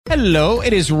Hello,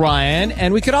 it is Ryan,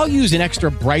 and we could all use an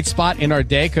extra bright spot in our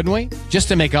day, couldn't we? Just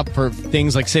to make up for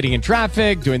things like sitting in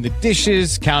traffic, doing the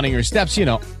dishes, counting your steps, you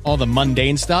know, all the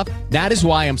mundane stuff. That is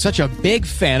why I'm such a big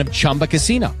fan of Chumba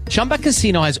Casino. Chumba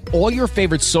Casino has all your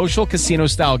favorite social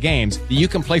casino-style games that you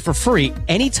can play for free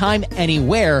anytime,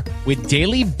 anywhere with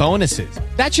daily bonuses.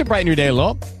 That should brighten your day a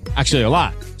little. Actually, a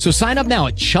lot. So sign up now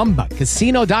at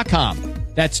ChumbaCasino.com.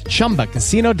 That's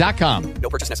ChumbaCasino.com. No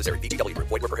purchase necessary. VGW Group.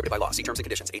 Void where prohibited by law. See terms and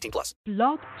conditions. 18 plus.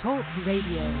 Blog Talk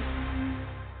Radio.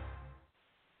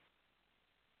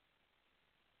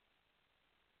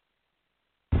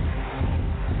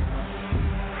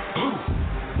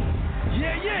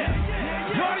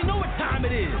 Yeah. You already know what time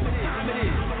it is.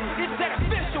 It's that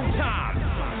official time.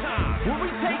 When we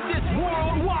take this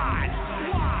worldwide.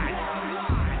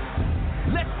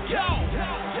 Let's go.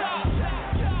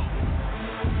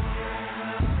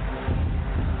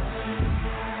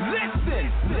 Listen.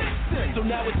 So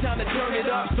now it's time to turn it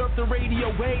up. Surf the radio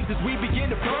waves as we begin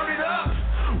to burn it up.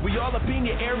 We all up in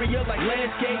your area like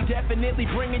landscape, definitely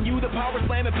bringing you the power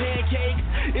slam and pancakes.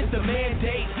 It's the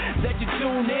mandate that you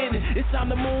tune in. It's time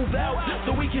to move out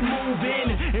so we can move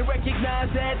in and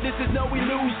recognize that this is no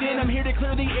illusion. I'm here to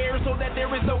clear the air so that there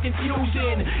is no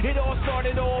confusion. It all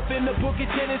started off in the book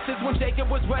of Genesis when Jacob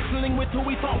was wrestling with who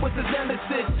he thought was his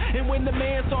nemesis. And when the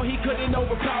man saw he couldn't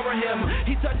overpower him,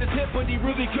 he touched his hip but he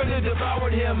really could have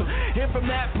devoured him. And from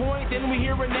that point, then we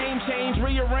hear a name change,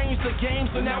 rearrange the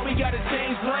game, so now we gotta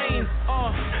change lanes.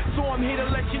 So I'm here to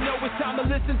let you know it's time to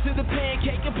listen to the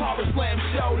Pancake and Power Slam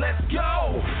show. Let's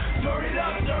go! Turn it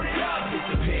up. It's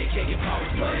the Pancake and Power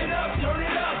Slam. Turn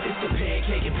it up. It's the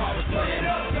Pancake and Power Slam.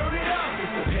 Turn it up.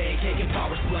 It's the Pancake and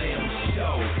Power Slam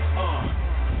show.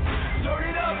 Turn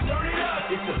it up.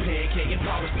 It's the Pancake and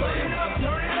Power Slam.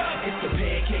 Turn it up. It's the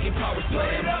Pancake and Power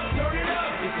Slam. Turn it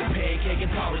up. It's the Pancake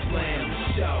and Power Slam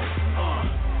show.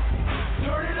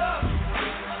 Turn it up.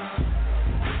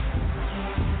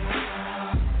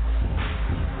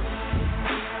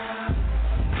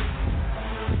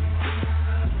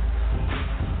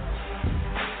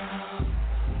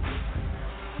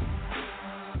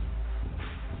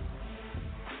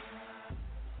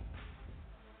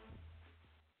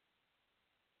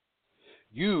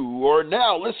 You are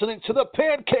now listening to the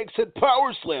Pancakes and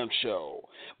Power Slam show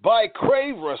by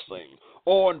Crave Wrestling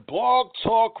on Blog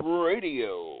Talk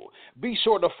Radio. Be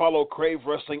sure to follow Crave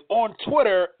Wrestling on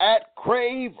Twitter at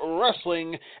Crave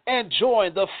Wrestling and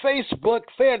join the Facebook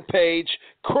fan page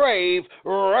Crave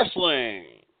Wrestling.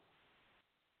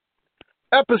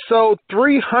 Episode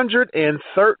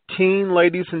 313,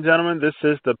 ladies and gentlemen. This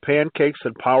is the Pancakes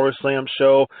and Power Slam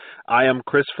show. I am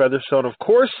Chris Featherstone, of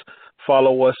course.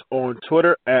 Follow us on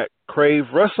Twitter at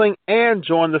Crave Wrestling and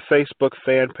join the Facebook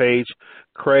fan page,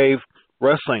 Crave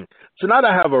Wrestling. Tonight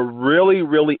I have a really,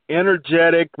 really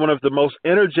energetic, one of the most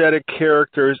energetic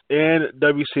characters in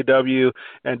WCW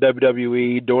and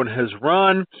WWE during his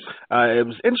run. It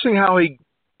was interesting how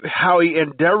he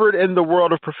endeavored in the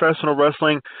world of professional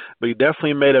wrestling, but he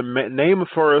definitely made a name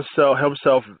for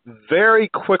himself very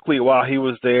quickly while he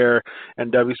was there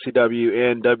in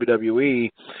WCW and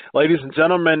WWE. Ladies and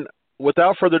gentlemen,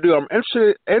 without further ado, I'm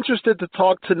interested to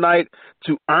talk tonight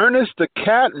to Ernest the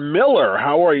Cat Miller.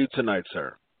 How are you tonight,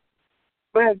 sir?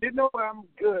 Man, you know I'm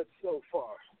good so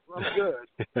far. I'm good.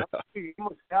 You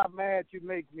must see how mad you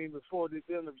make me before this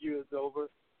interview is over.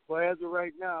 But as of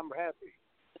right now, I'm happy.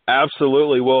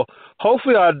 Absolutely. Well,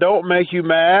 hopefully I don't make you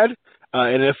mad,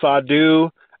 and if I do,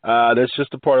 that's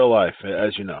just a part of life,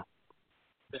 as you know.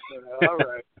 All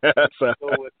right.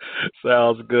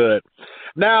 Sounds good.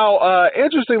 Now,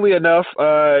 interestingly enough,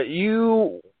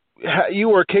 you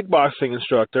were a kickboxing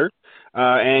instructor,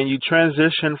 and you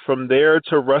transitioned from there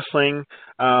to wrestling.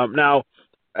 Now,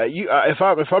 if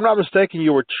I'm not mistaken,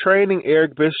 you were training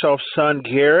Eric Bischoff's son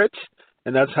Garrett,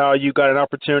 and that's how you got an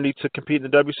opportunity to compete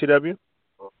in the WCW.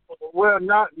 Well,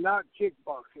 not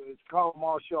kickboxing. It's called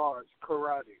martial arts,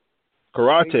 karate.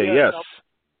 Karate, yes.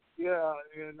 Yeah,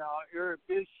 and Eric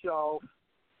Bischoff's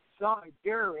son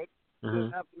Garrett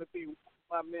happened to be one of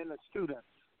my men and students.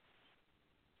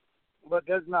 But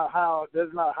that's not how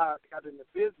I got in the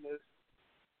business.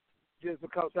 Just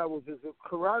because I was a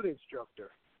karate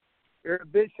instructor.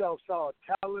 Eric Bischoff saw a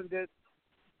talented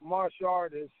martial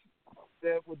artist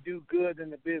that would do good in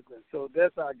the business. So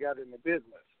that's how I got in the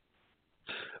business.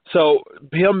 So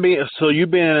you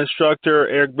being an instructor,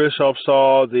 Eric Bischoff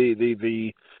saw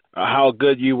the how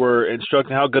good you were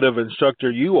instructing, how good of an instructor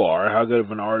you are, how good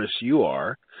of an artist you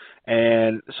are,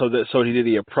 and did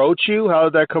he approach you? How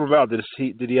did that come about? Did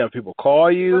he have people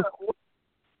call you?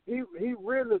 He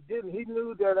really didn't. He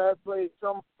knew that I played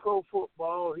some pro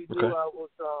football. He knew I was.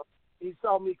 He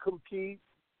saw me compete,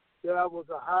 that I was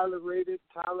a highly rated,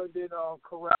 talented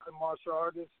karate martial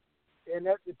artist. And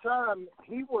at the time,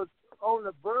 he was on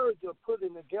the verge of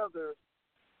putting together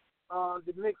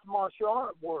the mixed martial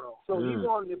art world. So he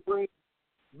wanted to bring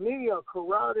me, a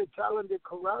talented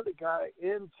karate guy,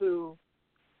 into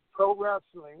pro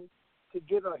wrestling to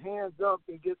get our hands up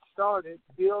and get started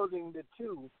building the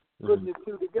two, putting the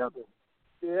two together.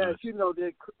 Yeah, as you know,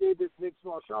 they created mixed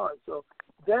martial arts. So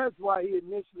that's why he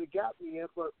initially got me in,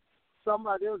 but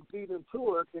somebody else beat him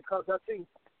to it because I think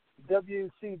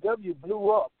WCW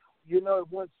blew up. You know, it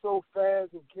went so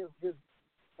fast and just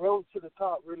rose to the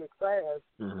top really fast.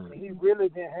 And he really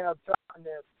didn't have time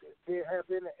didn't have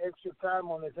any extra time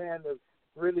on his hand to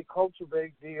really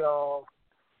cultivate the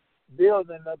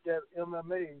building of that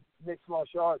MMA mixed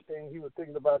martial arts thing he was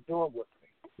thinking about doing with me.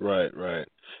 Right.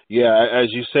 Yeah,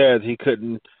 as you said, he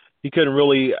couldn't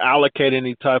really allocate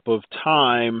any type of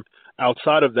time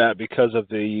outside of that because of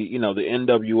the the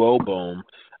NWO boom.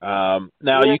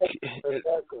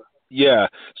 Yeah.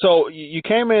 So you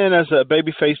came in as a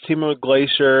babyface team with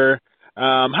Glacier.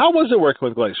 How was it working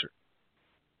with Glacier?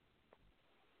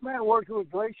 Man, working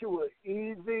with Glacier was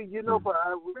easy, but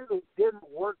I really didn't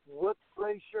work with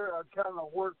Glacier. I kind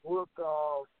of worked with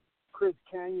Chris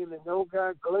Canyon and those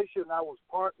guys. Glacier and I was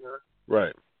partner.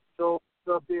 Right. So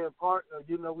being partner,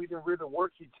 we didn't really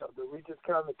work each other. We just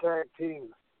kind of tag team.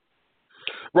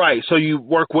 Right. So you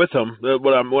work with him.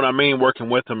 What I mean working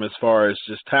with him as far as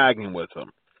just tagging with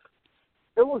him.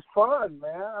 It was fun,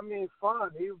 man. I mean,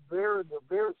 fun. He was a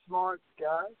very smart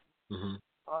guy.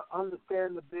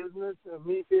 Understand the business, and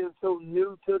me being so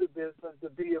new to the business, to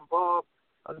be involved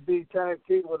to be tag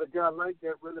team with a guy like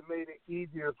that really made it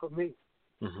easier for me.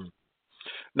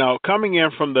 Now, coming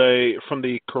in from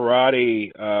the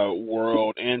karate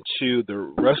world into the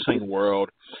wrestling world,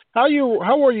 how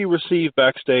were you received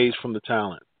backstage from the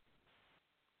talent?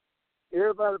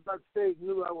 Everybody backstage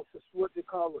knew I was what they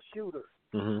call a shooter.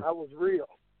 I was real.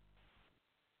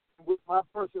 With my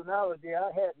personality,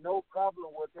 I had no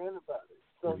problem with anybody.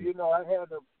 So, I had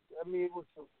it was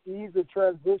an easy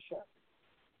transition.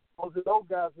 Most of those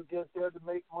guys were just there to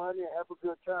make money and have a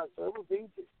good time. So it was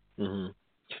easy.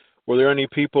 Were there any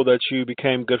people that you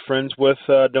became good friends with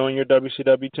during your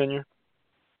WCW tenure?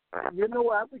 I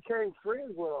became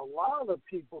friends with a lot of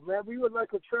people, man. We were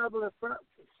like a traveling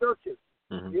circus,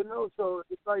 so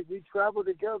it's like we traveled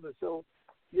together. So,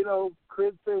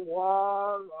 Chris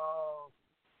Benoit,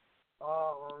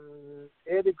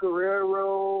 Eddie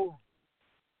Guerrero,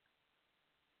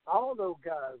 all those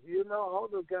guys,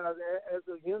 as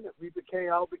a unit, we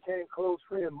all became close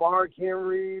friends. Mark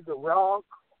Henry, The Rock,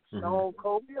 Stone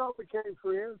Cold, we all became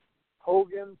friends.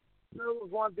 Hogan, it was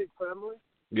one big family.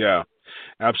 Yeah,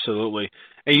 absolutely.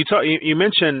 And you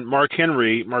mentioned Mark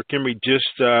Henry. Mark Henry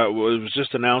was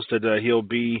just announced that he'll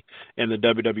be in the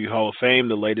WWE Hall of Fame,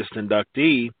 the latest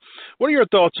inductee. What are your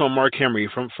thoughts on Mark Henry?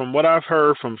 From what I've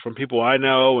heard from people I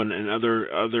know and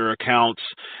other accounts,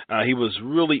 he was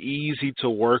really easy to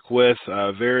work with,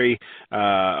 very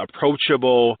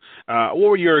approachable. What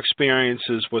were your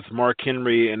experiences with Mark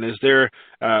Henry? And was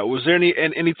there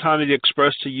any time that he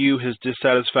expressed to you his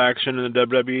dissatisfaction in the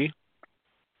WWE?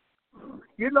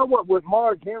 You know what, with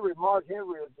Mark Henry is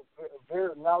a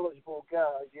very knowledgeable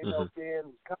guy,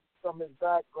 being from his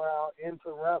background into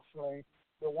wrestling,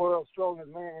 the world's strongest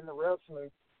man in the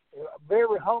wrestling,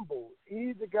 very humble,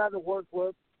 easy guy to work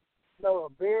with, a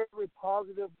very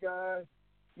positive guy.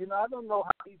 I don't know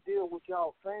how he deals with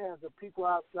y'all fans or people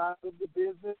outside of the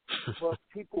business, but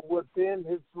people within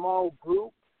his small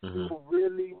group who were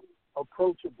really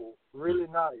approachable, really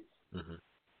nice.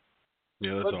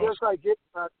 Yeah, that's but awesome. just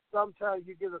like sometimes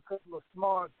you get a couple of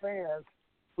smart fans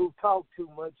who talk too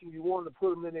much and you want to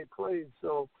put them in their place.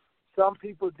 So some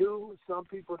people do, some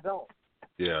people don't.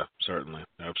 Yeah, certainly.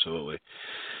 Absolutely.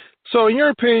 So in your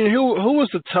opinion, who was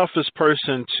the toughest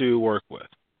person to work with?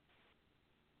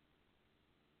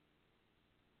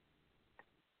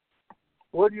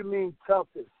 What do you mean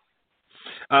toughest?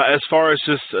 As far as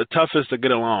just toughest to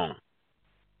get along.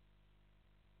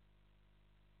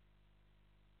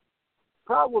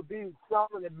 Probably some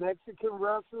of the Mexican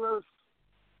wrestlers.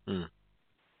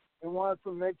 The ones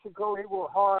from Mexico, they were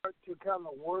hard to kind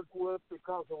of work with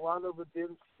because a lot of them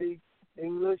didn't speak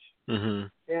English.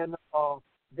 And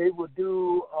they would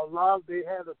do they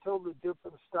had a totally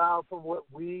different style from what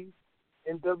we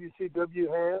in WCW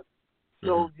had.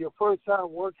 So your first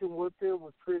time working with them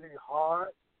was pretty hard.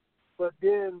 But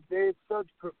then they're such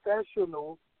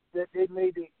professionals that they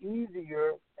made it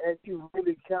easier as you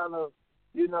really kind of,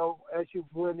 as you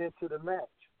went into the match.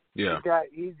 Yeah. It got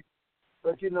easy.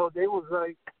 But, they was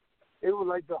like, it was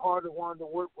like the harder one to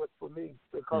work with for me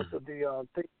because of the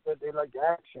things that they like, the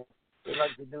action they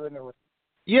like to do in the ring.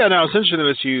 Yeah, now it's interesting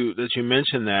that you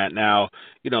mentioned that. Now,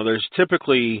 there's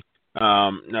typically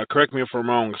now correct me if I'm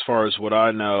wrong. As far as what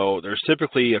I know, there's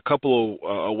typically a couple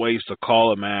of ways to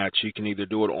call a match. You can either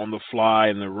do it on the fly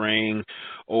in the ring,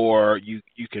 or you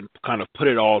can kind of put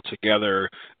it all together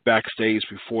backstage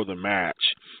before the match.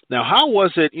 Now, how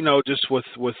was it? Just with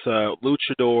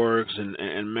luchadors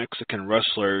and Mexican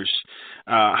wrestlers,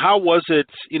 how was it?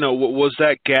 Was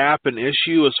that gap an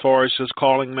issue as far as just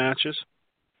calling matches?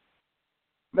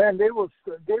 Man, they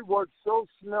worked so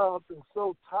snug and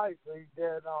so tightly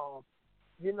that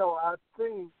I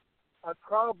think a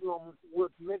problem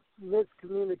with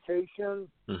miscommunication,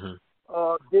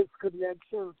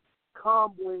 disconnections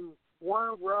come when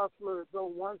one wrestler is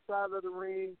on one side of the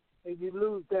ring and you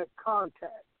lose that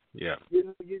contact. Yeah.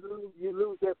 You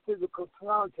lose that physical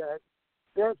contact.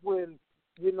 That's when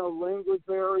language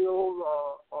barriers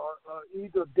or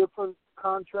either different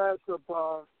contrasts of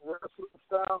wrestling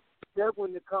style. That's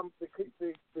when they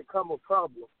become a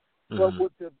problem. Mm-hmm. But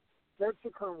with the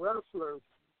Mexican wrestlers,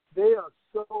 they are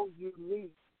so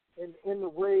unique in the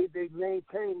way they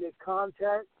maintain their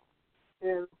contact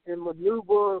and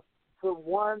maneuver from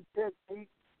one technique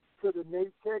to the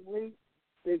next technique.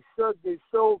 They're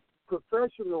so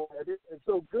professional at it and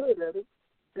so good at it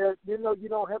that you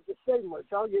don't have to say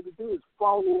much. All you have to do is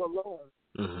follow along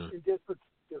and just protect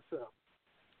yourself.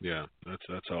 Yeah,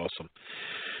 that's awesome.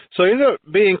 So you ended up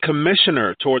being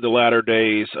commissioner toward the latter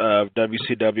days of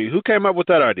WCW. Who came up with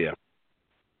that idea?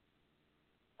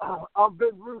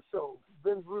 Ben Russo.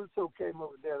 Ben Russo came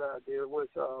up with that idea. It was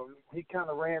he kind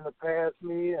of ran it past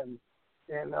me, and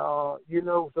it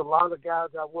was a lot of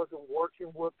guys I wasn't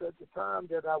working with at the time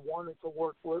that I wanted to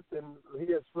work with, and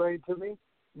he explained to me.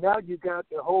 Now you got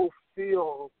the whole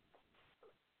field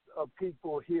of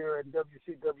people here in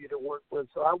WCW to work with.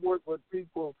 So I work with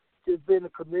people, just being a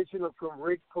commissioner, from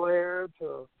Ric Flair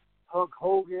to Hulk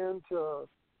Hogan to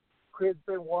Chris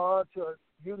Benoit to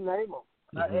you name them.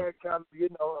 I had kind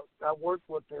of, I worked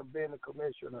with them being a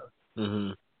commissioner.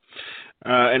 Mm-hmm.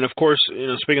 And of course,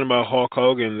 speaking about Hulk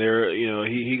Hogan,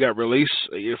 he got released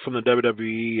from the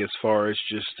WWE as far as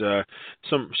just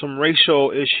some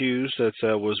racial issues that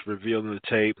was revealed in the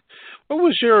tape. What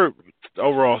was your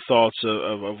overall thoughts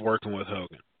of working with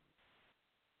Hogan?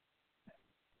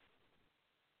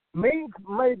 Me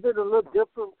made it a little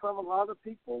different from a lot of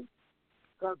people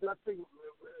because I think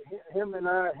him and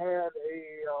I had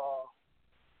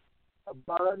a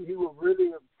bond. He was really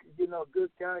a good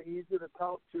guy, easy to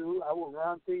talk to. I would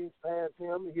run things past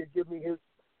him. He'd give me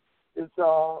he'd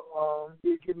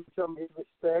give me some of his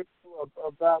respect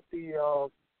about the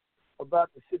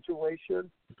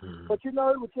situation. Mm-hmm. But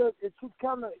it's just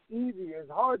kind of easy. It's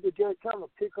hard to just kind of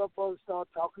pick up on and start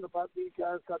talking about these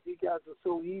guys because these guys are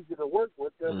so easy to work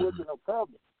with. There wasn't no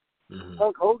problem. Mm-hmm.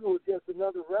 Hulk Hogan was just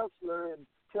another wrestler and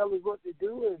tell us what to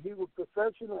do, and he was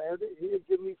professional at it. He'd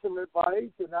give me some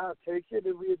advice, and I'd take it,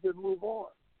 and we'd just move on.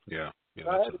 Yeah,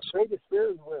 I had a great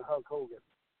experience with Hulk Hogan.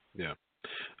 Yeah,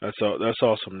 that's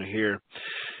awesome to hear.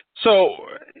 So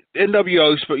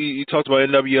NWO, you talked about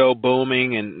NWO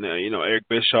booming, and Eric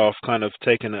Bischoff kind of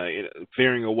taking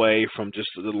veering away from just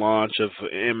the launch of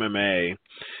MMA.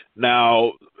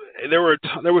 Now there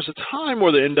was a time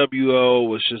where the NWO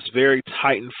was just very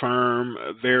tight and firm,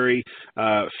 very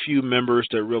few members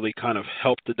that really kind of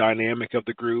helped the dynamic of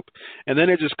the group, and then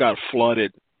it just got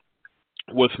flooded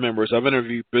with members. I've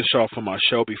interviewed Bischoff on my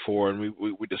show before, and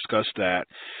we discussed that.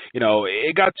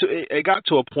 It got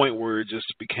to a point where it just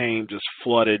became just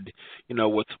flooded,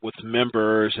 with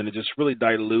members, and it just really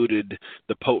diluted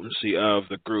the potency of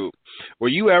the group. Were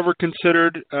you ever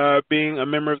considered being a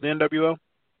member of the NWO?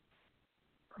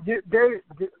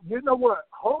 You know what?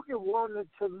 Hogan wanted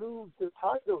to lose the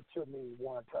title to me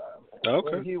one time.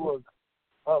 Okay. When he was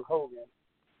Hulk Hogan,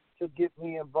 to get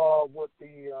me involved with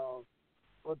the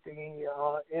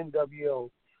NWO.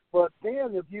 But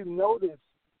then, if you notice,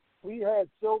 we had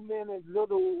so many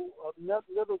little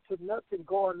to nothing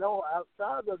going on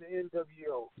outside of the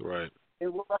NWO. Right.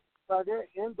 And by that,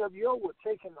 NWO was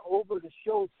taking over the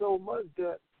show so much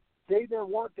that they didn't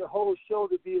want the whole show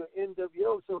to be an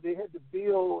NWO, so they had to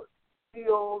build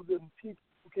fields and people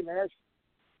who can actually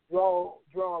draw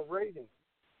a rating.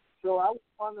 So I was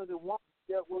one of the ones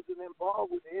that wasn't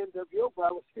involved with the NWO, but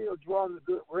I was still drawing a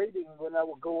good rating when I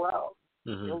would go out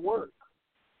and work.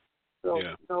 So,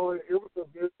 it was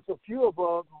a few of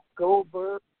us,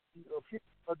 Goldberg, a few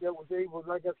that was able,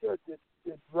 like I said,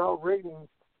 to draw ratings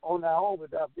on their own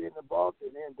without being involved in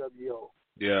the NWO.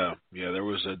 Yeah, there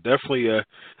was definitely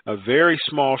a very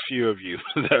small few of you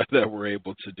that were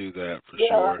able to do that for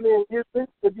sure. I mean, if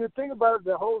you think about it,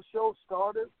 the whole show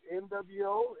started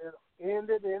NWO and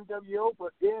ended NWO,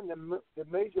 but then the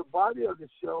major body of the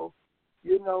show,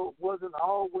 wasn't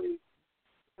always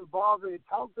involved. It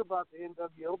talked about the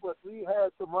NWO, but we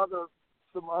had some other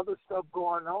stuff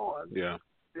going on. Yeah.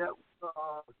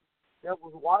 That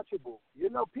was watchable.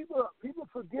 People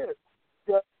forget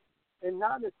that in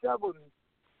 '97,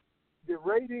 the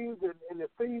ratings and the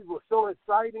feeds were so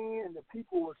exciting, and the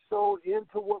people were so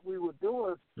into what we were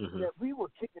doing that we were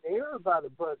kicking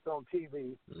everybody's butts on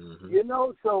TV.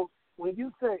 So when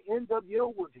you say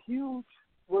NWO was huge,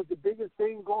 was the biggest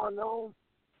thing going on,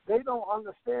 they don't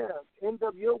understand.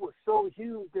 NWO was so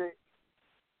huge that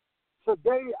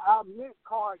today our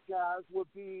mid-card guys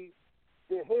would be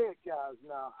the head guys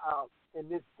now out in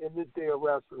this day of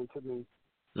wrestling to me.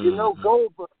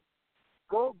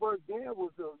 Goldberg then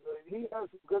he had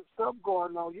some good stuff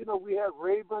going on. We had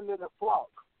Raven and the Flock.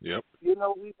 Yep. We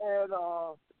had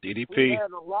DDP. We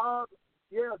had a lot,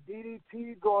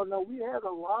 DDP going on. We had a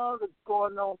lot of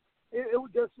going on. It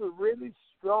was just a really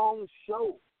strong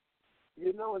show,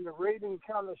 and the rating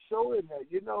kind of showing that.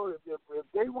 If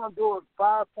they want to do it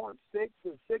 5.6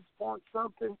 or 6 point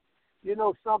something,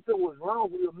 something was wrong.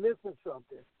 We were missing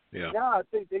something. Yeah. Now I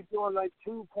think they're doing like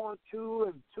 2.2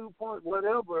 and 2 point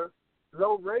whatever,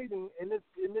 low rating, and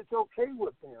it's okay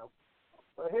with them.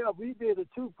 But hell, we did a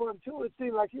 2.2. It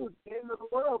seemed like it was the end of the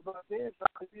world, but then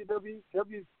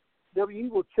WWE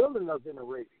was killing us in the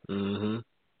rating.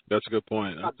 That's a good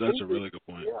point. That's a really good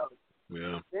point.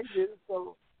 Yeah. They did.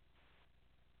 So.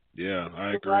 Yeah,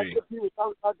 I agree. If people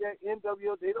talk about that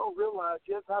NWO, they don't realize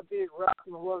just how big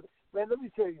wrestling was. Man, let me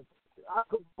tell you, I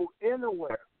could go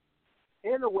anywhere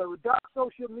without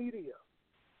social media,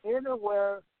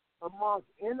 anywhere amongst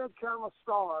any kind of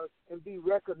stars and be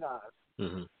recognized.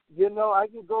 I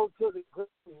can go to the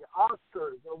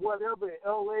Oscars or whatever in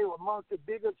LA or amongst the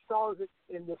biggest stars,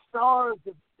 and the stars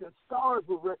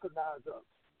will recognize us.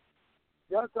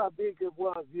 That's how big it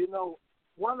was.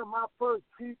 One of my first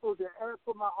people to ask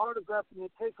for my autograph and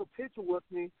to take a picture with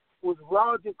me was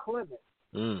Roger Clemens.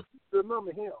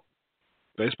 Remember him?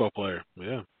 Baseball player,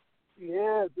 yeah.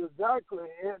 Yes, exactly.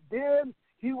 And then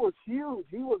he was huge.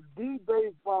 He was the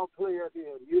baseball player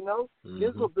then,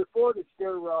 This was before the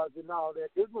steroids and all that.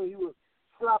 This was when he was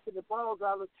slapping the balls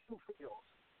out of two fields.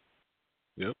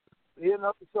 Yep.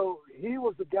 So he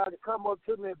was the guy to come up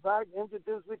to me back,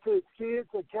 introduce me to his kids,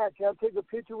 and can I take a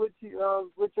picture with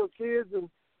you, with your kids and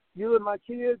you and my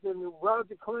kids? And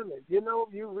Roger Clemens,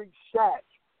 you reach Shaq,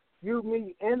 you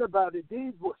meet anybody.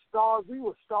 These were stars. We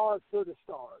were stars to the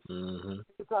stars.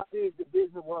 That's how big the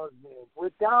business was then.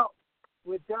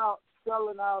 Without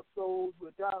selling our souls,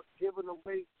 without giving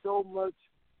away so much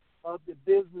of the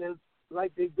business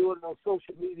like they're doing on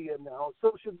social media now. On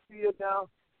social media now,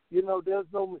 there's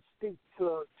no mystique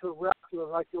to wrestling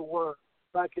like there were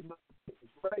back in the days.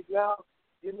 Right now,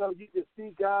 you can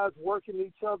see guys working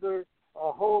each other for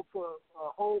a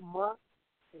whole month,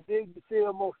 and then you see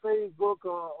them on Facebook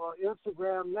or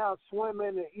Instagram now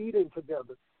swimming and eating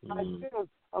together. I think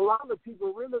a lot of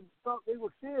people really thought they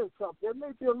were seeing something. There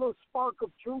may be a little spark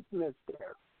of truthness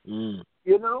there. And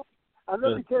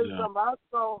let me tell you something. I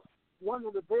saw one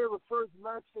of the very first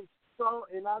matches,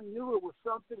 and I knew it was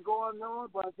something going on,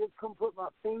 but I just couldn't put my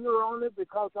finger on it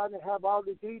because I didn't have all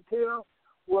the detail,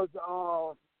 was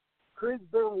Chris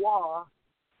Benoit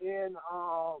and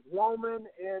Roman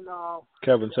and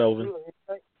Kevin Sullivan.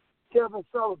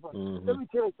 Let me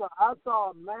tell you something. I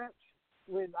saw a match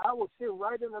when I was sitting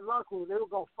right in the locker room. They were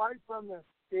going to fight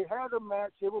they had a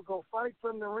match. They were going to fight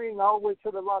from the ring all the way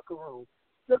to the locker room.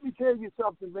 Let me tell you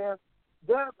something, man.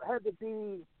 That had to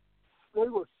be, they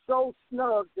were so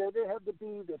snug that it had to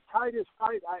be the tightest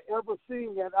fight I ever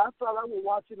seen. And I thought I was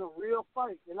watching a real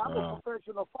fight. And I'm a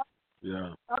professional fighter.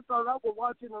 Yeah. I thought I was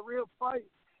watching a real fight.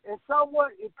 And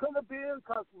somewhat it could have been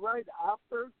because right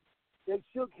after they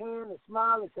shook hands and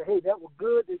smiled and said, hey, that was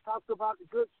good. They talked about the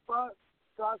good spot.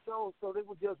 So they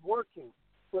were just working.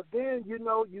 But then, you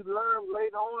learn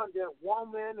later on that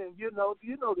woman and, you know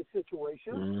the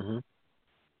situation.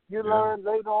 You learn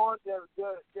later on that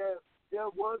there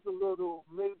was a little,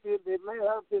 maybe there may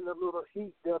have been a little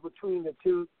heat there between the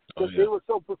two because they were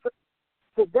so perfect.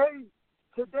 Today,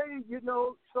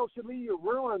 social media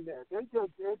ruined that. They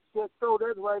just throw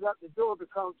that right out the door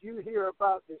because you hear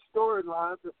about the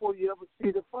storyline before you ever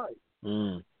see the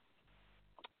fight.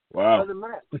 Wow,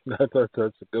 that's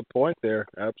a good point there.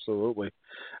 Absolutely,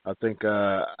 I think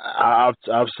I've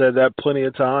said that plenty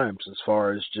of times as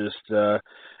far as just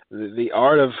the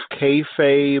art of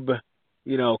kayfabe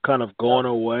kind of going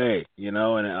away, and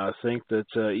I think that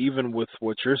even with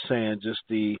what you're saying, just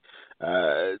the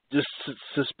just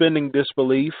suspending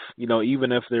disbelief,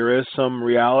 even if there is some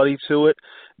reality to it,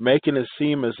 making it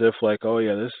seem as if like, oh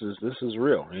yeah, this is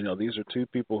real. These are two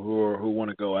people who want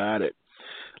to go at it.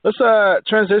 Let's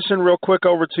transition real quick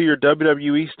over to your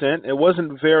WWE stint. It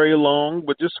wasn't very long,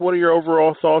 but just what are your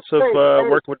overall thoughts of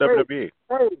working with WWE?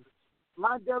 Hey,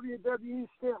 my WWE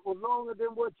stint was longer than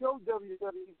what your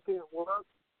WWE stint was.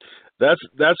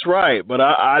 That's right, but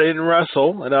I didn't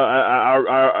wrestle, and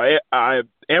I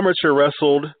amateur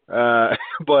wrestled,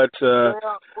 but I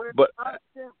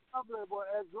stint probably, but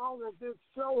as long as this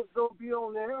show is gonna be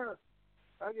on the air,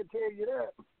 I can tell you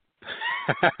that.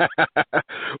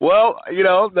 Well,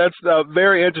 that's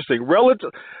very interesting.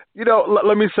 Relative,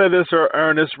 let me say this,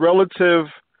 Ernest, relative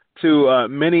to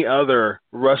many other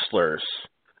wrestlers,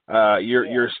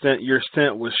 your stint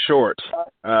was short.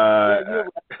 You're right.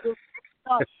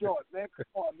 Not short, man.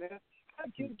 Come on, man. How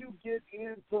can you get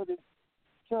into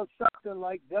something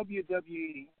like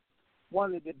WWE,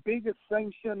 one of the biggest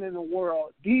sanction in the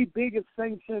world, the biggest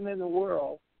sanction in the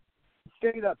world,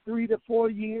 stayed up 3 to 4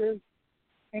 years?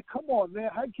 And come on, man,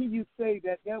 how can you say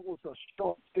that was a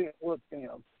short stint with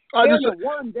them?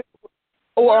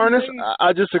 Ernest,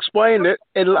 I just explained it,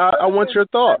 and I want your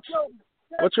thoughts.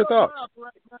 What's your thoughts?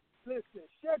 Listen,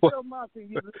 shut your mouth and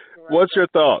you listen. What's your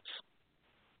thoughts?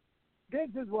 This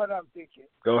is what I'm thinking.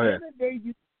 Go ahead. Every day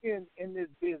you in this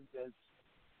business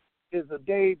is a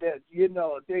day that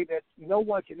no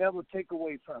one can ever take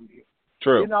away from you.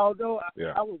 True. Although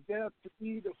I was there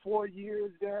 3 to 4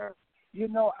 years there,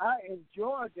 I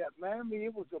enjoyed that, man. I mean,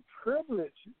 it was a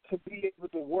privilege to be able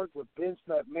to work with Vince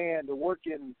McMahon, to work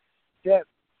in that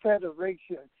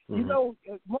federation.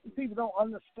 Mm-hmm. Most people don't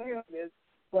understand this,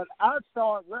 but I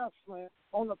started wrestling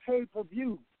on a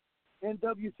pay-per-view in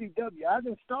WCW. I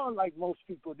didn't start like most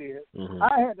people did. Mm-hmm.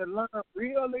 I had to learn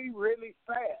really, really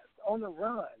fast on the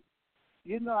run.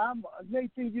 Nathan, I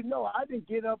didn't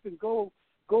get up and go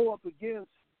up against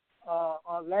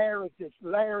Larry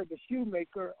the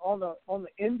Shoemaker on the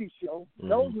indie show. Mm-hmm.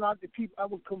 Those are not the people I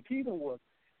was competing with.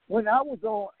 When I was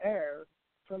on air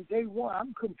from day one,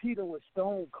 I'm competing with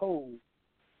Stone Cold,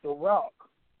 The Rock,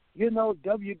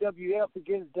 WWF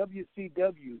against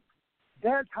WCW.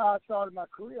 That's how I started my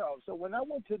career off. So when I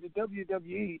went to the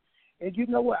WWE, and you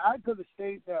know what, I could have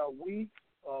stayed there a week,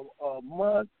 a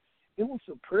month. It was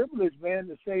a privilege, man,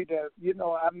 to say that,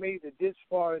 I made it this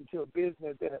far into a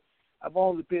business that I've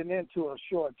only been into a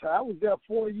short time. I was there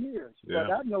 4 years,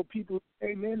 but I know people who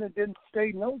came in and didn't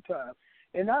stay no time.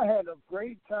 And I had a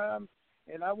great time,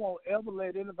 and I won't ever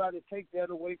let anybody take that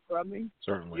away from me.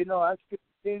 Certainly. I spent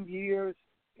 10 years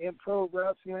in pro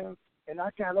wrestling, and I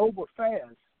got over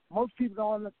fast. Most people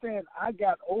don't understand. I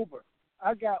got over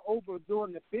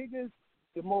during the biggest,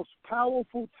 the most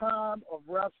powerful time of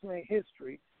wrestling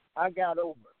history. I got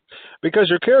over. Because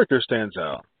your character stands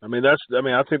out. I think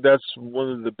that's one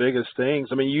of the biggest things.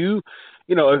 I mean,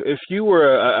 if you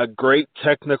were a great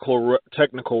technical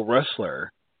wrestler,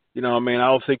 I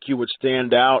don't think you would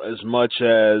stand out as much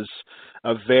as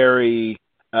a very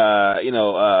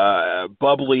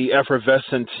bubbly,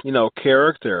 effervescent,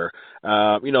 character.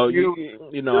 I think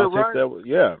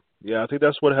I think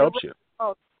that's what helps you.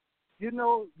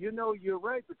 You're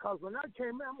right, because when I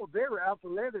came in, I'm a very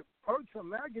athletic person.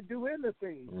 Man, I could do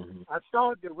anything. Mm-hmm. I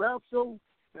started to wrestle,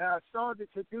 and I started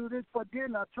to do this, but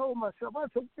then I told myself,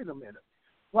 wait a minute.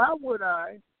 Why would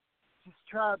I just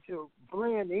try to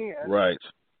blend in? Right.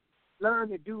 Learn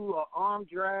to do an arm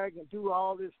drag and do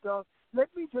all this stuff. Let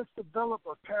me just develop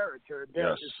a character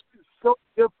that is so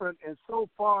different and so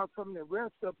far from the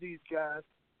rest of these guys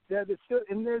that it's still,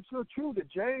 and they're so true to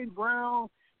James Brown,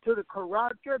 to the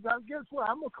karate. Guess what?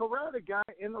 I'm a karate guy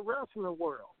in the wrestling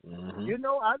world. Mm-hmm.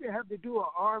 I didn't have to do an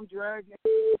arm drag.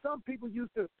 Some people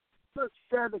used to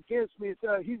stand against me and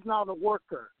say, he's not a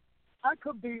worker. I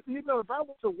could be, if I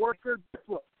was a worker, guess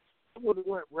what? I would have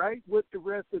went right with the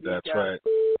rest of these guys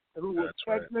who were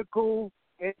technical,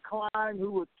 inclined,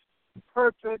 who were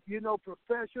perfect,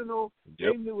 professional.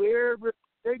 Yep.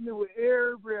 They knew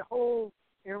every hole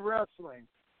in wrestling.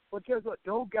 But guess what?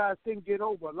 Those guys didn't get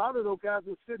over. A lot of those guys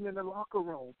were sitting in the locker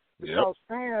room because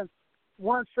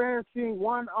one fan seeing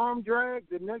one arm drag,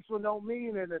 the next one don't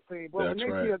mean anything. But when they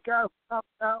see a guy pop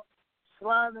out,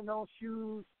 sliding on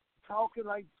shoes, talking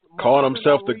like calling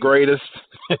himself the greatest,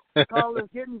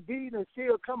 getting beat, and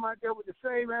still come out there with the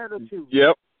same attitude.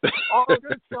 Yep. All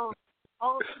this stuff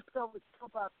is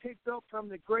stuff I picked up from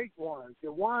the great ones,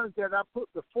 the ones that I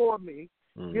put before me.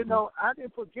 Mm-hmm. I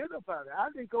didn't forget about it. I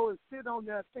didn't go and sit on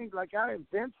that thing like I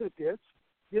invented this.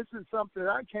 This is something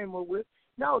I came up with.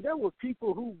 No, there were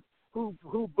people who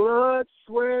who blood,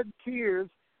 sweat, tears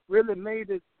really made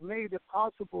it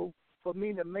possible for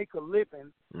me to make a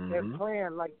living and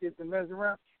playing like this and messing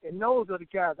around. And those are the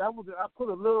guys. I put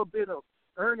a little bit of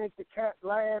Ernest the Cat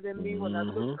lad in me when I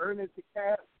took Ernest the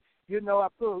Cat. You know, I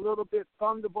put a little bit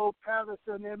Thunderbolt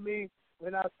Patterson in me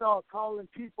when I started calling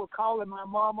my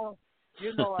mama.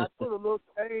 You know, I put a little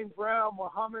James Brown,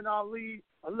 Muhammad Ali,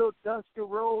 a little Dusty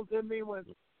Rhodes in me when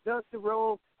Dusty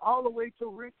Rhodes, all the way to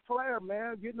Ric Flair,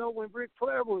 man. You know, when Ric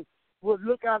Flair would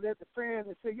look out at the fan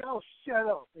and say, "Y'all shut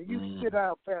up," and you sit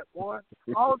out, fat boy.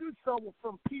 All this stuff was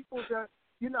from people that,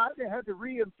 you know, I didn't have to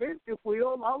reinvent the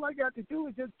wheel. All I got to do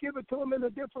is just give it to them in a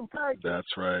different package.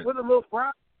 That's right. With a little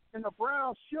brown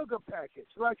sugar package,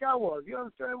 like I was. You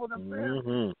understand what I'm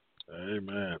saying?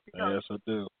 Amen. Yes, I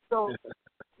do.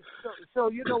 So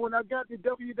you know, when I got to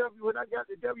WWE,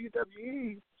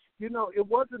 you know, it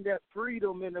wasn't that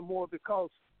freedom anymore because,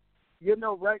 you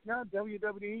know, right now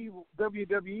WWE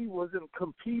wasn't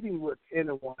competing with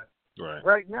anyone. Right.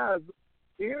 Right now,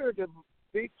 we're the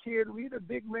big kid, we the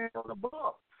big man on the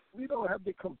block. We don't have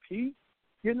to compete,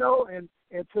 you know. And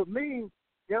to me,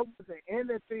 there wasn't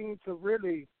anything to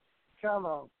really kind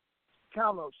of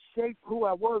shape who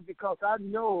I was because I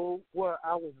know where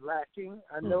I was lacking.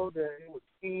 I know that it was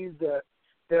things that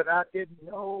I didn't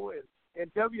know.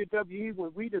 And WWE,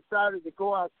 when we decided to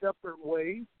go our separate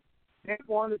ways, they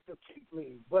wanted to keep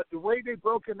me. But the way they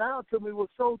broke it down to me was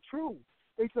so true.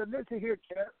 They said, "Listen here,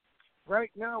 Cat. Right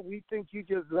now we think you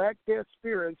just lack the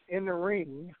experience in the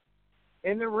ring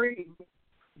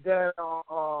that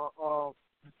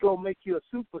going to make you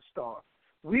a superstar.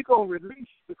 We're going to release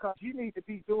you because you need to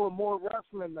be doing more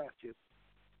wrestling matches.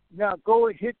 Now go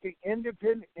and hit the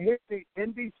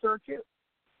indie circuit."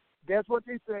 That's what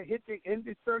they say, hit the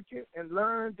indie circuit and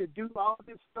learn to do all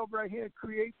this stuff right here and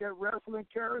create that wrestling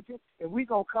character, and we're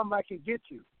going to come back and get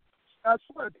you. I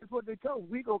swear, that's what they told me.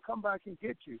 We're going to come back and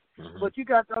get you. But you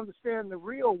got to understand the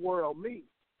real world, me.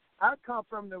 I come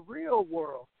from the real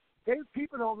world.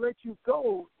 People don't let you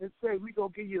go and say, we're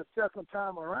going to give you a second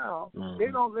time around. They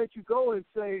don't let you go and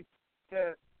say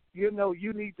that, you know,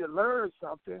 you need to learn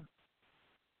something.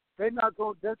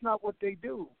 That's not what they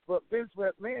do. But Vince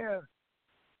McMahon,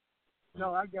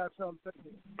 no, I got something.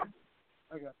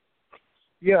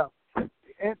 Yeah.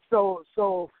 And so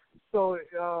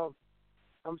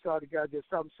I'm sorry, the guy did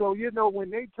something. So, you know, when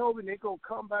they told me they're going to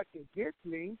come back and get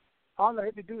me, all I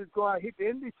had to do is go out and hit the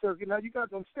indie circuit. Now, you got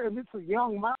to understand, this is a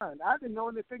young mind. I didn't know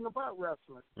anything about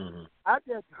wrestling. I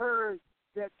just heard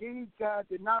that these guys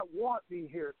did not want me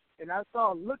here, and I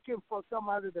started looking for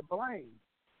somebody to blame.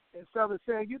 Instead of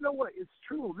saying, you know what, it's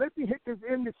true. Let me hit this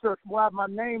indie circuit while my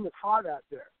name is hot out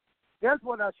there. That's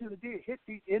what I should have did, hit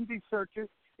the indie circuit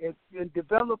and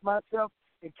develop myself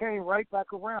and came right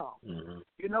back around.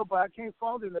 You know, but I can't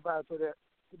fault anybody for that.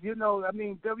 You know, I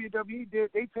mean, WWE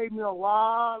they paid me a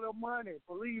lot of money,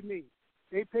 believe me.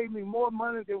 They paid me more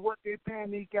money than what they're paying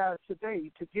these guys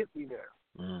today to get me there.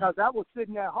 Because I was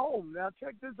sitting at home. Now,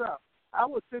 check this out. I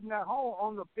was sitting at home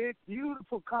on the big,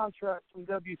 beautiful contract from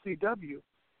WCW.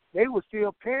 They were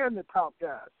still paying the top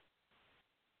guys.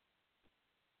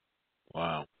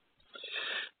 Wow.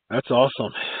 That's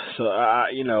awesome. So,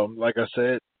 you know, like I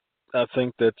said, I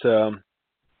think that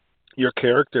your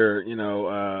character, you know,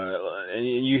 and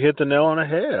you hit the nail on the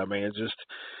head. I mean, it's just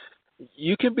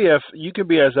you can be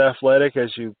as athletic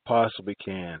as you possibly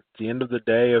can. At the end of the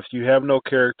day, if you have no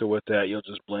character with that, you'll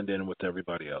just blend in with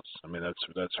everybody else. I mean, that's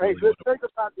really what it think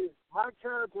about this. My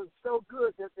character is so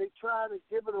good that they try to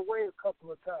give it away a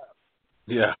couple of times.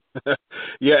 Yeah.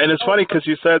 Yeah, and it's funny because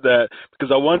you said that,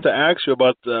 because I wanted to ask you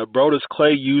about Brodus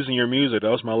Clay using your music. That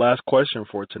was my last question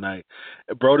for tonight.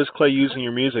 Brodus Clay using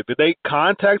your music. Did they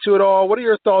contact you at all? What are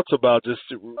your thoughts about just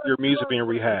your music being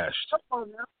rehashed?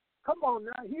 Come on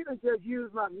now. He didn't just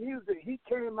use my music. He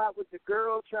came out with the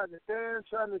girl trying to dance,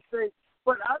 trying to say,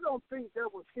 but I don't think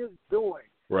that was his doing.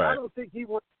 Right. I don't think he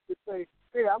wanted to say,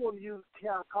 hey, I want to use,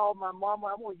 call my mama,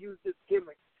 I want to use this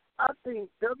gimmick. I think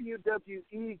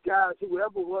WWE guys,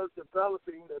 whoever was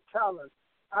developing the talent,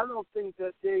 I don't think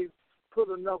that they put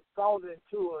enough thought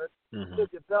into it to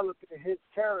developing his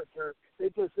character. They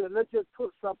just said, let's just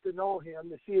put something on him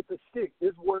to see if it sticks.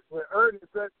 This worked with Ernest,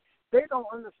 but they don't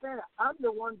understand. I'm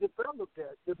the one that developed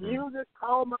that. The music,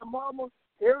 Call My Mama,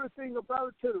 everything about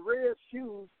it to the red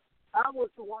shoes, I was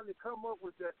the one to come up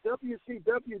with that.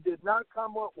 WCW did not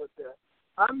come up with that.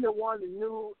 I'm the one that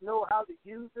know how to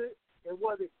use it and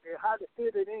how to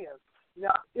fit it in.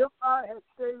 Now, if I had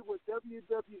stayed with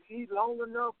WWE long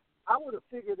enough, I would have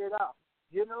figured it out.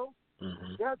 You know,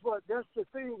 that's the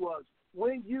thing was,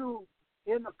 when you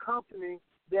in a company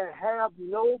that have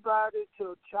nobody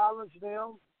to challenge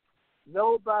them,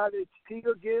 nobody cheat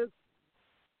against.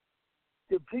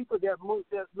 The people that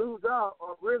lose out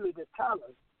are really the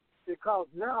talent, because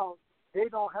now they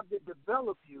don't have to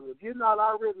develop you. If you're not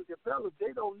already developed,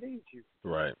 they don't need you.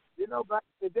 Right. You know, back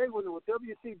in the day when it was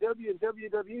WCW and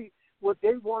WWE, what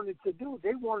they wanted to do,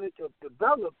 they wanted to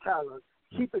develop talent,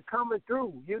 keep it coming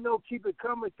through. You know, keep it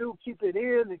coming through, keep it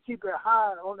in, and keep it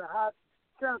high on the high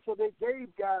sound. So they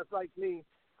gave guys like me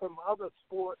from other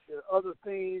sports and other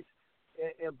things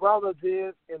and brought us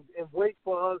in and wait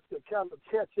for us to kind of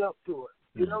catch up to it.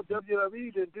 You know,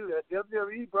 WWE didn't do that.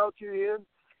 WWE brought you in,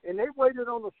 and they waited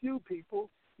on a few people,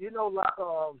 you know, like,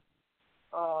 I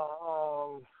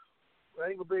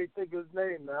ain't going to be able to think of his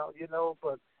name now, you know,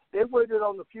 but they waited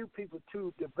on a few people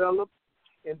to develop,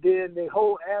 and then their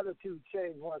whole attitude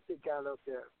changed once they got up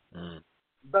there.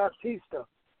 Batista.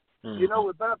 You know,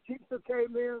 when Batista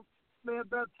came in, man,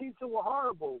 Batista was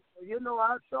horrible. You know,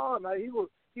 I saw him.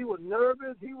 He was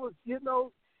nervous. He was, you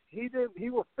know, he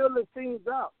was filling things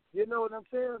out. You know what I'm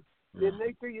saying? Then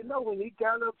next thing you know, when he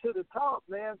got up to the top,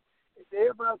 man,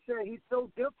 everybody saying he's so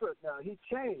different now. He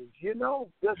changed, you know.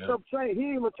 There's some change.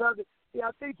 He even tried to. Yeah,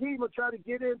 I think he even tried to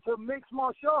get into mixed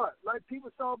martial arts. Like, people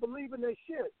started believing that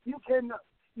shit. You cannot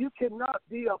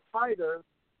be a fighter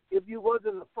if you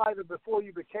wasn't a fighter before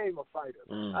you became a fighter.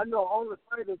 I know only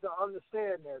fighters that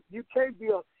understand that. You can't be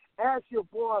ask your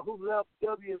boy who left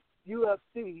UFC,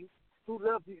 who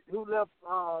left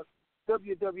WWF,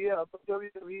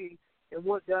 WWE, and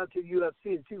went down to UFC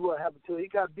and see what happened to him. He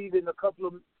got beat in a couple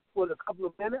of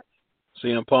minutes.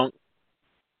 CM Punk?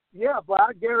 Yeah, but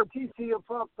I guarantee CM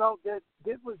Punk thought that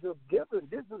this was a given.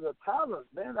 This is a talent,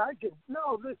 man.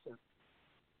 Listen.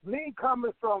 Me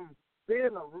coming from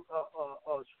being a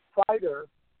fighter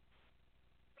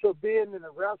to being in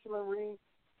a wrestling ring,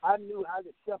 I knew how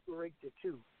to separate the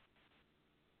two.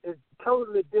 It's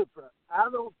totally different. I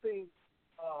don't think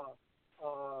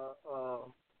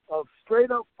a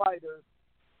straight-up fighter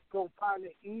going to find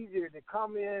it easier to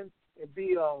come in and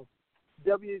be a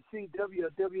WCW or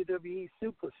WWE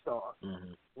superstar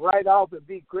right off and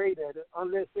be great at it,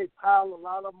 unless they pile a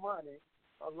lot of money,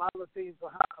 a lot of things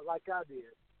behind, like I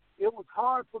did. It was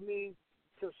hard for me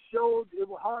to show. It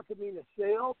was hard for me to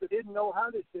sell, but didn't know how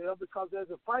to sell, because as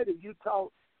a fighter, you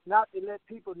taught not to let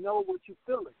people know what you're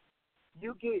feeling.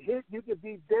 You get hit, you could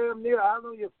be damn near out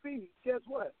on your feet. Guess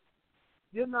what?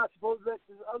 You're not supposed to let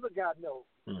this other guy know.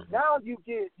 Now you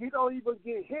don't even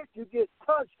get hit, you get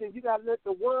touched, and you got to let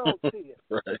the world see it.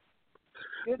 Right.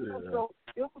 So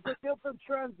it was a different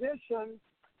transition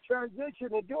to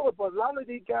do it, but a lot of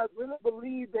these guys really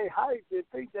believe they hype. They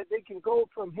think that they can go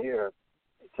from here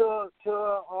to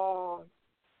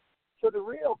the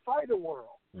real fighter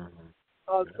world.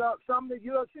 Some of the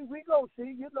UFC we go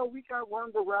see, you know, we got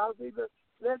Ronda Rousey.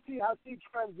 Let's see how she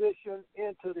transitions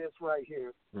into this right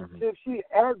here. If she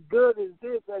as good as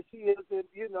this as she is in,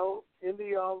 you know, in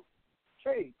the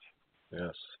cage.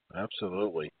 Yes,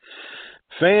 absolutely.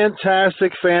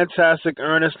 Fantastic,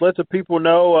 Ernest. Let the people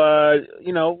know,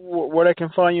 you know, where they can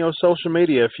find you on social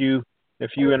media if you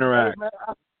interact. Hey, man,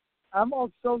 I'm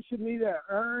on social media,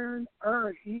 ERN,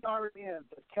 E-R-N,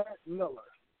 the Cat Miller.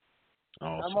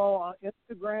 Awesome. I'm on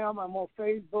Instagram. I'm on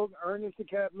Facebook, Ernest the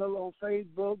Cat Miller on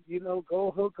Facebook. You know,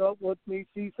 go hook up with me,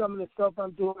 see some of the stuff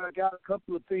I'm doing. I got a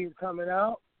couple of things coming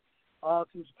out.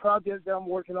 Some projects that I'm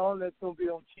working on that's going to be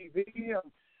on TV.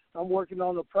 I'm working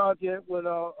on a project with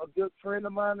a good friend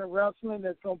of mine in wrestling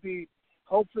that's going to be,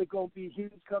 hopefully going to be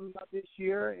huge coming out this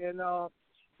year. And,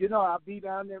 you know, I'll be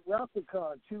down at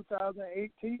WrestleCon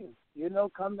 2018. You know,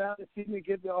 come down and see me,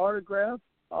 get the autograph.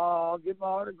 I'll get my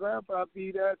autograph. I'll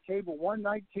be there at table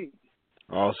 119.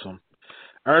 Awesome.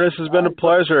 Ernest, has been a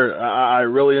pleasure. I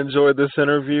really enjoyed this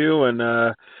interview, and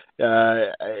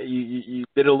you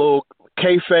did a little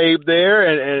kayfabe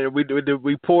there, and we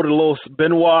pulled a little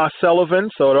Benoit Sullivan,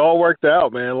 so it all worked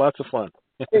out, man. Lots of fun.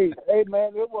 hey,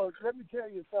 man, it was. Let me tell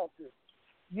you something.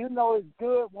 You know, it's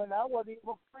good when I wasn't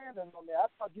even planning on that. I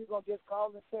thought you were going to just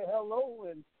call and say hello,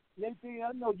 and next thing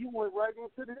I know, you went right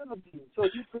into the interview. So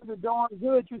you could be darn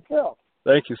good yourself.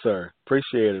 Thank you, sir.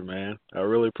 Appreciate it, man. I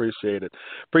really appreciate it.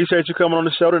 Appreciate you coming on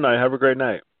the show tonight. Have a great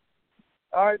night.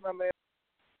 All right, my man.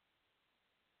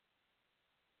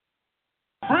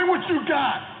 Bring what you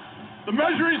got. The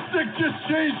measuring stick just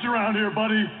changed around here,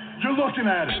 buddy. You're looking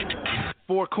at it.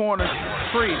 Four corners,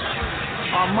 free.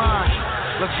 Our mind.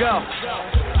 Let's go.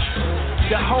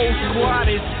 The whole squad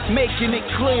is making it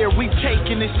clear we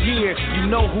taking this year.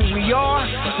 You know who we are,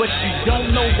 but you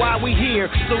don't know why we here.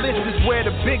 So this is where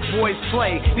the big boys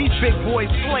play. These big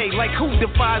boys play like who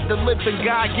defies the living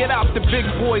God? Get out the big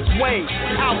boys' way.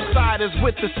 Outsiders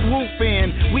with the swoop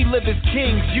in. We live as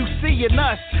kings, you seeing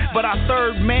us, but our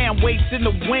third man waits in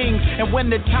the wings. And when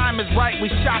the time is right,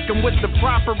 we shock him with the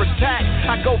proper attack.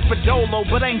 I go for Dolo,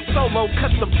 but ain't solo,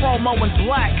 cut the promo in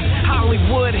black.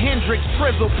 Hollywood, Hendrix,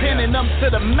 Frizzle, pinning them to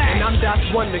the mat. And I'm Das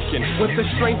Wonderkin, with the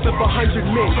strength of 100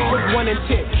 men, with 1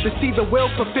 intent, to see the will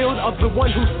fulfilled of the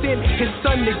one who sent his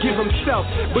son to give himself.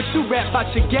 But you rap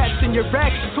about your gas and your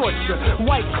rags torture.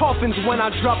 White coffins when I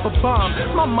drop a bomb.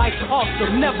 My mic's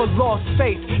awesome, never lost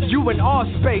faith. You in all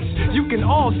space, you can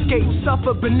all skate,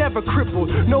 suffer but never crippled.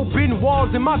 No bin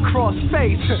walls in my cross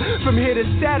face. From here to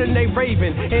Saturn, they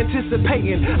raving,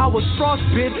 anticipating. I was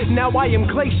frostbit, now I am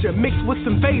glacier, mixed with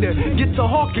some Vader. Get to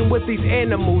hawking with these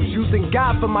animals, using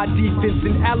God for my defense.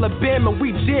 In Alabama,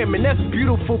 we jamming, that's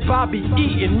beautiful Bobby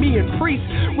Eaton. Me and Priest,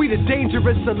 we the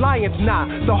dangerous alliance, nah,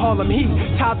 the Harlem Heat.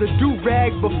 Tie the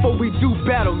do-rag before we do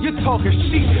battle. You're talking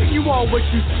shit, you all what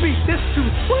you speak, this too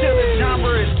sweet. Till the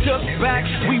genre is took back,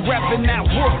 we reppin' that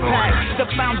wolf pack. The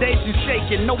foundation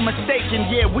shaking, no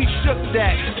mistaking, yeah, we shook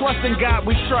that. Trust in God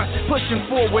we trust, pushing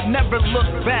forward, never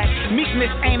look back. Meekness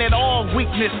ain't at all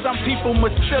weakness, some people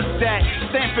mistook that.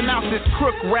 Stamping out this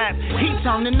crook rap, he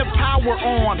turning the power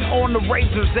on the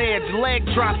razor's edge. Leg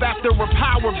drop after a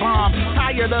power bomb.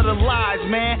 Tired of the lies,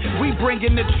 man, we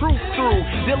bringing the truth through.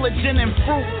 Diligent and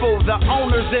fruitful, the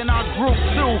owners in our group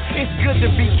too. It's good to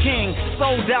be king,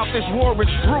 sold out, this war is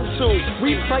brutal.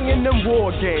 We playing them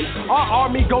war games, our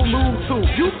army gon' lose too.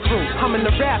 You through, I'm in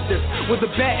the rafters with a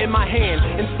bat in my hand,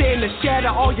 and stand to shatter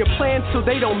all your plans so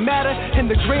they don't matter. In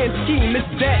the grand scheme, it's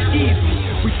that easy.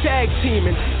 We tag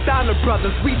teaming, Steiner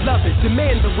brothers, we love it.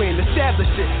 Demand the win, establish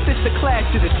it. This the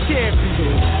clash of the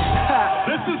champions.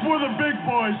 This is where the big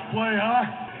boys play, huh?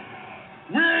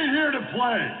 We ain't here to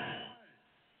play.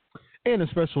 And a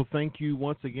special thank you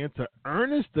once again to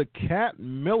Ernest the Cat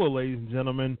Miller, ladies and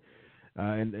gentlemen.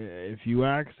 And if you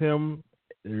ask him,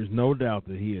 there's no doubt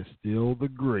that he is still the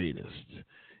greatest.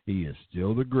 He is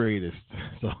still the greatest.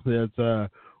 So that's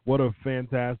what a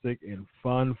fantastic and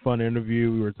fun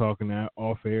interview. We were talking that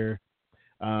off air.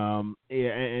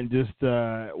 And just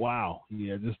wow,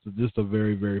 yeah, just a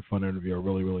very, very fun interview. I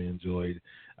really enjoyed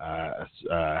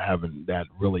having that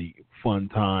really fun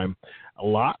time. A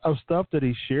lot of stuff that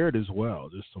he shared as well,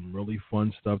 just some really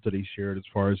fun stuff that he shared as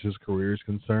far as his career is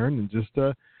concerned, and just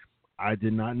I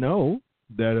did not know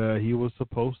that he was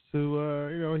supposed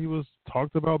to, he was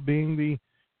talked about being the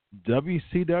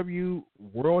WCW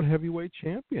World Heavyweight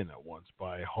Champion at once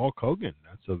by Hulk Hogan.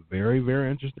 That's a very,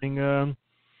 very interesting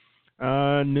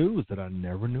news that I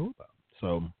never knew about.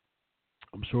 So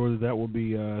I'm sure that will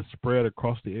be spread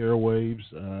across the airwaves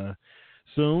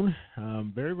soon.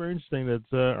 Very, very interesting that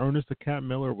Ernest the Cat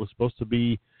Miller was supposed to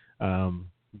be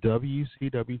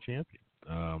WCW champion.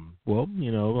 Well,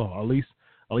 at least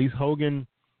Hogan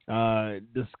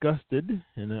discussed it,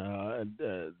 and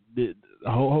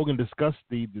Hogan discussed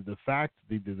the fact,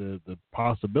 the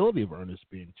possibility of Ernest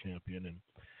being champion, and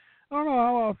I don't know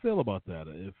how I feel about that.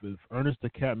 If Ernest the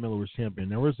Cat Miller was champion,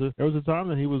 there was a time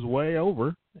that he was way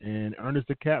over, and Ernest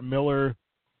the Cat Miller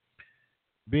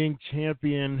being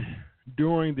champion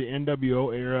during the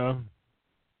NWO era.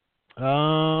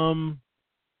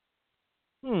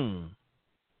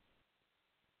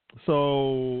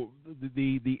 So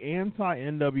the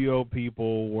anti-NWO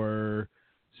people were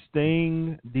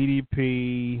Sting,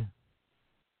 DDP.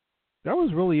 That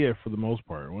was really it for the most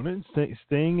part. When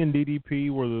Sting and DDP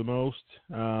were the most,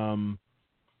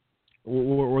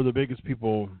 were the biggest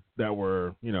people that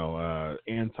were,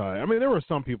 anti. I mean, there were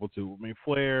some people too. I mean,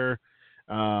 Flair,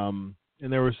 and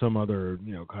there were some other,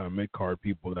 kind of mid-card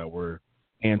people that were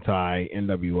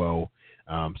anti-NWO.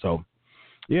 So,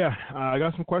 yeah, I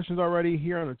got some questions already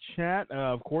here on the chat.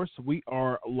 Of course, we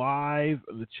are live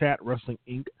in the Chat Wrestling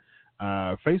Inc.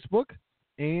 Facebook.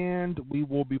 And we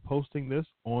will be posting this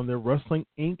on the Wrestling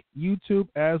Inc. YouTube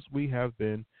as we have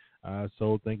been.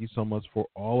 So thank you so much for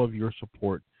all of your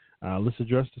support. Let's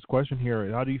address this question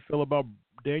here. How do you feel about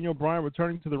Daniel Bryan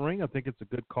returning to the ring? I think it's a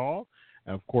good call.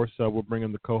 And of course, we'll bring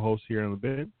in the co-host here in a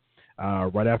bit.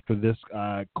 Right after this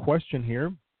question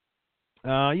here.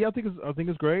 Yeah, I think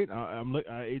it's great.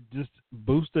 It just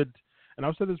boosted, and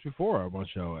I've said this before on my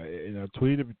show, and I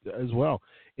tweeted as well.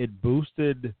 It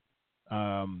boosted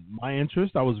my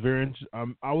interest. I was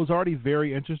I was already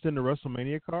very interested in the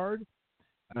WrestleMania card,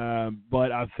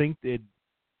 but I think it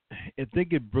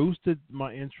boosted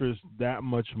my interest that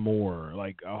much more,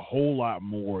 like a whole lot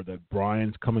more, that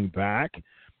Bryan's coming back,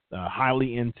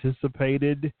 highly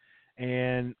anticipated.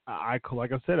 And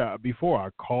like I said before, I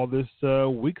called this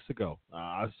weeks ago.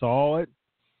 I saw it.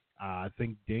 I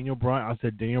think Daniel Bryan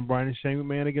and Shane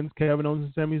McMahon against Kevin Owens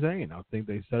and Sami Zayn. I think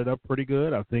they set it up pretty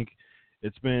good. I think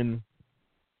it's been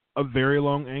a very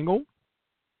long angle.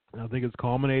 I think it's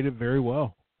culminated very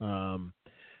well.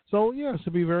 So, yeah, it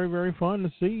should be very, very fun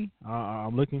to see.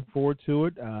 I'm looking forward to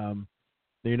it.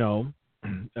 Shane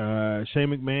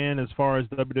McMahon, as far as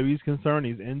WWE is concerned,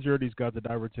 he's injured. He's got the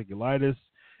diverticulitis.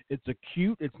 It's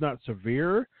acute. It's not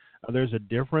severe. There's a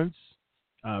difference.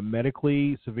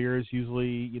 Medically, severe is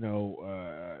usually,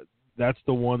 that's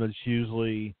the one that's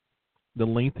usually the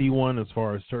lengthy one as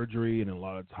far as surgery and a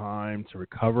lot of time to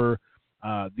recover.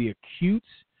 The acute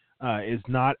is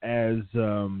not as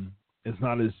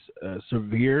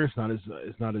severe. It's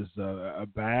not as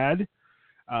bad.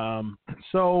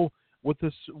 So with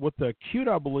the acute,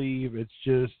 I believe it's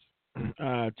just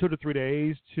 2 to 3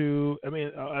 days to. I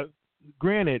mean,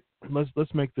 granted,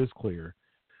 let's make this clear.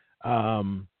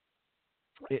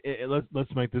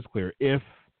 Let's make this clear. If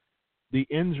the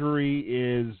injury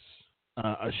is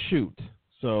a shoot,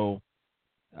 so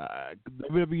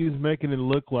WWE is making it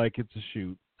look like it's a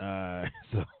shoot.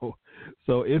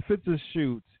 So if it's a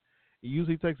shoot, it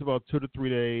usually takes about 2 to 3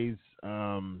 days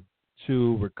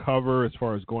to recover as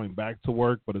far as going back to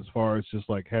work. But as far as just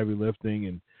like heavy lifting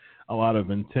and a lot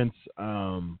of intense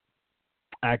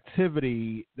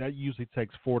activity, that usually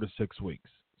takes 4 to 6 weeks.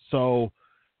 So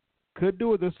could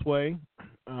do it this way.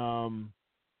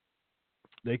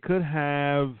 They could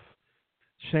have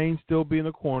Shane still be in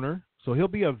the corner, so he'll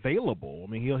be available.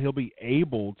 I mean, he'll be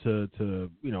able to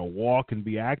walk and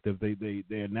be active. They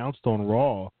announced on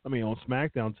on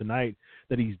SmackDown tonight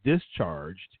that he's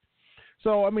discharged.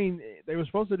 So I mean, they were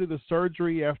supposed to do the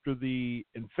surgery after the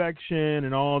infection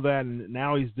and all that, and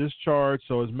now he's discharged.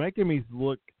 So it's making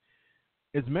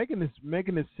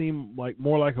it seem like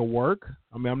more like a work.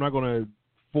 I mean, I'm not going to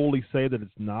fully say that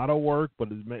it's not a work, but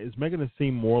it's making it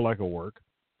seem more like a work.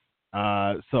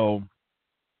 So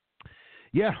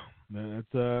yeah,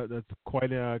 that's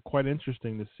quite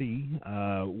interesting to see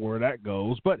where that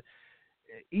goes. But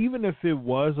even if it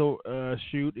was a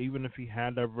shoot, even if he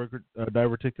had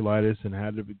diverticulitis and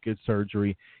had to get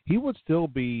surgery, he would still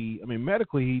be. I mean,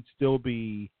 medically, he'd still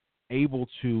be able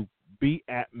to be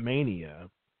at Mania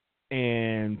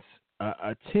and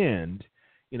attend.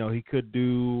 He could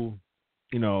do.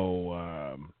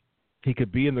 He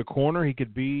could be in the corner. He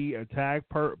could be a tag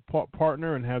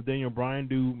partner and have Daniel Bryan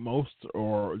do most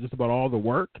or just about all the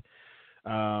work.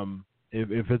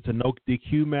 If it's a no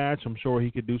DQ match, I'm sure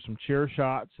he could do some chair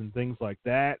shots and things like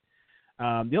that.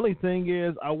 The only thing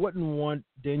is I wouldn't want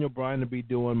Daniel Bryan to be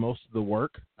doing most of the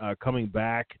work coming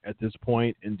back at this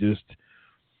point and just,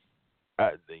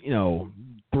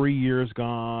 3 years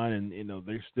gone and,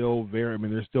 they're still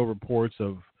there's still reports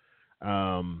of,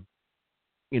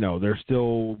 they're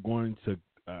still going to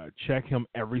check him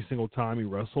every single time he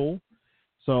wrestles.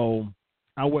 So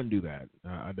I wouldn't do that.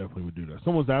 I definitely would do that.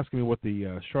 Someone's asking me what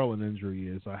the Charlotte injury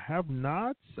is. I have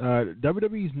not.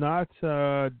 WWE's not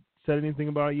said anything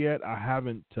about it yet. I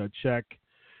haven't checked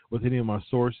with any of my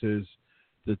sources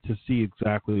to see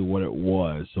exactly what it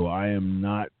was. So I am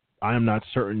not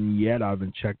certain yet. I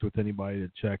haven't checked with anybody to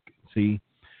check and see.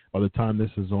 By the time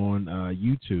this is on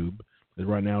YouTube, because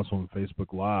right now it's on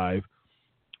Facebook Live.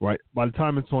 Right. By the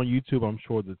time it's on YouTube, I'm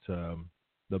sure that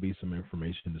there'll be some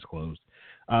information disclosed.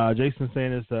 Jason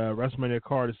saying this WrestleMania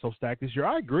card is so stacked this year.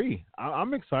 I agree.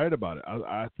 I'm excited about it.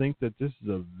 I think that this is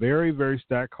a very, very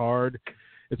stacked card.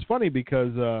 It's funny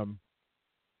because I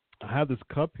have this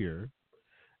cup here,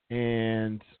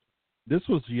 and this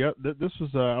was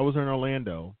I was in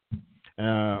Orlando.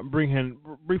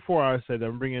 Before I say that,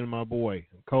 I'm bringing in my boy,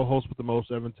 co-host with the most,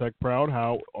 Evan Tech Proud.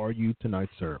 How are you tonight,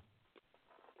 sir?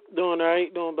 Doing all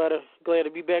right, doing better. Glad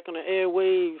to be back on the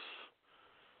airwaves.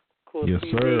 Of course, yes,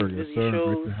 sir. Yes, sir.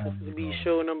 Shows, to be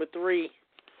show number 3,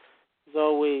 as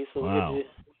always. So wow. Good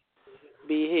to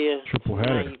be here. Triple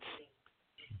header. Tonight.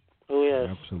 Oh, yes.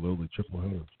 Absolutely, triple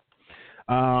header.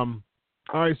 All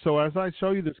right, so as I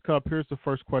show you this cup, here's the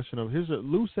first question. Here's a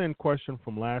loose end question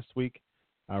from last week.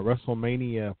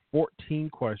 WrestleMania 14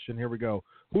 question. Here we go.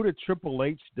 Who did Triple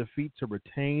H defeat to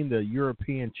retain the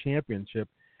European Championship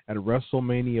at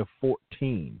WrestleMania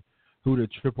 14? Who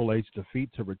did Triple H defeat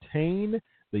to retain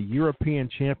the European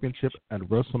Championship at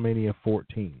WrestleMania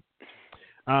 14?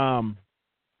 All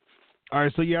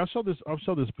right, so yeah, I'll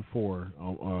show this before.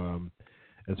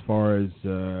 As far as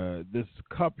this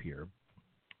cup here,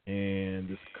 and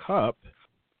this cup.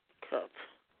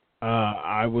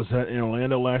 I was in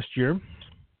Orlando last year,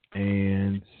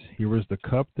 and here was the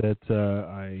cup that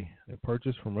I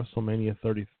purchased from WrestleMania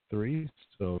 3.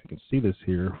 So you can see this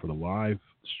here for the live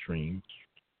stream.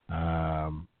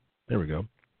 There we go.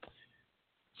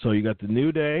 So you got the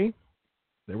New Day.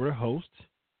 They were the host.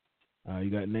 You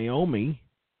got Naomi,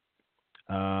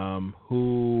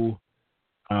 who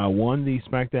won the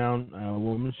SmackDown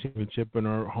Women's Championship in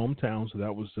her hometown. So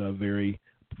that was a very,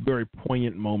 very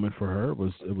poignant moment for her. It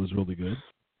was really good.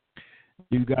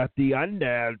 You got the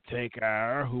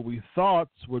Undertaker, who we thought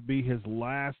would be his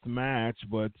last match,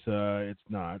 but it's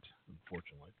not,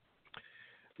 unfortunately.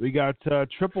 We got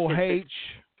Triple H,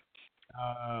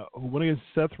 who went against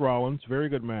Seth Rollins. Very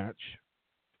good match.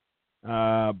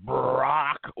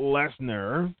 Brock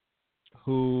Lesnar,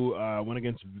 who went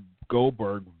against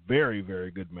Goldberg. Very,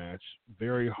 very good match.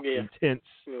 Very intense.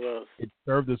 It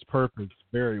served its purpose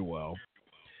very well.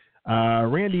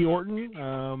 Randy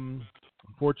Orton,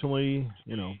 unfortunately,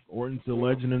 Orton's a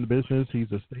legend in the business.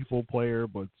 He's a staple player,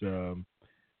 but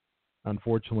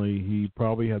unfortunately, he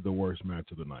probably had the worst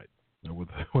match of the night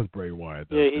with Bray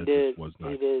Wyatt. He did. Was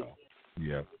not he did.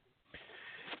 Yeah.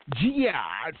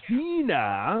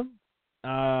 Cena,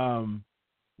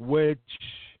 which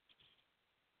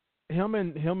him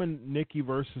and Nikki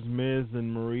versus Miz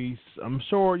and Maurice. I'm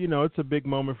sure it's a big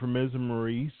moment for Miz and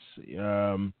Maurice.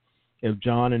 If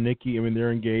John and Nikki,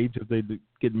 they're engaged. If they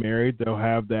get married, they'll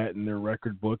have that in their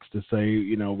record books to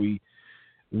say, we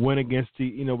went against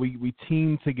we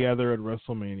teamed together at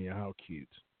WrestleMania. How cute!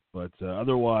 But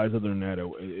other than that,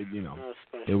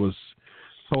 it was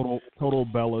total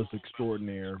Bellas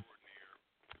extraordinaire.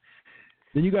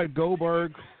 Then you got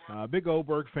Goldberg, big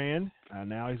Goldberg fan.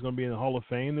 Now he's going to be in the Hall of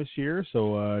Fame this year,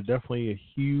 so definitely a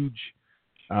huge.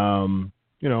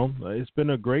 It's been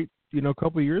a great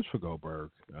couple of years for Goldberg.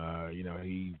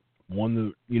 He won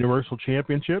the Universal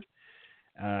Championship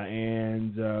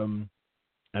and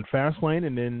at Fastlane,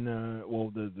 and then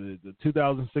the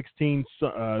 2016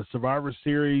 Survivor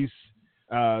Series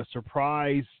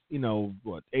surprise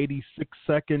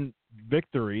 86-second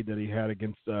victory that he had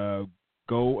against Lesnar.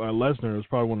 It was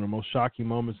probably one of the most shocking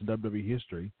moments in WWE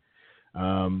history.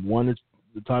 Won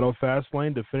the title of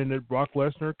Fastlane, defended it. Brock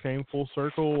Lesnar came full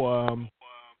circle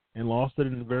and lost it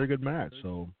in a very good match.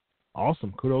 So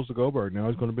awesome. Kudos to Goldberg. Now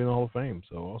he's going to be in the Hall of Fame.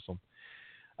 So awesome.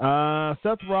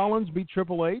 Seth Rollins beat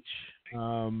Triple H,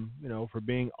 for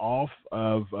being off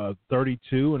of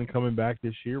 32 and coming back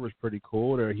this year was pretty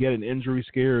cool. He had an injury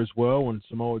scare as well when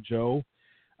Samoa Joe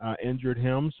injured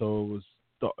him. So it was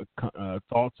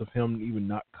thoughts of him even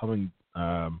not coming,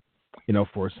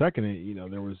 for a second.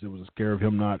 There was a scare of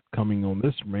him not coming on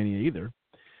this Mania either.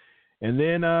 And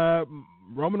then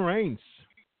Roman Reigns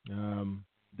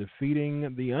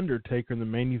defeating The Undertaker in the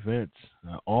main event.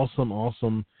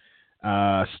 Awesome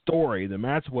story. The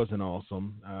match wasn't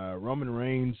awesome. Roman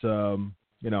Reigns, as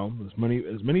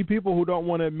many people who don't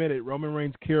want to admit it, Roman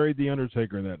Reigns carried The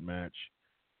Undertaker in that match.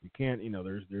 You can't,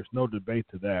 there's no debate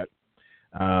to that.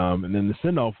 And then the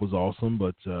send-off was awesome,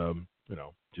 but,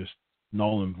 just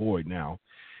null and void now.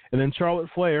 And then Charlotte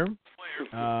Flair,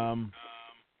 who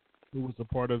was a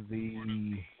part of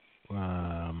the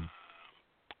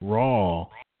Raw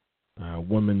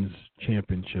Women's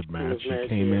Championship match. She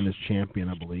came in as champion,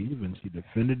 I believe, and she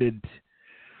defended it.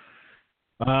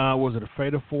 Was it a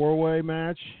Fatal 4-Way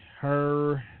match?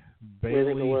 Her,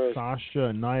 Bayley, Sasha,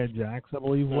 and Nia Jax, I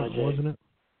believe, wasn't it?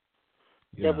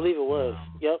 Yeah, I believe it was.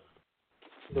 Yep.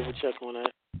 Double check on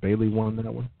that. Bayley won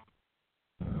that one.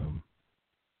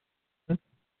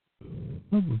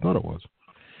 I thought it was.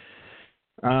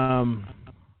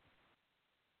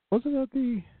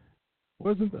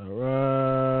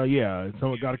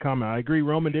 Someone got a comment. I agree.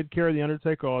 Roman did carry The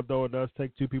Undertaker, although it does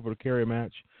take two people to carry a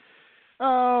match.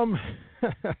 I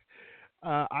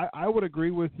would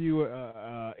agree with you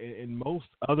in most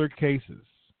other cases,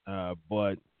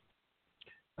 but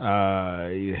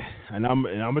and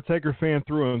I'm a Taker fan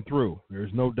through and through.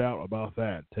 There's no doubt about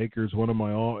that. Taker's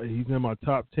he's in my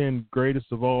top 10 greatest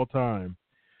of all time.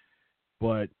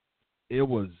 But it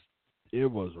was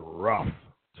rough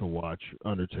to watch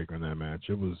Undertaker in that match.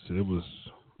 It was really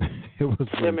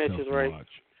that match is right. Watch.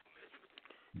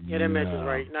 Yeah, that match is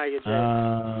right. Now you're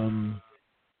Jack.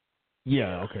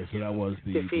 Yeah, okay, so that was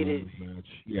the defeated match.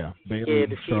 Yeah, Bayley,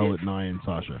 Charlotte, Nia, and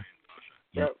Sasha.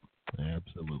 Yep.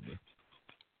 Absolutely.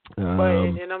 But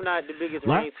and I'm not the biggest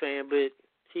Reigns fan, but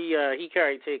he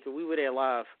carried Taker. We were there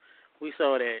live. We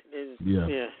saw that.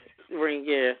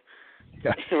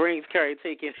 Reigns carried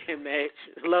Taker in that match.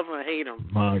 Love him or hate him.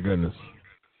 My goodness.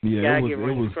 Yeah, it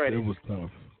was tough.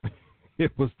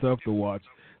 It was tough to watch,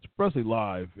 especially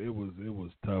live. It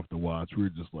was tough to watch. We were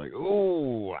just like,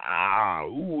 ooh, ah,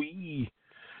 ooh-wee.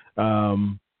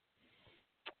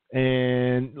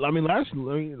 And I mean, last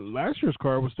year's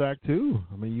card was stacked too.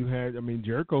 I mean,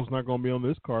 Jericho's not going to be on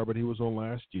this card, but he was on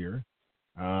last year.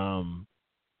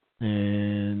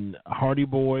 And Hardy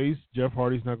Boys, Jeff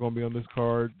Hardy's not going to be on this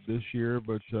card this year,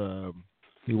 but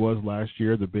he was last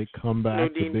year. The big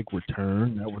comeback, the big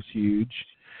return, that was huge.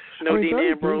 Dean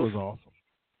Ambrose was awesome.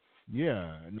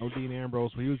 Yeah, no Dean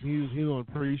Ambrose. He was on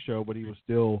the pre-show, but he was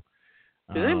still.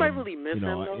 Does anybody really miss him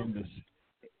though?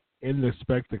 In the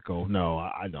spectacle, no,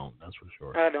 I don't. That's for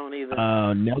sure. I don't either.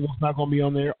 Neville's not going to be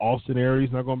on there. Austin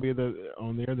Aries not going to be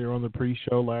on there. They're on the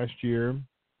pre-show last year.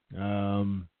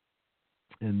 And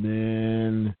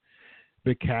then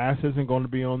Big Cass isn't going to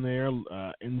be on there.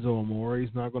 Enzo Amore's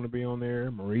not going to be on there.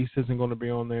 Maurice isn't going to be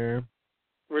on there.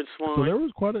 Rich Swann. So there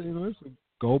was quite a.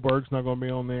 Goldberg's not going to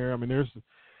be on there. I mean,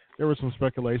 there was some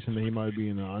speculation that he might be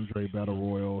in the Andre Battle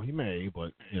Royal. He may,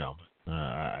 but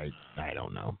I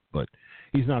don't know. But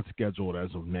he's not scheduled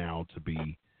as of now to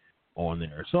be on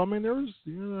there. So I mean, there was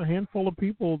a handful of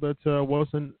people that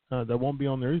that won't be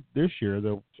on there this year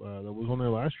that was on there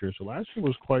last year. So last year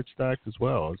was quite stacked as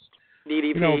well.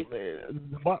 DDP.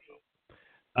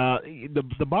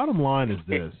 The bottom line is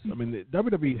this. I mean, the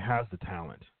WWE has the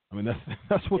talent. I mean,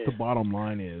 that's what the bottom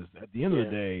line is. At the end of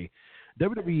the day,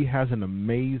 WWE has an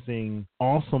amazing,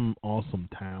 awesome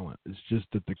talent. It's just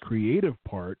that the creative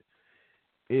part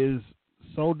is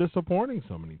so disappointing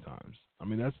so many times. I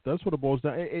mean, that's what it boils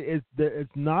down.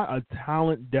 It's not a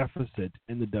talent deficit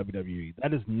in the WWE.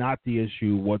 That is not the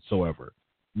issue whatsoever.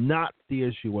 Not the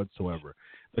issue whatsoever.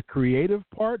 The creative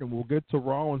part, and we'll get to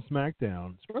Raw and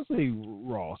SmackDown, especially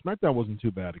Raw. SmackDown wasn't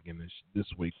too bad again this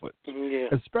week, but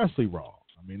especially Raw.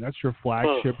 I mean, that's your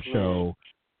flagship show.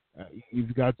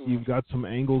 You've got some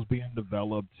angles being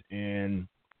developed, and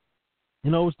it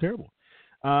was terrible.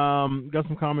 Got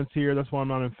some comments here. That's why I'm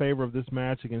not in favor of this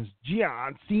match against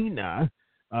John Cena.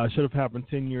 Should have happened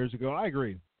 10 years ago. I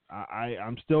agree.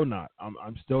 I'm still not.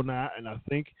 I'm still not, and I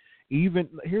think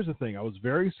here's the thing. I was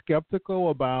very skeptical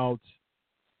about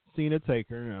Cena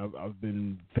Taker, and I've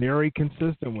been very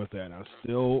consistent with that. I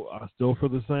still feel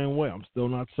the same way. I'm still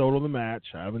not sold on the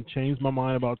match. I haven't changed my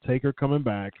mind about Taker coming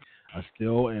back. I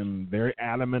still am very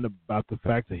adamant about the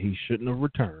fact that he shouldn't have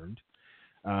returned.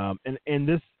 And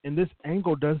this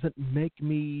angle doesn't make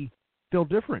me feel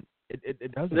different.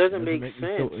 It doesn't make sense.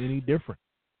 Me feel any different.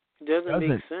 It doesn't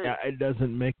make sense. It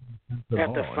doesn't make sense at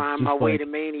all. I have to find my way to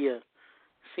Mania.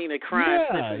 Cena crying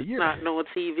since it's not on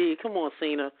TV. Come on,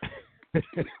 Cena.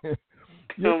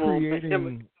 You're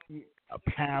creating a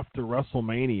path to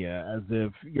WrestleMania as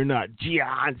if you're not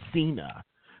John Cena,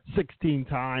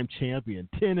 16-time champion,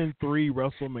 10-3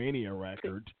 WrestleMania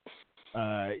record.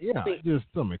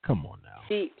 Come on now.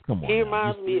 He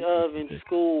reminds me of in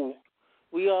school.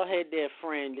 We all had that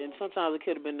friend, and sometimes it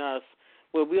could have been us,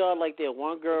 where we all like that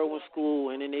one girl in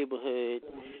school in the neighborhood,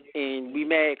 and we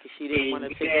mad because she didn't want to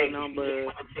take her number.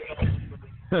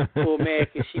 Or mad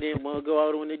because she didn't want to go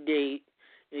out on a date,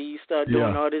 and you start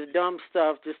doing all this dumb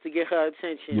stuff just to get her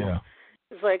attention. Yeah.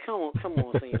 It's like, come on,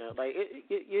 Cena. Like,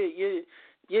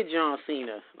 you're John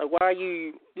Cena. Like, why are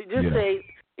you just say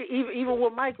even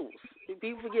with Michaels?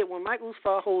 People forget when Michaels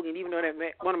fought Hogan, even though that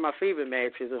one of my favorite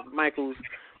matches of Michaels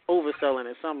overselling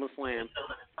at SummerSlam.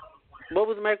 What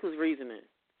was Michaels' reasoning?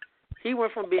 He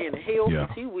went from being a heel for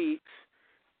 2 weeks,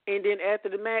 and then after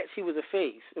the match, he was a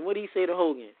face. And what did he say to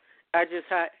Hogan?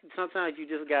 Sometimes you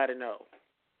just got to know.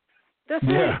 That's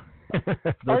it.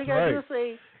 All you got to do is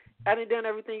say, I done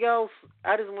everything else.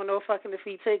 I just want to know if I can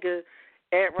defeat Taker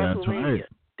at WrestleMania. Right.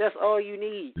 That's all you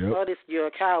need. Yep. All this, you're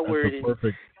a coward and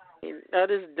all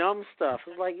this dumb stuff.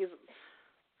 It's like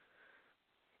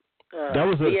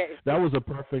that was a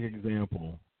perfect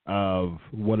example of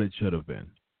what it should have been.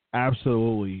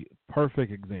 Absolutely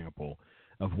perfect example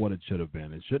of what it should have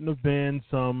been. It shouldn't have been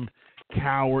some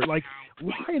coward. Like,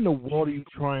 why in the world are you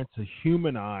trying to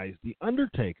humanize the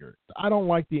Undertaker? I don't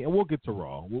like and we'll get to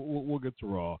Raw. We'll get to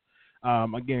Raw.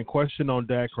 Again, question on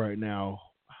deck right now.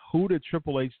 Who did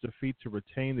Triple H defeat to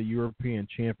retain the European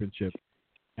Championship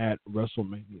at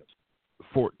WrestleMania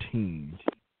 14?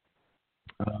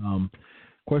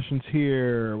 Questions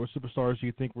here. What superstars do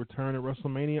you think return at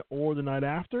WrestleMania or the night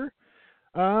after?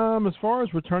 As far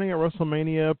as returning at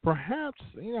WrestleMania, perhaps,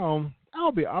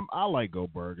 I like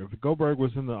Goldberg. If Goldberg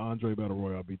was in the Andre Battle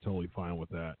Royal, I'd be totally fine with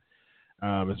that.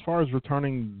 As far as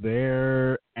returning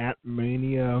there at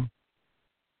Mania,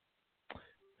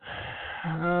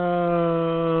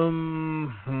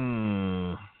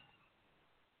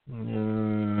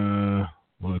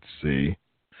 let's see.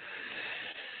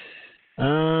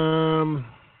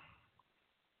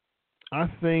 I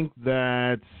think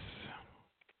that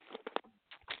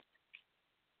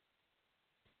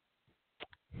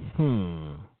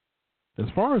As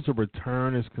far as the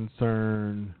return is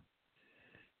concerned,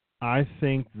 I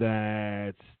think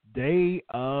that day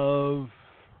of,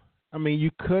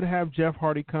 you could have Jeff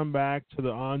Hardy come back to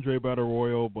the Andre Battle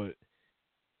Royal, but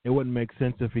it wouldn't make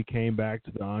sense if he came back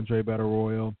to the Andre Battle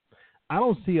Royal. I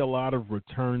don't see a lot of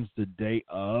returns the day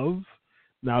of.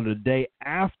 Now, the day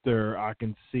after, I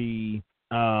can see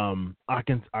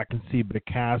Big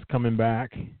Cass coming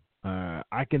back.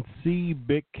 I can see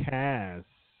Big Cass.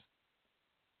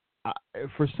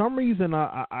 For some reason,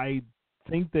 I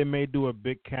think they may do a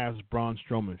Big Cass Braun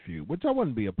Strowman feud, which I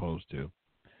wouldn't be opposed to.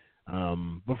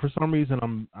 But for some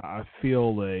reason, I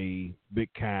feel a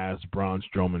Big Cass Braun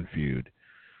Strowman feud.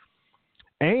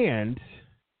 And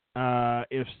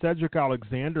if Cedric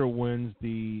Alexander wins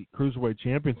the Cruiserweight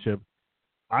Championship,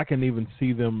 I can even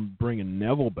see them bringing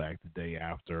Neville back the day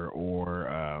after, or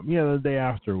the day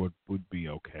after would be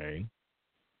okay.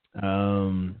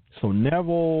 So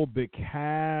Neville, Big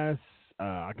Cass,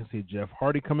 I can see Jeff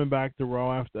Hardy coming back to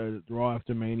Raw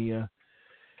after Mania.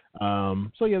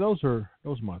 Those are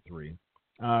my three.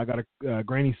 I got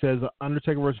Granny says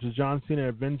Undertaker versus John Cena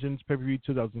at Vengeance pay-per-view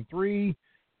 2003.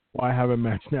 Why have a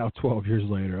match now 12 years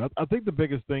later? I think the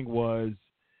biggest thing was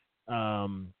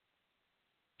them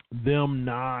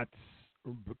not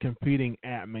competing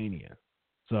at Mania.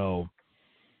 So,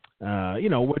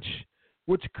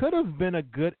 which could have been a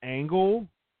good angle,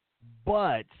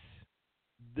 but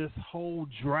this whole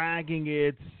dragging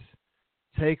it,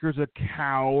 Taker's a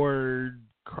coward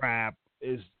crap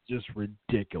is just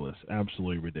ridiculous.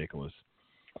 Absolutely ridiculous.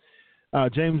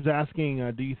 James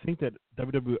asking, do you think that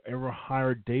WWE ever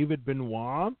hired David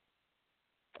Benoit?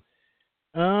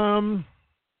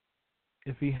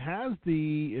 If he has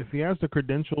the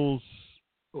credentials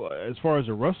as far as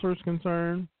a wrestler is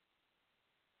concerned,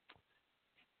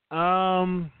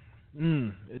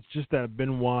 it's just that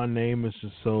Benoit name is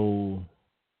just so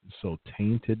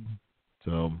tainted.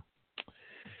 So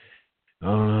I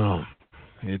don't know.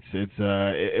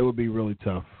 It would be really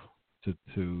tough to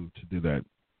do that.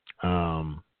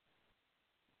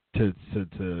 To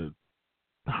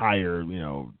hire,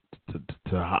 to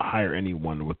hire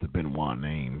anyone with the Benoit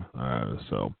name.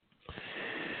 So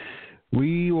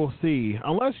we will see.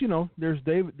 Unless there's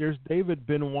David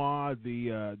Benoit,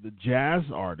 the jazz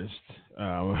artist.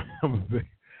 I'm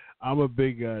a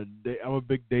big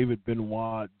David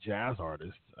Benoit jazz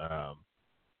artist.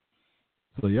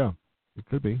 So yeah, it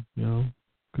could be.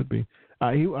 Could be.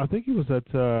 I think he was at.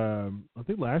 I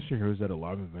think last year he was at a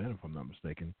live event, if I'm not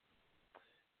mistaken.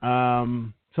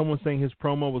 Someone saying his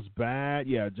promo was bad.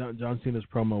 Yeah, John Cena's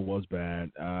promo was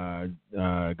bad.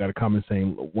 Got a comment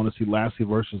saying, want to see Lashley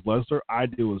versus Lesnar? I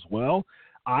do as well.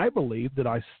 I believe that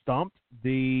I stumped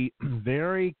the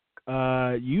very.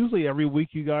 Usually every week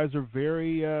you guys are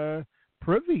very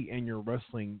privy in your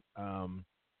wrestling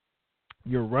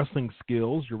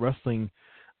skills, your wrestling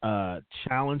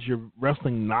challenge, your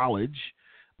wrestling knowledge.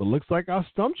 But looks like I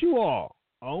stumped you all.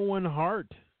 Owen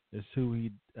Hart is who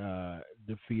he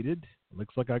defeated.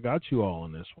 Looks like I got you all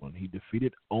on this one. He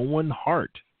defeated Owen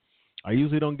Hart. I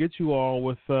usually don't get you all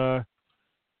with. Well,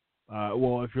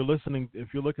 if you're looking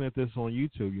at this on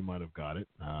YouTube, you might have got it.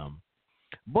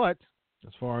 But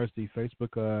as far as the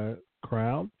Facebook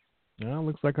crowd,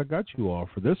 looks like I got you all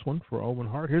for this one for Owen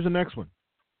Hart. Here's the next one.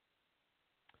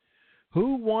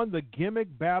 Who won the Gimmick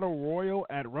Battle Royal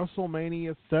at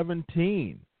WrestleMania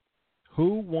 17?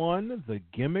 Who won the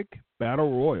Gimmick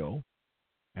Battle Royal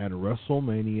at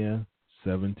WrestleMania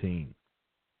 17?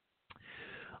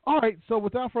 All right, so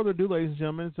without further ado, ladies and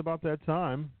gentlemen, it's about that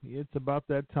time.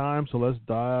 So let's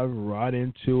dive right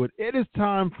into it. It is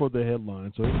time for the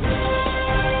headline. So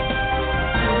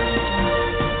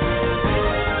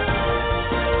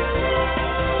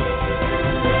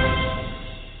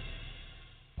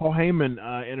Paul Heyman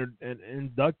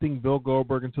inducting Bill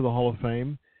Goldberg into the Hall of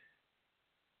Fame.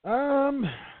 I'm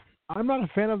not a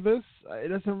fan of this. It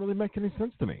doesn't really make any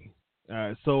sense to me.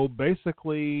 So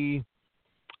basically,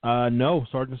 no,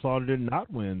 Sergeant Slaughter did not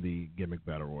win the Gimmick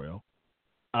Battle Royal.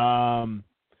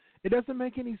 It doesn't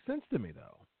make any sense to me,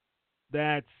 though,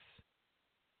 that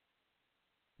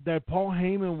Paul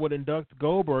Heyman would induct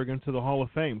Goldberg into the Hall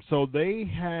of Fame. So they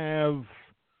have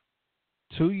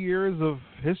 2 years of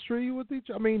history with each.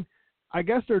 I mean, I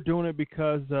guess they're doing it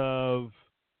because of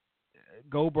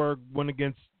Goldberg went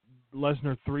against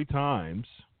Lesnar 3 times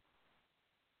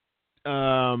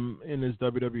in his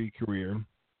WWE career.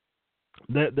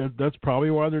 That's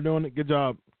probably why they're doing it. Good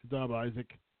job,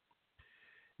 Isaac.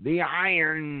 The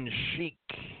Iron Sheik.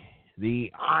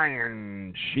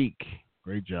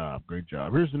 Great job.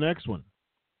 Here's the next one.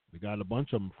 We got a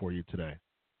bunch of them for you today.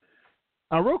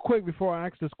 Real quick before I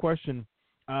ask this question,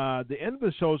 the end of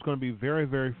the show is going to be very,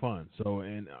 very fun. So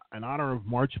in honor of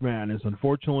March Madness,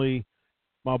 unfortunately,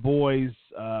 my boys,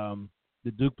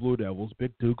 the Duke Blue Devils,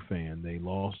 big Duke fan, they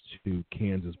lost to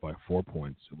Kansas by 4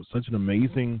 points. It was such an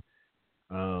amazing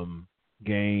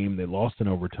game. They lost in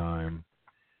overtime.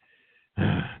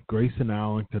 Grayson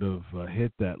Allen could have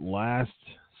hit that last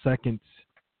second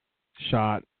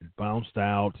shot. It bounced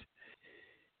out.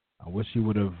 I wish he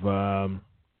would have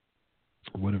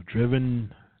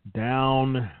driven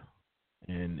down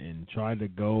and tried to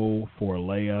go for a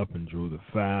layup and drew the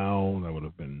foul. That would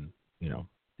have been,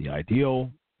 the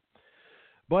ideal.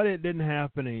 But it didn't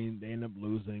happen, and they ended up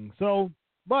losing. So,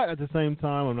 but at the same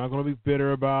time, I'm not going to be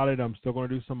bitter about it. I'm still going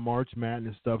to do some March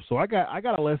Madness stuff. So I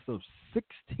got a list of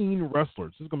 16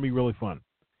 wrestlers. This is going to be really fun.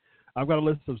 I've got a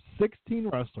list of 16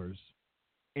 wrestlers,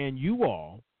 and you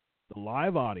all, the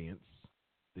live audience,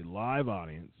 is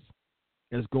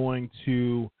going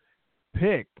to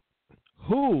pick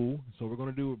who. So we're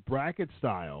going to do it bracket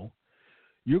style.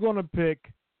 You're going to pick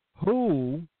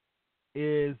who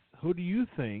do you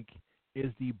think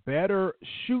is the better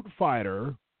shoot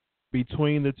fighter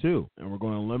between the two, and we're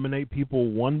going to eliminate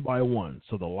people one by one.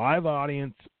 So the live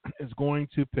audience is going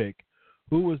to pick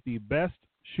who is the best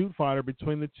shoot fighter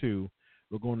between the two.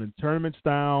 We're going to tournament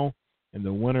style, and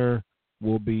the winner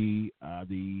will be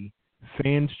the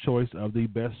fans' choice of the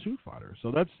best shoot fighter.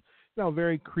 So that's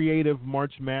very creative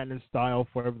March Madness style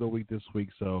for every week this week.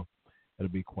 So it'll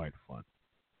be quite fun.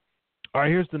 All right,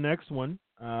 here's the next one.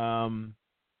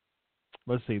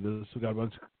 Let's see. We got a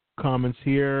bunch of comments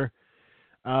here.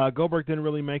 Goldberg didn't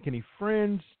really make any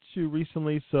friends too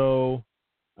recently, so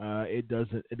it does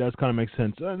kind of make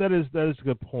sense. That is a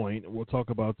good point. We'll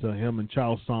talk about him and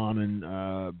Chael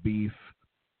Sonnen beef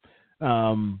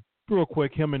real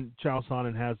quick. Him and Chael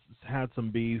Sonnen has had some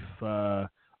beef on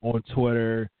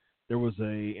Twitter. There was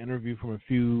a interview from a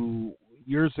few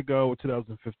years ago,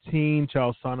 2015.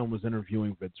 Chael Sonnen was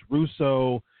interviewing Vince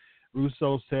Russo.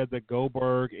 Russo said that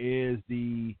Goldberg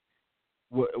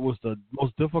was the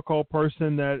most difficult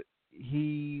person that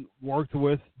he worked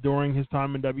with during his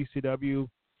time in WCW.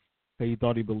 He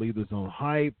thought he believed his own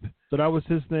hype. So that was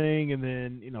his thing. And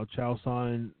then, Chael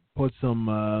Sonnen put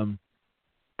some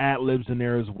ad-libs in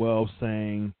there as well,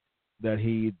 saying that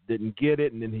he didn't get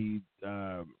it. And then he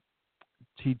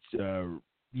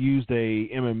used a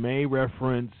MMA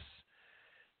reference,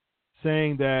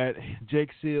 saying that Jake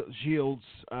Shields, he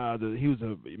was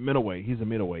a middleweight. He's a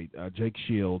middleweight. Jake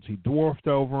Shields, he dwarfed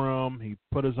over him. He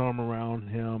put his arm around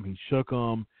him. He shook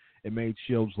him. It made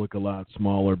Shields look a lot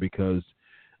smaller because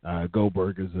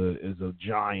Goldberg is a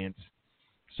giant.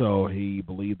 So he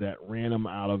believed that ran him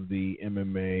out of the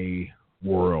MMA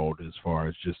world as far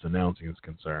as just announcing is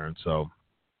concerned. So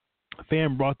a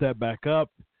fan brought that back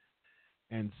up,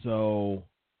 and so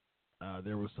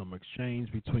there was some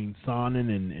exchange between Sonnen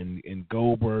and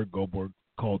Goldberg. Goldberg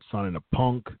called Sonnen a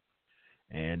punk.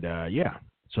 And,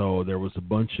 so there was a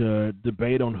bunch of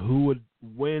debate on who would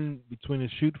win between a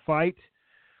shoot fight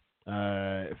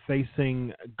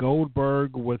facing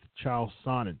Goldberg with Chael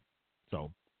Sonnen.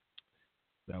 So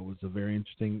that was a very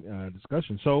interesting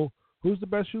discussion. So who's the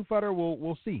best shoot fighter?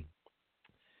 We'll see.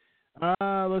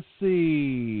 Let's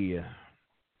see.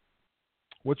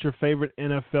 What's your favorite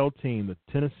NFL team? The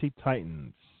Tennessee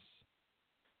Titans.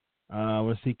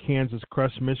 Let's see. Kansas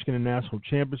crushed Michigan in national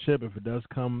championship. If it does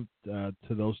come to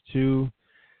those two,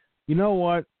 you know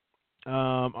what?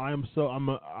 I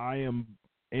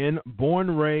am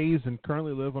born, raised, and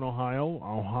currently live in Ohio.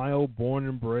 Ohio, born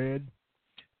and bred,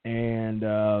 and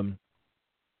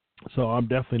so I'm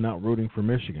definitely not rooting for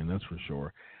Michigan. That's for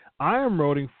sure. I am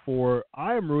rooting for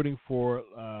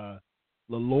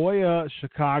Loyola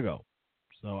Chicago.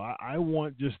 So I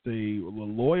want just the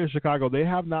Loyola Chicago. They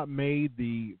have not made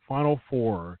the Final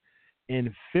Four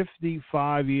in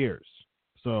 55 years.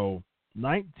 So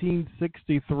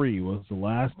 1963 was the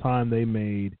last time they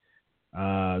made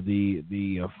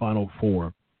the Final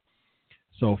Four.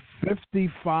 So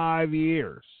 55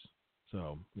 years.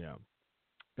 So yeah,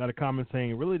 got a comment saying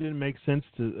it really didn't make sense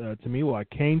to me why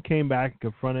Kane came back and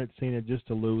confronted Cena just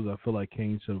to lose. I feel like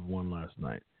Kane should have won last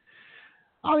night.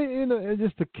 I mean,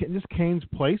 just Kane's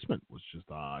placement was just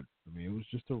odd. I mean, it was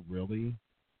just a really,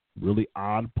 really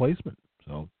odd placement.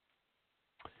 So,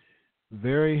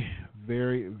 very,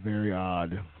 very, very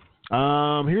odd.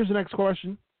 Here's the next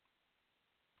question.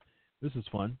 This is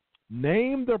fun.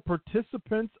 Name the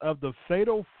participants of the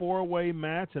Fatal 4-Way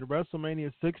match at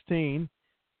WrestleMania 16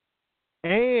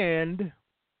 and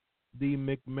the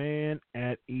McMahon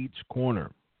at each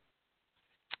corner.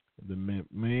 The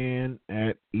McMahon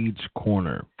at each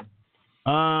corner.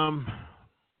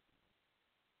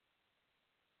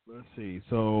 Let's see.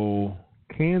 So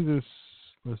Kansas.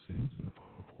 Let's see.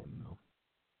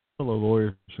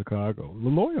 LaLoya, Chicago.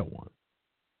 LaLoya won.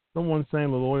 Someone saying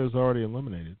LaLoya's already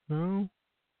eliminated. No,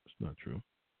 it's not true.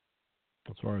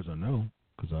 As far as I know,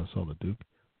 because I saw the Duke.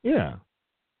 Yeah.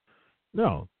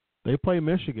 No, they play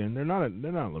Michigan. They're not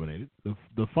eliminated.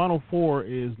 The Final Four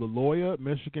is LaLoya,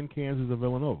 Michigan, Kansas, and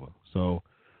Villanova. So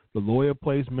LaLoya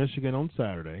plays Michigan on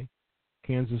Saturday.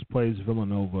 Kansas plays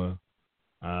Villanova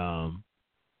on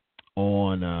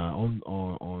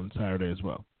Saturday as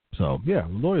well. So yeah,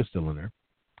 LaLoya's still in there.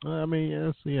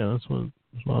 That's what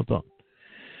I thought.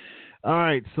 All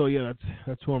right, so yeah,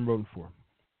 that's who I'm voting for.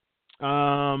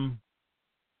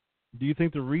 Do you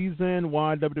think the reason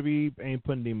why WWE ain't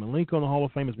putting Dean Malenko in the Hall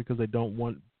of Fame is because they don't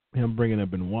want him bringing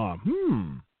up Benoit?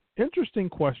 Interesting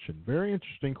question. Very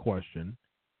interesting question.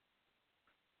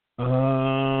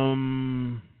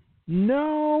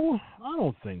 No, I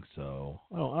don't think so.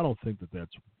 I don't think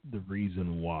that's the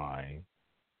reason why.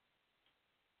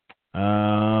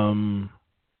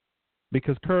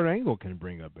 Because Kurt Angle can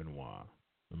bring up Benoit.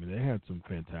 I mean, they had some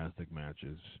fantastic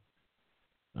matches.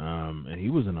 And he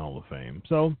was in Hall of Fame.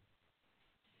 So,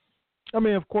 I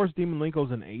mean, of course, Dean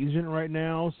Malenko's an agent right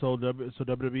now, so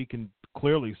WWE can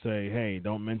clearly say, hey,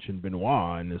 don't mention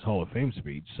Benoit in this Hall of Fame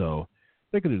speech. So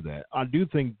they could do that. I do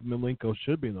think Malenko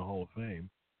should be in the Hall of Fame.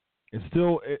 It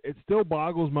still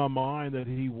boggles my mind that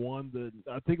he won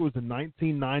I think it was the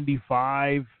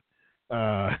 1995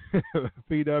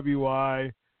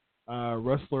 PWI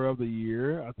Wrestler of the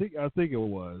Year. I think it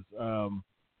was.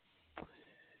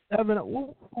 Evan,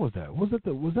 what was that? Was that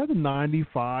the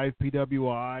 95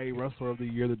 PWI Wrestler of the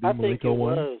Year that Dean Malenko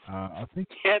won? I think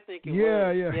it was. Yeah,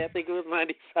 I think it was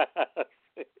 95.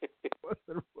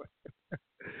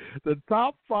 The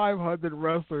top 500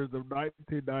 wrestlers of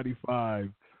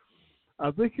 1995.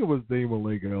 I think it was Dean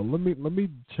Malenko. Let me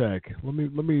check. Let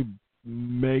me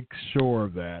make sure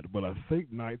of that. But I think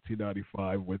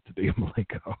 1995 went to Dean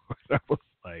Malenko. That was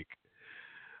like,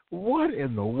 what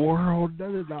in the world?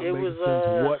 That did not make sense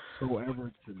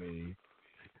whatsoever to me.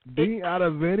 Out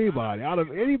of anybody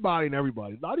and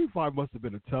everybody, 95 must have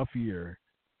been a tough year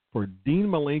for Dean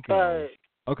Malenko.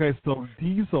 Okay, so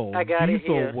Diesel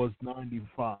was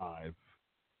 95.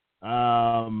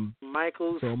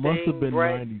 Michael so it must have been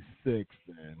 96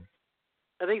 then.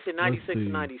 I think it's 96 to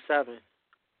 97.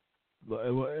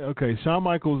 Okay, Shawn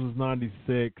Michaels was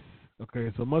 96.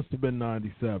 Okay, so it must have been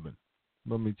 97.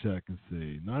 Let me check and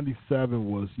see. 97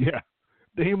 was,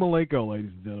 Dean Malenko,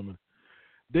 ladies and gentlemen.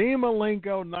 Dean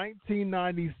Malenko,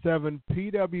 1997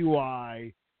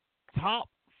 PWI top.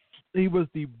 He was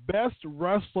the best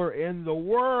wrestler in the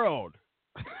world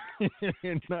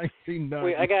in 1997.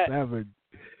 Wait, I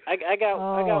got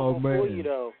one for you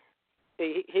though.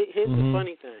 Here's the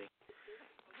funny thing.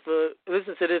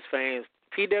 Listen to this, fans.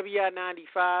 PWI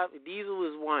 95, Diesel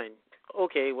was 1.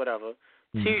 Okay, whatever.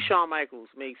 2, Shawn Michaels,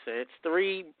 makes sense.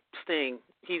 3, Sting,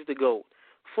 he's the GOAT.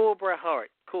 4, Bret Hart,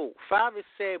 cool. 5 is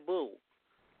Sabu.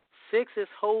 6 is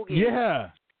Hogan.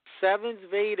 Yeah. 7's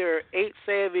Vader. 8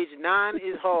 Savage. 9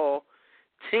 is Hall.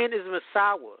 10 is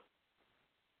Misawa.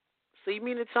 So you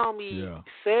mean to tell me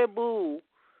Sabu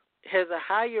had a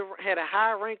higher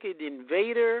ranking than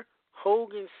Vader,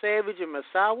 Hogan, Savage, and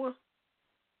Misawa?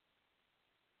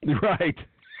 Right.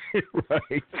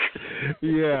 Right.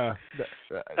 Yeah.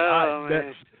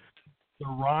 Man. The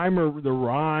rhyme or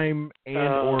reason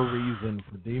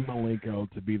for Dean Malenko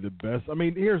to be the best. I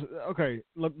mean,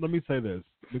 let me say this.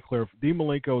 To be clear, Dean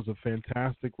Malenko is a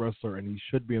fantastic wrestler, and he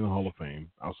should be in the Hall of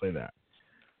Fame. I'll say that.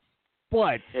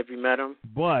 But have you met him?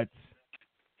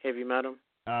 Have you met him?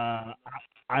 I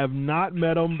have not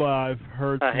met him, but I've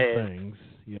heard some things.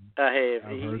 Yeah, I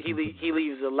have. He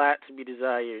leaves a lot to be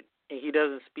desired. And he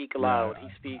doesn't speak loud. He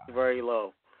speaks very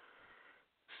low.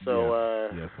 So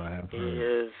yes, I have heard. He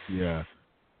is. Yeah.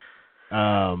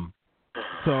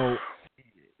 So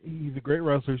he's a great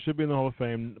wrestler. He should be in the Hall of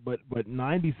Fame. But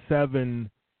 97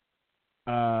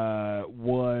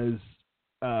 was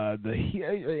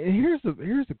here's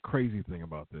the crazy thing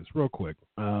about this. Real quick,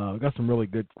 I got some really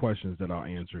good questions that I'll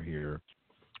answer here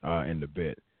in a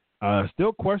bit.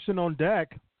 Still question on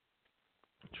deck.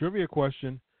 Trivia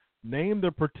question. Name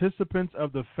the participants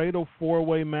of the Fatal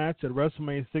 4-Way match at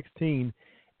WrestleMania 16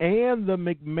 and the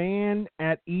McMahon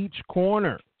at each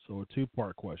corner. So a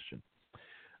 2-part question.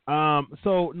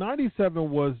 So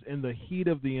 97 was in the heat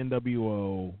of the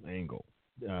NWO angle.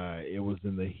 It was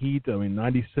in the heat.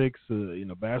 96,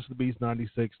 Bash of the Beast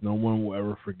 96. No one will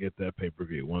ever forget that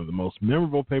pay-per-view. One of the most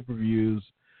memorable pay-per-views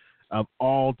of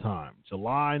all time.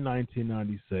 July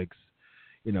 1996.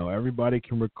 Everybody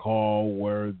can recall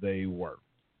where they were.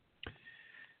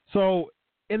 So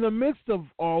in the midst of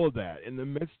all of that, in the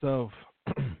midst of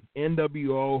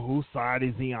NWO, whose side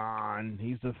is he on?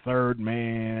 He's the third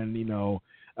man,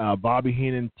 Bobby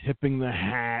Heenan tipping the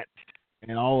hat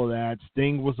and all of that.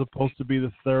 Sting was supposed to be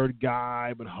the third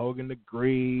guy, but Hogan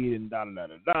agreed and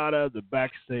da-da-da-da-da. The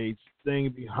backstage thing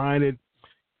behind it.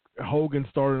 Hogan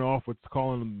started off with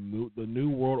calling them the New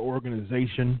World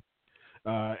Organization,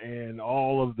 and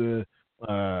all of the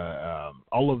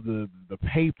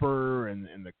paper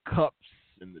and the cups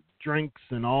and the drinks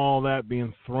and all that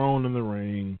being thrown in the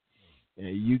ring.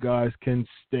 You guys can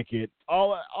stick it.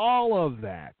 All of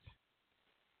that.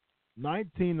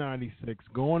 1996,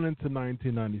 going into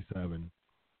 1997,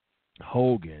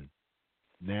 Hogan,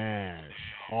 Nash,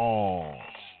 Hall,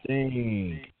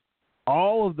 Sting,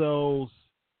 all of those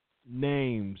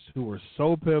names who were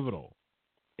so pivotal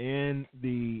in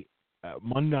the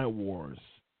Monday Night Wars,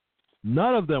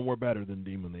 none of them were better than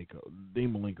Dean Malenko,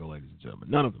 ladies and gentlemen.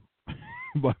 None of them.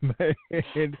 But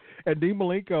and Dean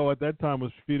Malenko at that time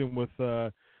was feuding with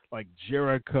like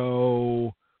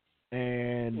Jericho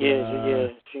and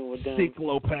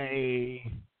Cyclope and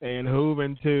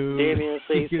Juventud. Damien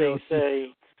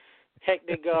say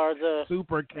Hector Garza,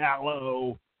 Super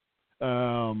Callow.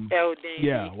 El Dandy.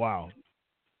 Yeah, wow.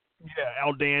 Yeah,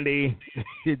 El Dandy.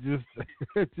 It's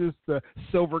just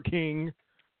Silver King.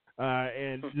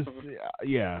 And just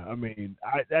I mean,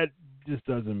 that just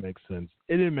doesn't make sense.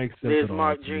 It didn't make sense Liz at all.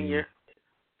 Mark Jr.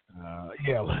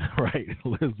 Right,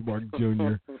 Liz Mark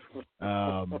Jr.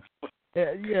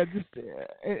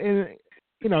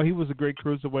 And he was a great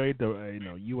cruiserweight.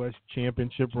 The U.S.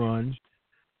 Championship run.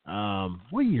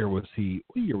 What year was he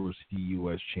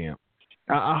U.S. champ?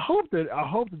 I hope that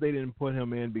they didn't put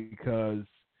him in because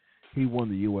he won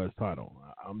the U.S. title.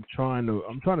 I'm trying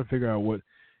to figure out what.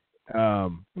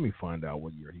 Let me find out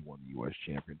what year he won the U.S.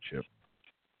 Championship.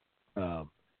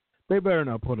 They better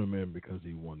not put him in because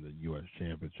he won the U.S.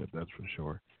 Championship. That's for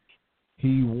sure.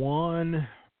 He won.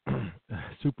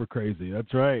 Super Crazy.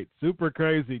 That's right. Super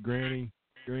Crazy, Granny.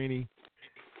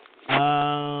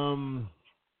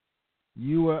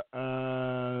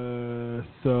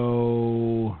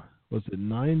 So was it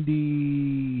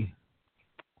 90?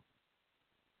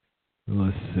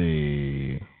 Let's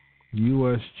see.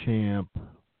 U.S. champ.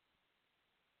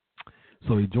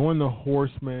 So he joined the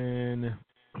Horsemen.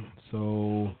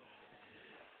 So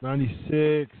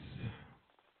 96.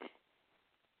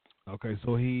 Okay,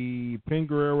 so he pinned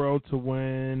Guerrero to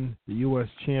win the U.S.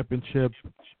 Championship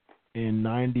in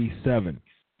 97.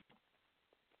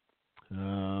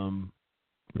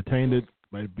 Retained it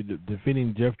by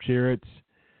defeating Jeff Jarrett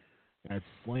at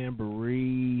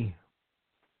Slamboree,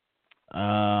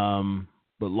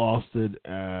 but lost it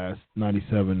at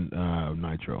 97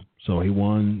 Nitro. So he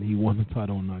won the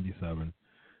title in 97.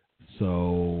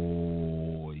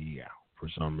 So yeah, for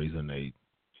some reason they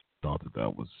thought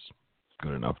that was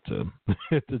good enough to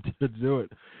to do it.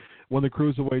 Won the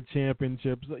Cruiserweight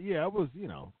Championships. Yeah, it was,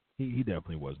 he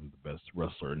definitely wasn't the best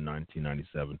wrestler in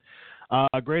 1997.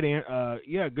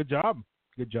 Good job.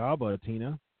 Good job,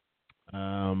 Tina.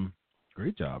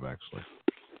 Great job, actually.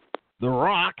 The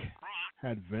Rock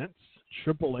had Vince.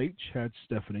 Triple H had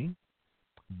Stephanie.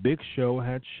 Big Show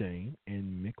had Shane.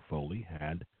 And Mick Foley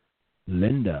had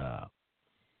Linda.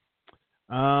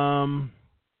 Then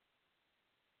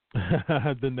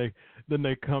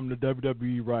they come to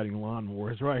WWE riding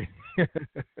lawnmowers, right?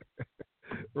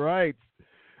 Right.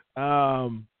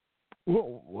 What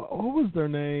was their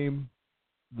name?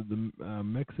 The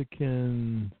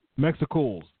Mexican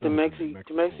Mexicools. The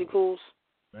Mexicools.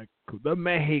 The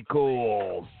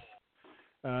Mexicools.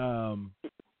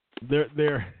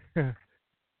 They're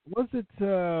was it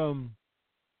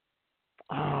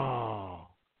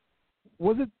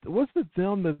was it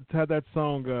them that had that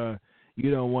song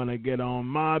You Don't Want to Get on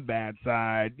My Bad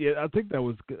Side? Yeah, I think that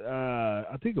was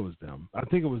I think it was them.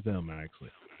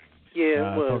 Actually.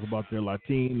 Yeah, it was. Talk about their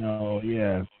Latino,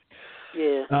 yeah.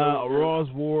 Yeah.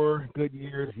 Raw's War, good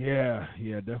years, yeah,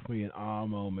 definitely an awe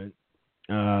moment.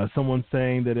 Someone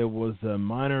saying that it was a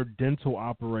minor dental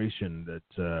operation that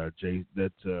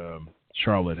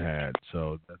Charlotte had.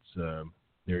 So that's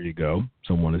there you go.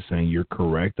 Someone is saying you're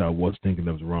correct. I was thinking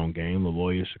of the wrong game. The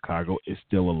Loya Chicago is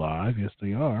still alive. Yes,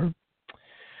 they are.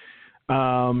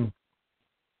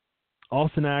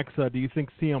 Austin asks, do you think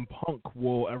CM Punk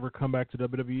will ever come back to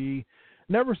WWE?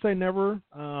 Never say never.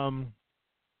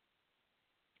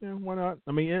 Yeah, why not?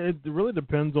 I mean, it really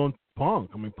depends on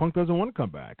Punk. I mean, Punk doesn't want to come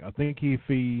back. I think if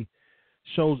he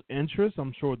shows interest,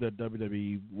 I'm sure that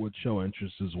WWE would show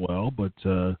interest as well. But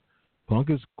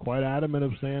Punk is quite adamant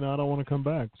of saying, I don't want to come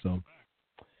back. So,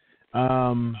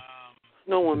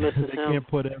 no one misses they him. Can't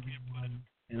put everyone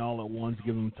and all at once,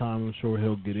 give him time. I'm sure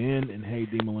he'll get in. And hey,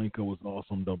 Dean Malenko was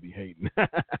awesome. Don't be hating.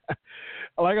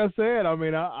 Like I said, I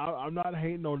mean, I'm not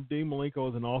hating on Dean Malenko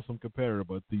as an awesome competitor,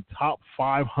 but the top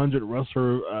 500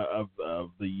 wrestler of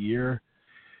the year,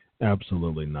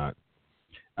 absolutely not.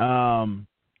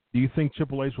 Do you think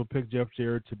Triple H will pick Jeff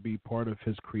Jarrett to be part of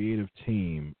his creative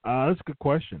team? That's a good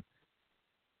question.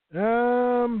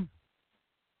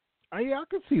 I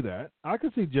could see that. I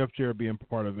could see Jeff Jarrett being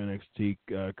part of NXT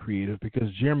creative because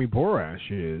Jeremy Borash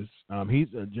is.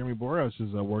 Jeremy Borash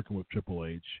is working with Triple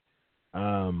H.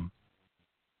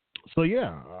 So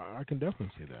yeah, I can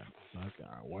definitely see that.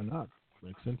 Why not?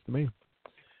 Makes sense to me.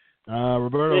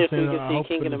 Roberto saying, you can see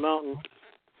King of the Mountain.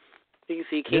 You can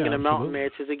see King of the Mountain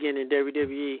matches again in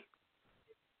WWE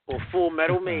or Full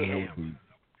Metal Mayhem.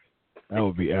 That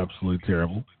would be absolutely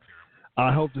terrible.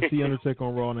 I hope to see Undertaker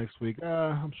on Raw next week.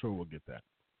 I'm sure we'll get that.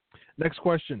 Next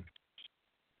question.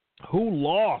 Who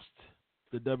lost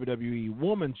the WWE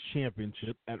Women's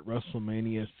Championship at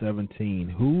WrestleMania 17?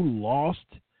 Who lost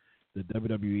the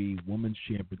WWE Women's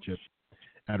Championship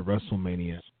at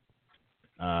WrestleMania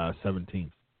 17?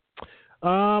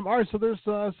 All right, so there's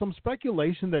some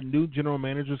speculation that new general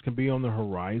managers can be on the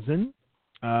horizon.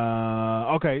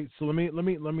 Okay, so let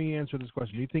me answer this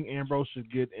question. Do you think Ambrose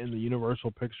should get in the Universal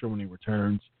picture when he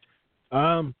returns?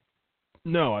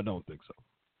 No, I don't think so.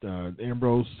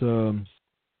 Ambrose,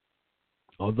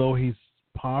 although he's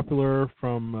popular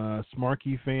from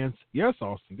Smarky fans, yes,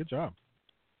 Austin, good job.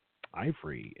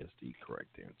 Ivory is the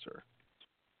correct answer.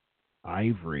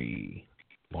 Ivory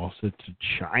lost it to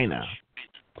China.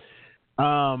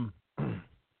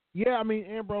 Yeah, I mean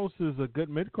Ambrose is a good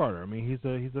mid-carder. I mean he's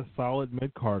a solid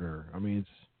mid-carder. I mean it's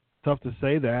tough to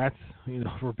say that,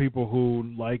 for people who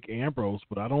like Ambrose,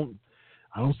 but I don't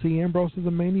see Ambrose as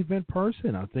a main event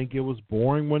person. I think it was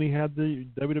boring when he had the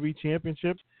WWE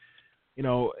Championship.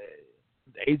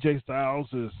 AJ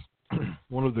Styles is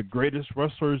one of the greatest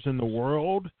wrestlers in the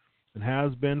world and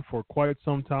has been for quite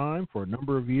some time, for a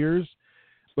number of years,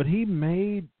 but he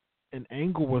made an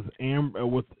angle with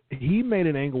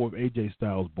AJ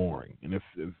Styles boring. And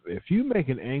if you make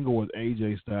an angle with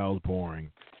AJ Styles boring,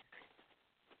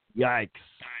 yikes,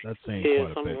 that's saying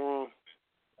quite a bit.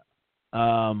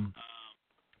 Wrong.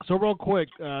 So real quick,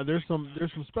 there's some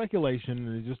speculation,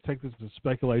 and just take this as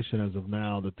speculation as of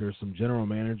now, that there's some general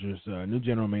managers, new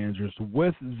general managers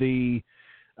with the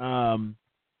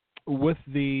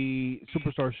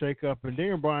Superstar shakeup, and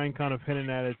Daniel Bryan kind of hinting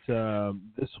at it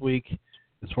this week.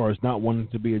 As far as not wanting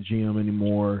to be a GM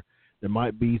anymore, there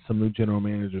might be some new general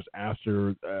managers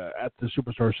after at the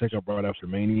Superstar shakeup right after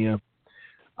Mania.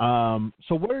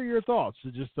 So what are your thoughts?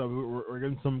 Just we're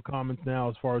getting some comments now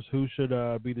as far as who should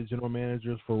be the general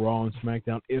managers for Raw and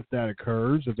SmackDown if that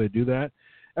occurs, if they do that.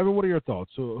 Evan, what are your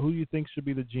thoughts? So who do you think should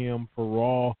be the GM for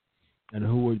Raw, and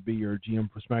who would be your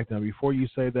GM for SmackDown? Before you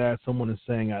say that, someone is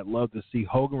saying, I'd love to see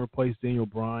Hogan replace Daniel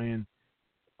Bryan.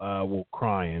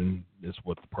 Crying is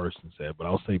what the person said, but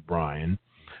I'll say Bryan.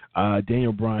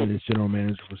 Daniel Bryan is general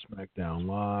manager for SmackDown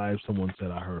Live. Someone said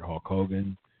I heard Hulk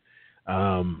Hogan.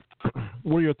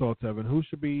 What are your thoughts, Evan? Who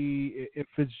should be, if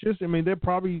it's just, I mean,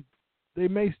 they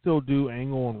may still do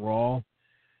Angle on Raw.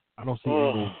 I don't see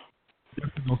Angle.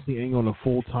 Definitely don't see Angle in a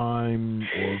full-time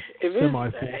or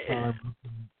semi-full-time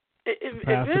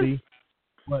capacity.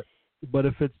 But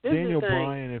if it's Daniel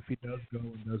Bryan, if he does go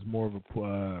and does more of a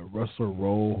wrestler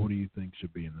role, who do you think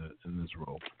should be in this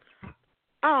role?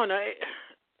 I don't know.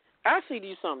 I actually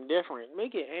do something different.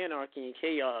 Make it anarchy and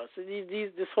chaos. So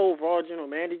this whole Raw general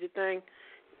manager thing,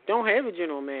 don't have a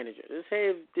general manager.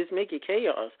 Just make it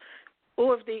chaos.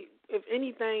 Or if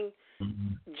anything,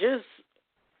 just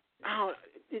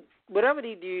whatever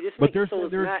they do, just make it so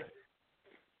it's not.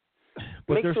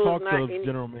 But there's talks of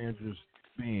general managers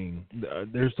being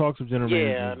there's talks of general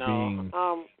managers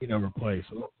being replaced.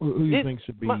 So who do you think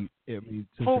should be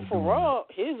for Raw?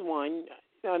 Here's one.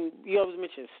 You always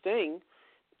mentioned Sting.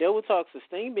 There were talks of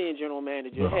Sting being general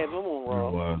manager. Have him on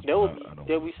Raw. There would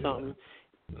be something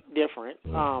different.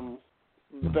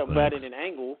 Better than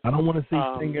Angle. I don't want to see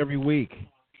Sting every week.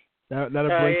 That'll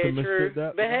break the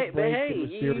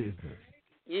mysteriousness.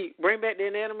 You bring back the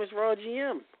anonymous Raw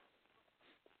GM.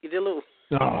 You did a little.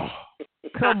 Oh,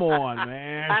 come on,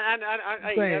 man!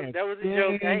 That was a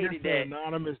joke. I hated that.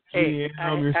 Anonymous GM. I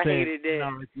hated that.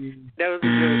 That was a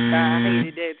joke. I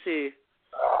hated that too.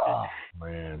 Oh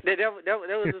man. That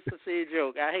was a sincere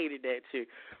joke. I hated that too.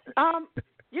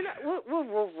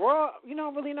 With Raw,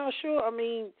 I'm really not sure. I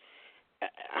mean,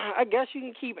 I guess you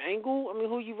can keep Angle. I mean,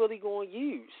 who you really going to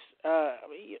use?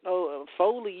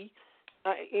 Foley.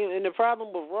 And the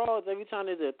problem with Raw is every time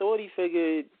there's an authority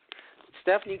figure,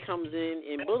 Stephanie comes in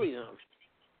and bullies him.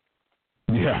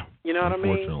 Yeah. You know what I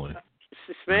mean?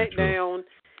 SmackDown.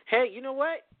 Hey, you know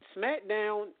what?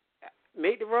 SmackDown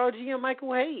made the Raw GM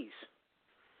Michael Hayes.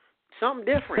 Something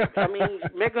different. I mean,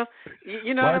 make a,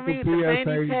 you know what I mean? The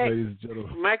fanny pack.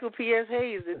 Michael P.S.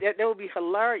 Hayes. That would be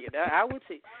hilarious. I would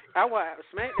say.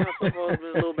 SmackDown football has been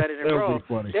a little better than Raw.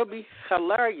 That'll be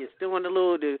hilarious. Doing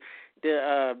the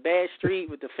bad street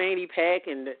with the fanny pack,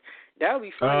 and that would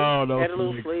be funny. Oh, no, add a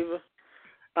little flavor.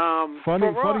 Funny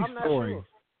Raw, story. Sure.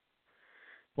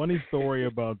 Funny story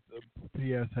about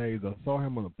P.S. Hayes. I saw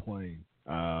him on a plane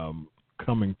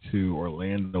coming to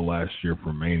Orlando last year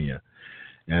for Mania.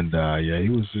 And, he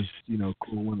was just,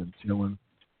 cooling and chilling.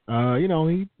 I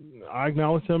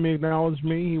acknowledged him. He acknowledged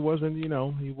me. He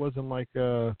wasn't like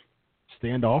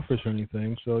standoffish or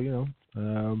anything. So,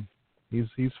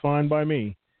 he's fine by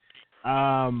me.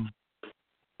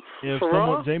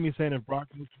 Jamie's saying if Brock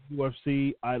goes to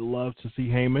UFC, I'd love to see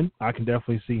Heyman. I can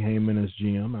definitely see Heyman as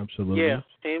GM. Absolutely. Yeah,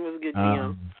 Heyman's a good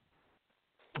GM.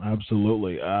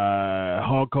 Absolutely.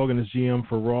 Hulk Hogan is GM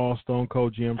for Raw. Stone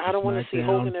Cold GM for SmackDown. I don't want to see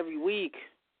Hogan every week.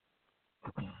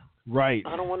 Right.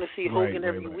 I don't want to see Hogan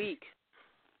every week.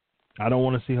 I don't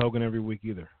want to see Hogan every week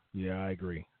either. Yeah, I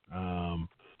agree.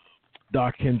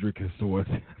 Doc Hendrick is the one.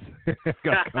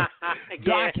 Doc,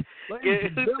 who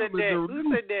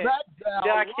said that?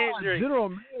 Doc Hendrick. General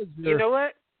Manager. You know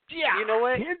what? Yeah. You know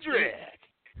what? Hendrick.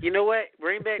 You know what?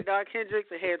 Bring back Doc Hendricks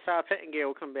and had Todd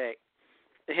Pettengill come back.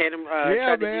 They had him.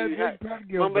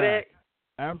 Remember that?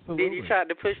 Absolutely. Then you tried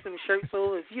to push them shirts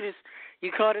over. If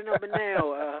you caught a number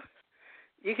now,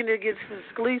 you can get some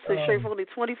exclusive shirt for only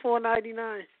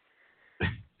 $24.99.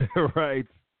 Right.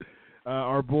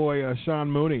 Our boy Sean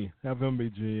Mooney, have him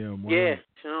be GM. Yeah,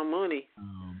 Sean Mooney.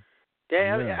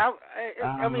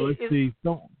 I mean, let's see.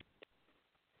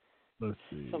 Let's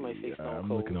see. Somebody say Stone I'm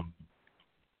Cold. looking up.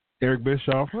 Eric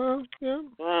Bischoff. Well, yeah.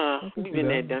 We've been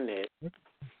there, done that.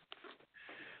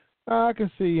 I can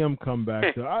see him come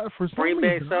back. For some Bring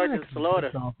back reason, Sergeant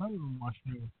Slaughter.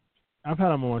 I've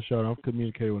had him on my show. I've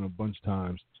communicated with him a bunch of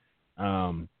times.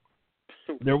 I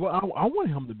want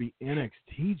him to be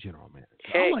NXT general manager.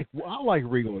 Hey. I like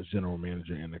Regal as general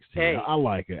manager in NXT. Hey. I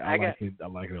like it. I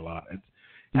like it a lot.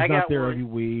 He's not there every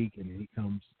week, and he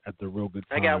comes at the real good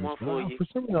times. I got one for you. For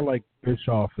some reason, I like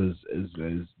Bischoff as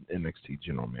NXT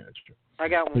general manager. I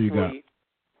got one for you.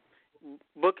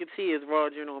 Booker T is Raw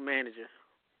general manager.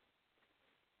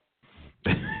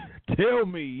 Tell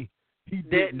me he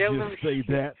didn't just say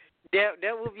that.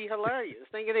 That would be hilarious.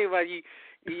 Think of anybody.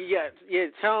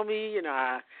 You tell me,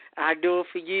 I do it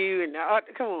for you, and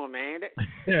come on, man.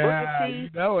 Booker T you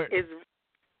know it. is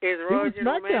Raw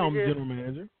general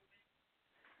manager.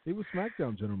 He was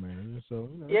SmackDown general manager, so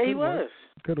yeah, he was.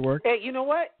 Could have worked. Hey, you know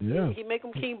what? Yeah. He make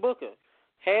him King Booker.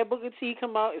 Had Booker T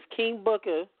come out as King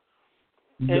Booker.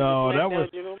 No, that was.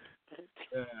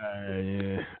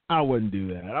 Yeah, I wouldn't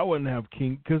do that. I wouldn't have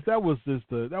King because that was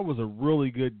a really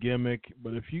good gimmick.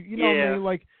 But if you know what I mean,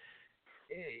 like,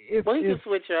 he can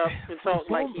switch up and talk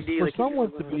like he did.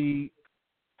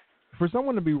 For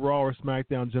someone to be Raw or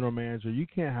SmackDown general manager, you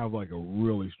can't have like a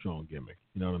really strong gimmick.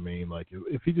 You know what I mean? Like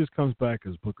if he just comes back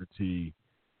as Booker T,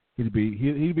 he'd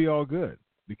be all good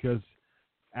because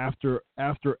after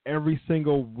every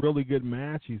single really good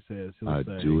match, he says he'll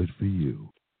say, do it for you.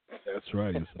 That's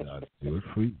right. He said, I'd do it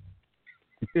for you.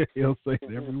 He'll say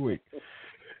it every week.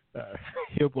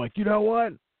 He'll be like, you know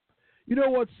what,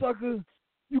 sucker?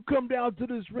 You come down to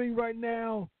this ring right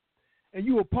now and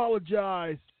you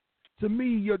apologize to me,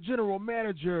 your general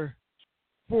manager,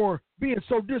 for being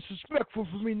so disrespectful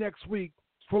for me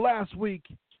for last week.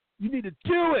 You need to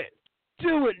do it.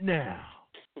 Do it now.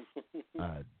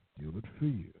 I'd do it for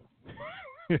you.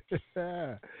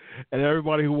 And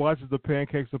everybody who watches the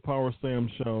Pancakes and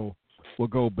Powerslams show will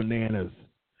go bananas.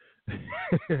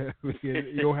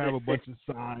 You'll have a bunch of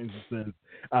signs that says,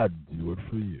 I'd do it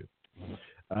for you.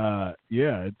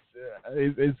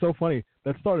 It's so funny.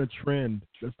 That's starting to trend.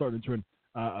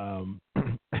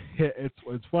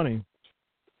 It's funny.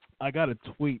 I got a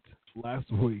tweet last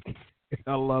week.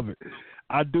 I love it.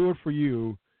 I do it for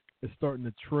you. It's starting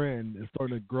to trend. It's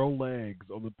starting to grow legs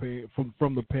on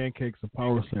from the Pancakes and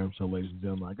Powerslams show, ladies and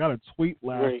gentlemen. I got a tweet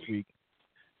last week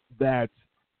that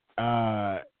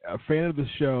a fan of the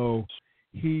show,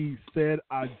 he said,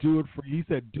 "I do it for you." He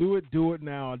said, do it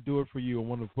now. I do it for you." On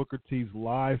one of Booker T's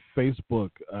live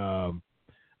Facebook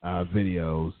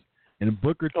videos, and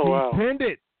Booker T pinned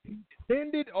it. He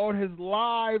pinned it on his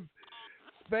live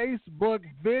Facebook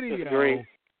video.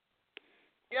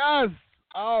 Yes.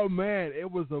 Oh, man, it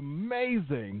was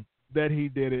amazing that he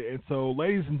did it. And so,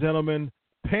 ladies and gentlemen,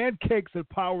 Pancakes at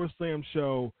Powerslam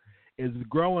show is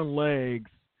growing legs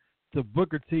to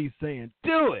Booker T saying,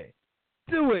 do it.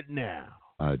 do it now.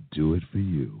 I do it for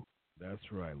you.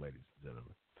 That's right, ladies and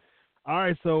gentlemen. All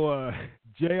right, so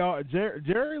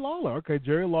Jerry Lawler. Okay,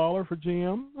 Jerry Lawler for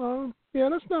GM. Yeah,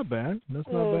 that's not bad. That's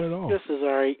not bad at all. This is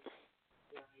all right.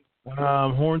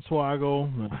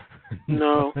 Hornswoggle.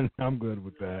 No. I'm good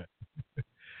with that.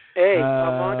 Hey,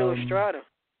 Armando Estrada.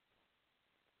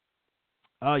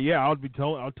 Yeah,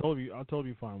 I'll totally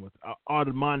fine with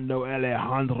Armando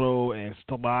Alejandro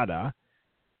Estrada.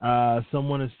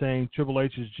 Someone is saying Triple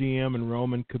H's GM and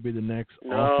Roman could be the next Austin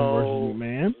versus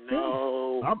McMahon.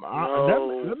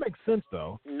 No, that makes sense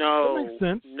though. No, that makes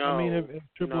sense. No, I mean, if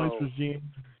Triple H was GM,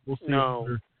 we'll see.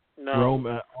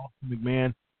 Roman, Austin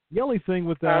McMahon. The only thing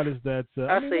with that is that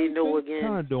I say no again.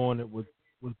 Kind of doing it with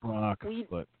Brock,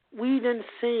 but we done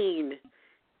seen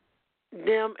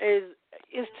them as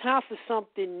it's time for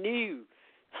something new.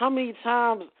 How many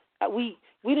times we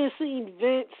done seen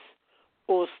Vince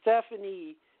or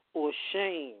Stephanie or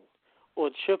Shane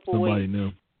or Triple H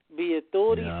be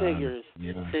authority figures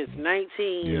since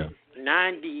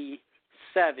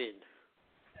 1997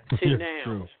 to now.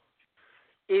 True.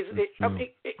 I mean,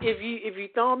 if you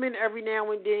throw them in every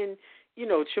now and then,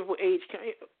 Triple H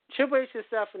and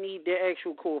Stephanie, they're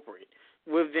actual corporate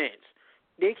with Vince.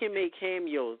 They can make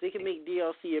cameos. They can make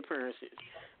DLC appearances.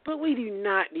 But we do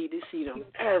not need to see them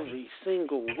every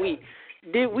single week.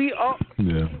 Did we all?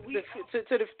 Yeah.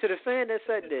 To the fan that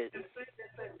said that,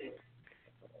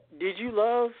 did you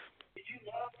love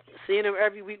seeing them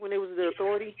every week when they was the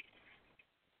authority?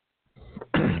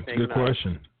 Good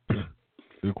question.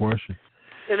 Good question.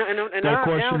 And Got a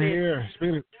question here.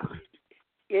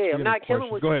 I'm not killing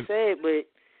what you said, but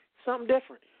something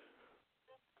different.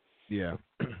 Yeah,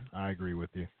 I agree with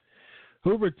you.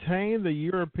 Who retained the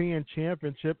European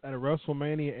Championship at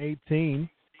WrestleMania 18?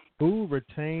 Who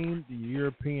retained the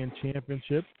European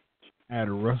Championship at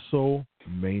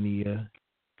WrestleMania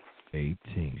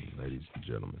 18, ladies and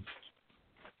gentlemen?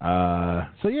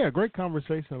 Great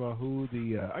conversation about who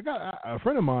the. I got a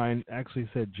friend of mine actually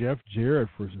said Jeff Jarrett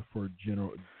for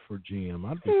GM.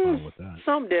 I'd be fine with that.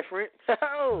 Something different.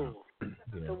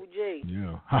 OJ.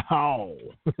 Yeah. How?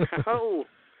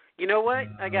 You know what?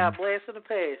 I got a blast in the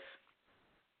past.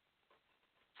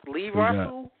 Lee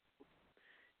Russell,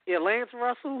 Lance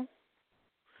Russell,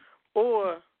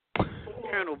 or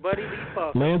Colonel Buddy Lee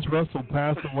Parker. Lance Russell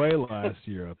passed away last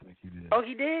year, I think he did. Oh,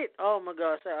 he did? Oh, my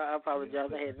gosh. I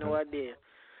apologize. I had no idea.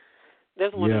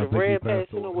 That's one of the rare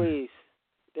passing aways.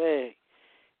 Dang.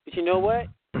 But you know what?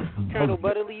 Colonel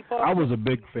Buddy Lee Parker. I was a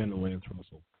big fan of Lance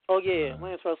Russell. Oh, yeah.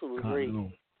 Lance Russell was great.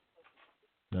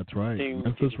 That's right.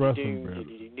 Memphis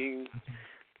Wrestling.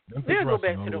 They'll go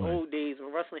back to the old days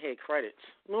when wrestling had credits.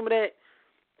 Remember that?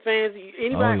 Fans,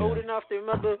 anybody old enough to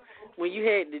remember when you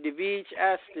had the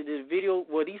VHS, the video,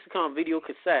 well, they used to call them video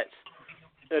cassettes,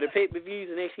 the pay-per-views,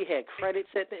 and they actually had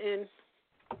credits at the end?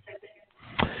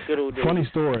 Good old days. Funny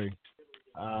story.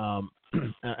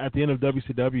 At the end of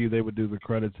WCW, they would do the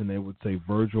credits, and they would say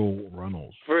Virgil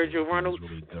Runnels. Virgil Runnels?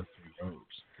 Really Dusty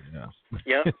Rhodes. Yeah.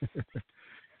 Yep.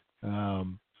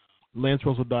 Lance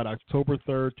Russell died October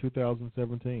 3rd,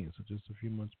 2017, so just a few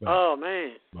months back. Oh,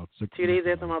 man. About 6 2 days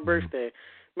after my birthday.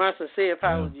 My sincere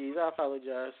apologies. I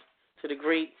apologize to the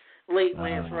great late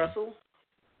Lance Russell.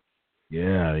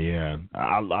 Yeah.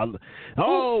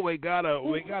 We got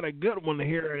a good one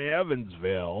here in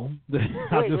Evansville.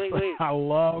 Wait. I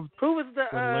loved who was the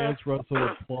when Lance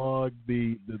Russell plugged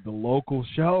the local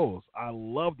shows. I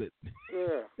loved it.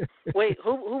 Yeah. Wait,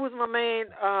 who was my man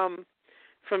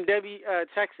from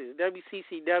Texas,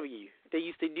 WCCW? They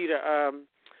used to do the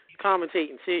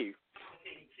commentating too.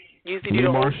 Used to do Lee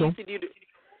the Marshall? Used to do the,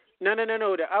 no,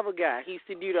 the other guy. He used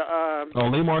to do the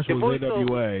Lee Marshall was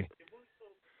AWA.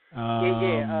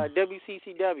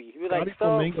 WCCW. He was like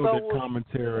Flamingo did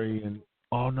commentary and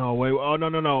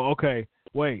no. Okay,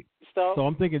 wait. So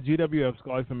I'm thinking GWF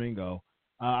Scully Flamingo.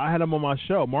 I had him on my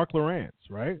show, Mark Lawrence,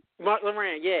 right? Mark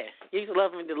Lawrence, yeah. He used to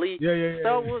love him to lead. Yeah.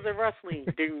 Star Wars and wrestling.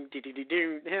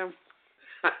 Him.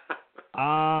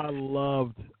 I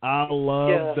loved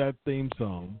that theme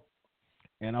song,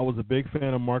 and I was a big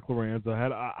fan of Mark Lawrence.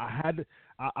 I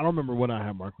don't remember when I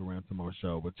had Mark Lawrence on my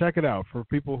show, but check it out for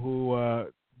people who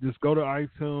just go to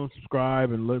iTunes,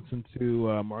 subscribe, and listen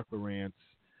to Mark Lawrence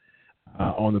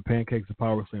on the Pancakes and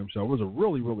Powerslams show. It was a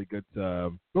really good,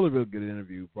 really good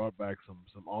interview. Brought back some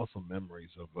awesome memories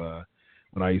of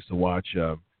when I used to watch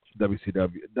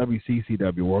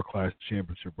WCCW World Class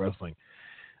Championship Wrestling.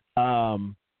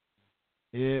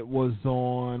 It was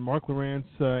on Mark Lawrence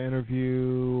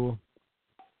interview.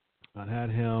 I had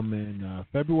him in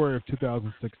February of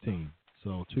 2016,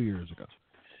 so 2 years ago.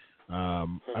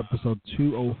 Episode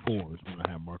 204 is when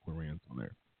I had Mark Lawrence on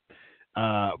there.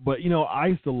 But I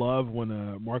used to love when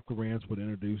Mark Lawrence would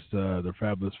introduce the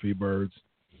Fabulous Freebirds.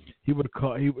 He would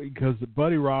because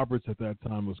Buddy Roberts at that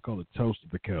time was called the Toast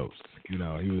of the Coast. He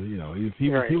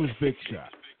was Big Shot.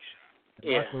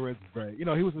 Yeah. Mark Lawrence is great. He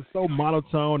was so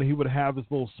monotone, and he would have his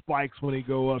little spikes when he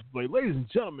go up, like, ladies and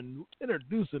gentlemen,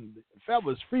 introducing the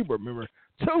Fabulous Freebird member,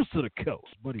 Toast of the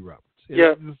Coast, Buddy Roberts.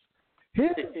 Yeah.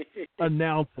 His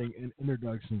announcing and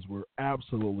introductions were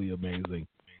absolutely amazing.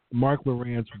 Mark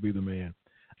Lawrence would be the man.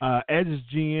 Edge's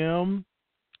GM,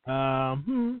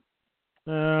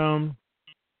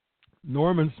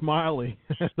 Norman Smiley,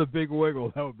 the Big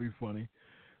Wiggle. That would be funny.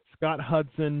 Scott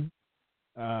Hudson.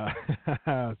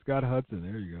 Scott Hudson.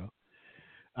 There you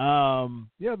go.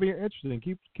 It'll be interesting.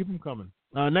 Keep them coming.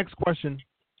 Next question.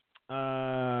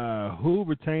 Who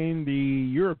retained the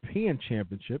European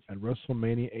Championship at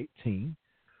WrestleMania 18?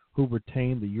 Who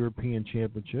retained the European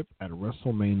Championship at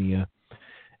WrestleMania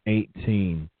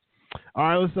 18? All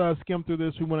right, let's skim through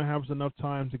this. We want to have enough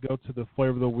time to go to the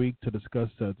flavor of the week to discuss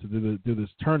to do this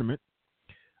tournament.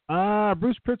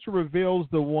 Bruce Prichard reveals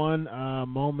the one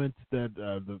moment that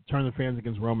turned the fans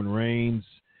against Roman Reigns.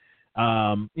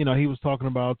 He was talking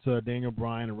about Daniel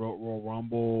Bryan and Royal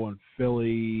Rumble and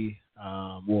Philly,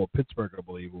 Pittsburgh, I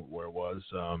believe, where it was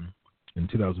in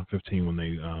 2015 when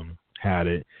they had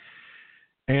it.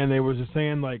 And they were just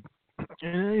saying, like,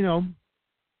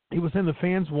 he was saying the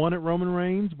fans wanted Roman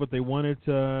Reigns, but they wanted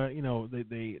to,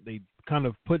 they kind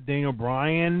of put Daniel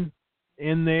Bryan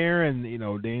in there, and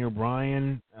Daniel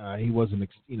Bryan, he wasn't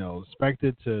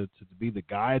expected to be the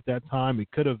guy at that time. He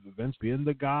could have eventually been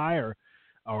the guy,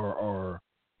 or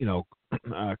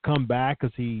come back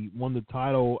because he won the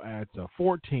title at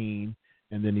 14,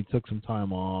 and then he took some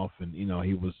time off, and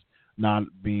he was not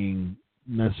being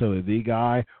necessarily the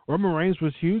guy. Roman Reigns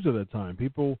was huge at that time.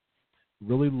 People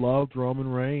really loved Roman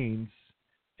Reigns,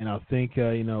 and I think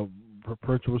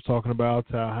Pritchard was talking about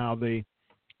how they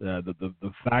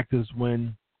the fact is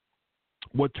when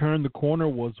what turned the corner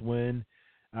was when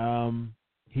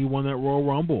he won that Royal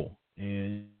Rumble,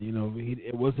 and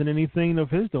it wasn't anything of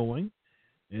his doing.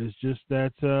 It's just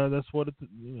that that's what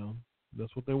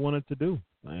they wanted to do,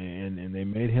 and they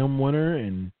made him winner,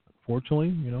 and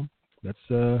fortunately,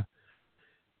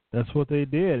 that's what they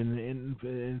did, and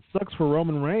it sucks for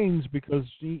Roman Reigns because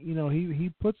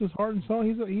he puts his heart and soul.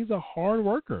 He's a hard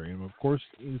worker, and of course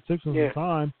it takes him some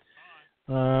time.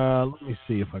 Let me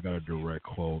see if I got a direct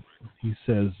quote. He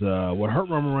says, "What hurt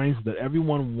Roman Reigns is that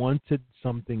everyone wanted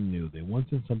something new. They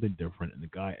wanted something different, and the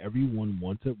guy everyone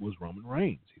wanted was Roman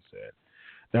Reigns." He said,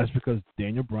 "That's because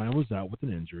Daniel Bryan was out with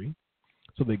an injury,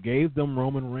 so they gave them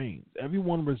Roman Reigns.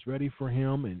 Everyone was ready for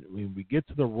him, and when we get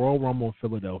to the Royal Rumble in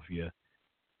Philadelphia,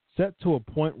 set to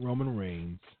appoint Roman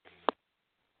Reigns."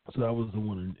 So that was the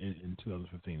one in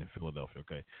 2015 in Philadelphia,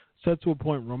 okay. Set to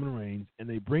appoint Roman Reigns, and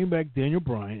they bring back Daniel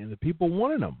Bryan, and the people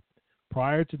wanted him.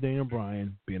 Prior to Daniel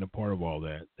Bryan being a part of all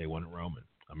that, they wanted Roman.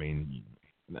 I mean,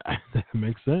 that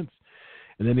makes sense.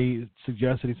 And then he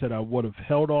suggested, he said, I would have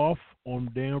held off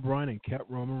on Daniel Bryan and kept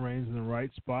Roman Reigns in the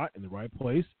right spot, in the right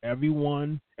place.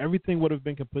 Everything would have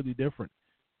been completely different.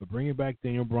 But bringing back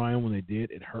Daniel Bryan when they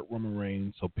did, it hurt Roman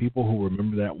Reigns. So people who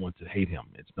remember that want to hate him.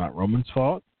 It's not Roman's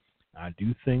fault. I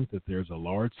do think that there's a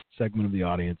large segment of the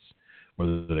audience,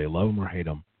 whether they love him or hate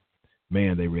him,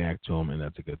 man, they react to him, and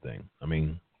that's a good thing. I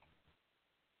mean,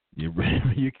 you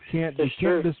can't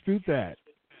dispute that.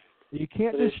 You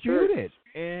can't dispute it.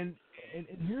 And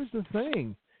here's the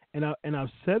thing, and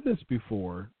I've said this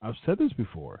before. And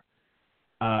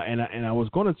I was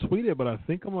going to tweet it, but I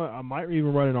think I might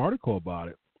even write an article about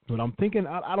it. But I'm thinking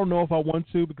I don't know if I want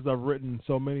to because I've written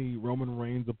so many Roman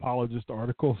Reigns apologist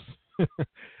articles.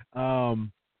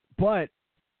 But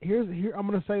here I'm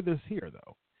going to say this here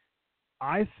though.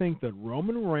 I think that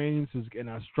Roman Reigns is, and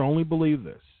I strongly believe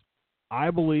this. I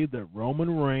believe that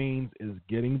Roman Reigns is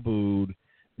getting booed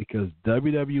because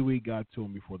WWE got to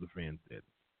him before the fans did.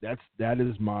 That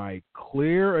is my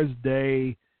clear as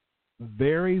day,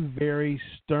 very, very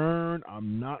stern.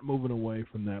 I'm not moving away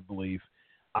from that belief.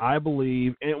 I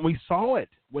believe, and we saw it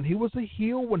when he was a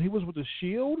heel, when he was with the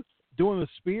Shield, doing the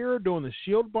spear, doing the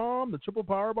Shield bomb, the triple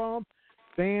power bomb.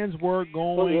 Fans were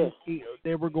going,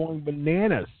 they were going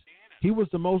bananas. He was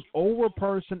the most over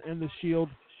person in the Shield.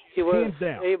 He was. Hands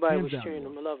down. Everybody was cheering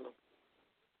him and loving him.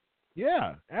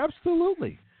 Yeah,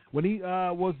 absolutely. When he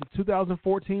was the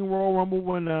 2014 Royal Rumble,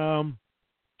 when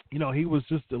he was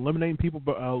just eliminating people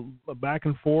back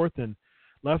and forth and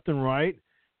left and right,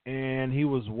 and he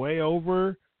was way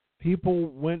over. People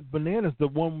went bananas. The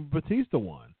one Batista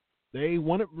won. They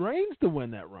wanted Reigns to win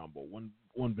that Rumble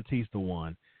when Batista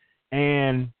won,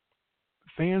 and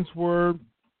fans were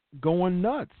going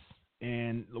nuts.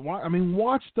 And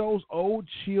watch those old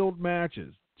Shield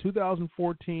matches,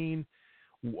 2014,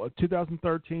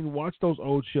 2013. Watch those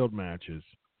old Shield matches.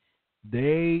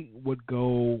 They would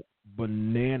go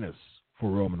bananas for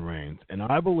Roman Reigns, and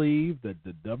I believe that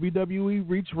the WWE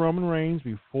reached Roman Reigns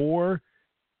before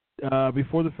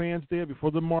the fans did,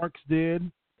 before the marks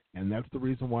did, and that's the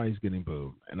reason why he's getting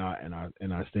booed. And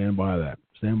I stand by that.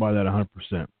 Stand by that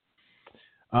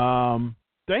 100%.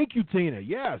 Thank you, Tina.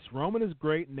 Yes, Roman is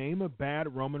great. Name a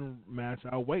bad Roman match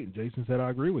I'll wait. And Jason said I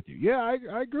agree with you. Yeah,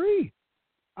 I agree.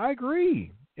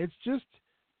 It's just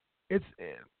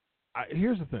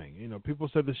here's the thing. People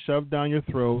said the shove down your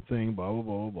throat thing, blah blah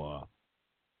blah blah.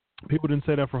 People didn't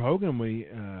say that for Hogan when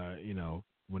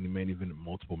he main evented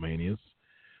multiple Manias,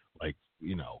 like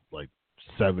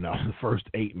 7 out of the first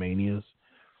 8 Manias,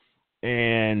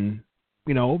 and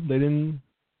they didn't,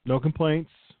 no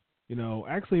complaints.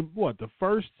 Actually, the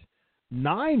first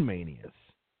 9 Manias,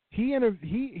 he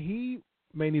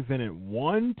main evented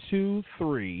 1, 2,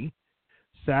 3.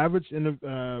 Savage in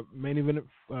the main evented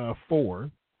 4.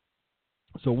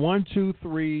 So 1, 2,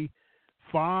 3,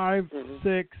 5,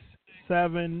 6,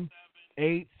 7,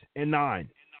 8, and 9.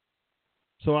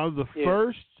 So out of the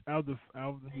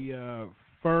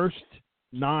first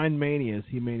 9 Manias,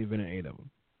 he main evented 8 of them,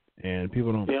 and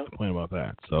people don't complain about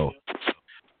that. So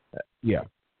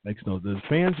makes no. The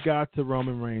fans got to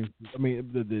Roman Reigns. I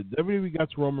mean, the WWE got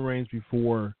to Roman Reigns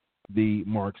before the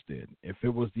marks did. If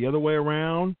it was the other way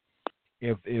around,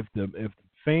 if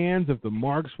the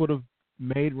marks would have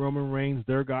made Roman Reigns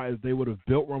their guy, if they would have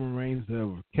built Roman Reigns, they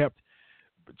would have kept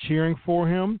cheering for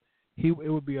him,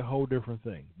 it would be a whole different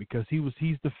thing, because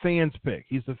he's the fans' pick.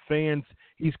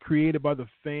 He's created by the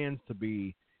fans to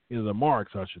be, the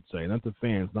marks, I should say, not the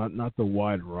fans, not the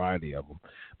wide variety of them,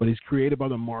 but he's created by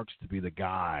the marks to be the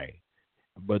guy.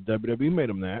 But WWE made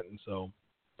him that, and so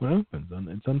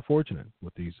it's unfortunate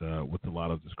with with a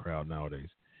lot of this crowd nowadays.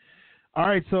 All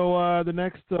right, so the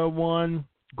next one,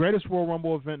 greatest Royal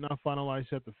Rumble event not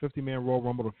finalized yet, the 50-man Royal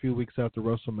Rumble a few weeks after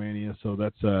WrestleMania, so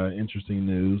that's interesting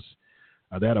news.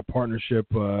 They had a partnership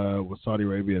with Saudi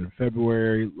Arabia in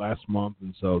February last month,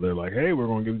 and so they're like, hey, we're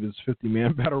going to give you this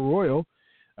 50-man Battle Royal.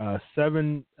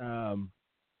 7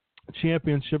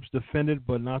 championships defended,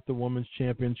 but not the women's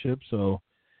championship, so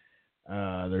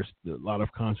there's a lot of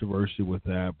controversy with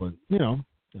that, but,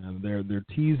 they're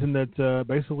teasing that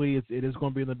basically it is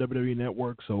going to be in the WWE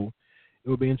Network, so it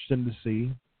will be interesting to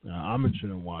see. I'm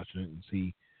interested in watching it and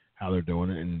see how they're doing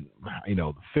it, and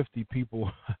the 50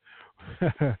 people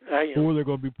who they're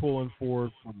going to be pulling for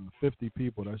from the 50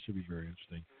 people. That should be very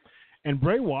interesting. And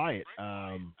Bray Wyatt,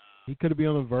 he could be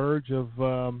on the verge of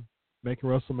making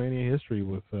WrestleMania history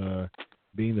with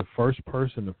being the first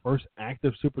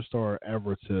active superstar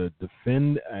ever to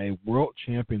defend a world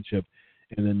championship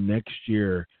and then next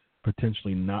year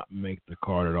potentially not make the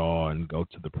card at all and go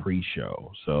to the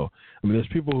pre-show. So, there's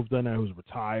people who've done that, who's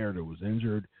retired or was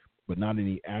injured, but not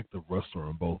any active wrestler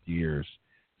in both years.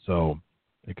 So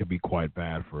it could be quite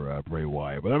bad for Bray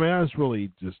Wyatt. But, that's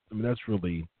really that's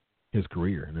really his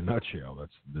career in a nutshell.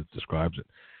 That describes it.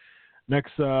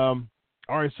 Next, all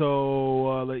right,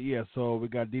 so we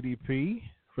got DDP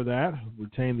for that.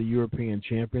 Retained the European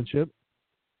Championship.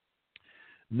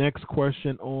 Next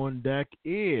question on deck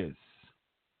is,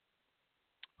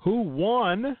 who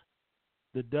won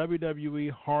the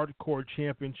WWE Hardcore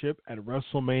Championship at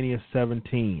WrestleMania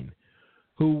 17?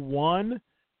 Who won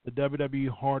the WWE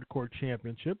Hardcore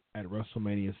Championship at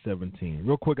WrestleMania 17?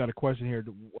 Real quick, got a question here.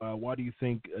 Why do you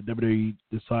think WWE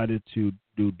decided to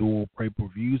do dual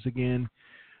pay-per-views again?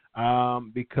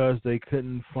 Because they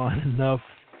couldn't find enough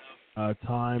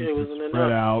time to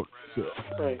spread out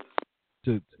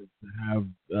to have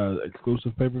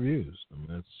exclusive pay-per-views.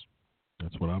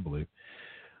 That's what I believe.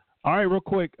 All right, real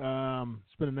quick, spend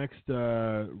the next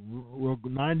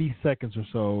 90 seconds or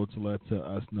so to let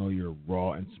us know your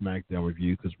Raw and SmackDown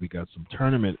review, because we got some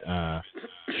tournament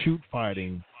shoot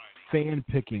fighting, fan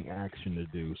picking action to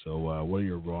do. So what are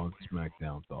your Raw and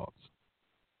SmackDown thoughts?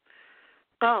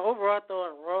 Overall, I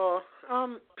thought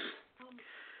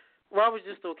Raw was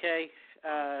just okay.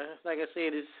 Like I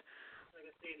said,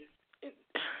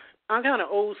 I'm kind of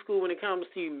old school when it comes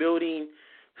to building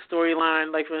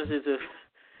storyline. Like, for instance, if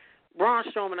Braun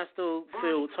Strowman, I still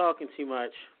feel talking too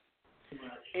much.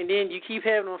 And then you keep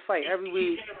having them fight every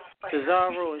week,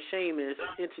 Cesaro and Sheamus,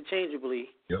 interchangeably.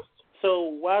 Yep. So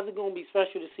why is it going to be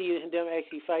special to see them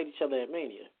actually fight each other at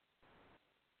Mania?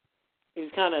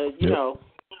 It's kind of,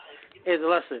 as a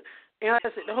lesson. And like I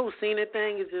said, the whole Cena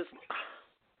thing is just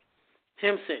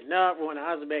him sitting up, rolling the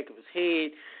eyes back of his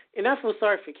head. And I feel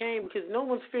sorry for Kane, because no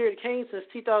one's feared Kane since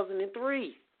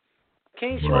 2003.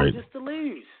 Kane showed up just to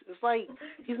lose. It's like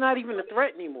he's not even a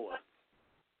threat anymore.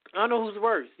 I don't know who's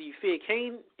worse. Do you fear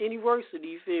Kane any worse, or do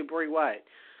you fear Bray Wyatt?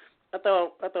 I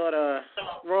thought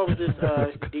Raw was just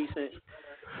decent.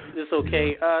 Just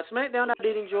okay. SmackDown I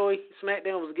did enjoy.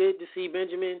 SmackDown was good to see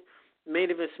Benjamin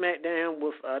main event SmackDown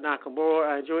with Nakamura.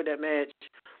 I enjoyed that match.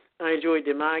 I enjoyed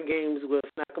the mind games with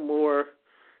Nakamura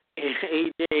and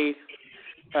AJ.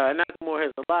 Nakamura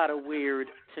has a lot of weird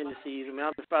tendencies. I mean,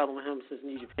 I've been following him since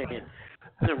New Japan.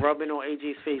 And rubbing on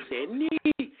AJ's face saying,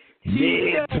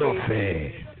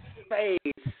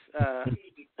 face.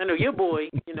 I know your boy,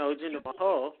 Jinder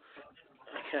Mahal.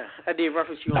 I did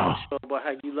reference you on the show about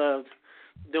how you loved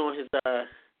doing his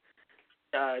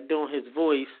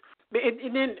voice.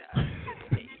 And then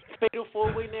Fatal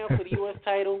 4-Way now for the U.S.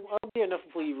 title. I'll be enough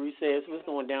for you, Rusev. So let's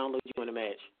go and download you in the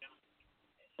match.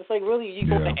 It's like, really, you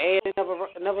going to add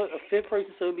another fifth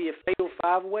person so it'll be a Fatal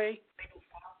 5-Way?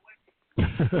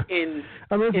 And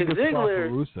Ziggler,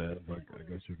 Rusev, I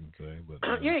guess you can say, but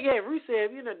yeah,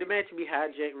 Rusev. The match would be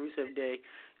hijacked Rusev Day.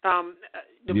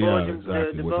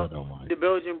 The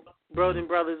Belgian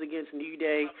brothers against New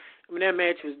Day. I mean, that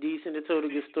match was decent. It told a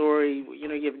good story. You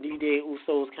have New Day and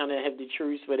Usos kind of have the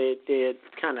truce, but they're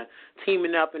kind of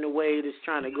teaming up in a way that's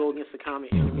trying to go against the common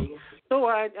enemy. So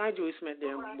I enjoyed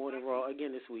SmackDown more than Raw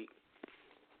again this week.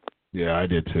 Yeah, I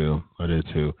did too.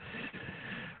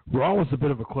 Raw was a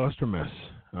bit of a cluster mess.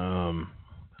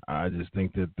 I just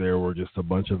think that there were just a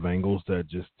bunch of angles that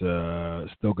just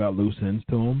still got loose ends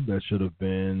to them that should have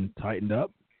been tightened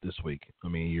up this week. I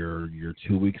mean, you're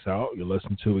 2 weeks out. You're less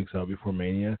than 2 weeks out before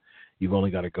Mania. You've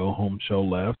only got a go-home show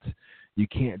left. You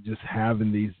can't just have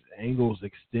these angles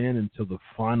extend until the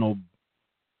final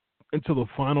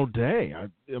day.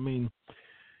 I mean,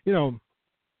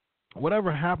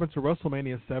 whatever happened to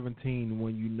WrestleMania 17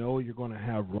 when you're going to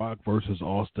have Rock versus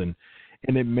Austin,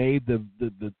 and it made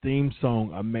the theme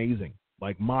song amazing,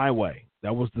 like My Way.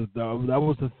 That was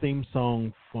the theme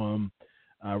song from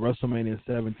WrestleMania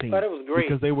 17. But it was great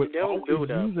because they would always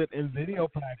use it in video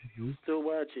packages. Still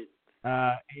watch it.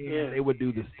 They would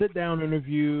do the sit down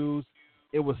interviews.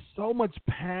 It was so much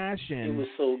passion. It was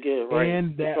so good, right?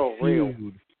 And that so real.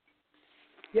 feud.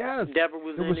 Yes, Deborah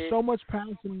was there in was it. so much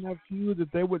passion in that feud that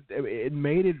it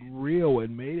made it real. It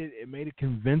made it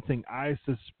convincing.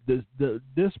 The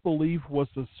disbelief was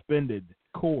suspended.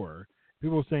 Core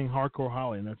people were saying Hardcore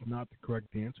Holly, and that's not the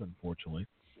correct answer, unfortunately.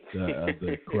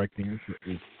 The correct answer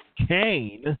is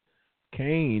Kane.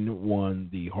 Kane won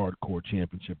the Hardcore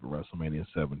Championship at WrestleMania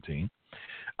 17.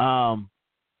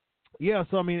 Yeah,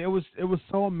 so I mean, it was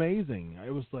so amazing.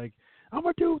 It was like, I'm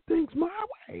gonna do things my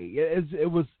way. It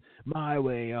was my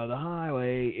way or the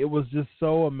highway. It was just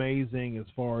so amazing as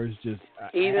far as just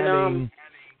adding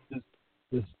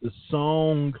the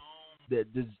song, the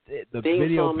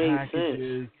video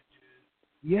packages.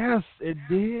 Yes, it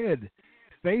did.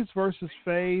 Face versus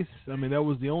face. I mean, that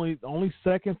was the only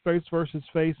second face versus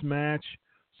face match,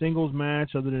 singles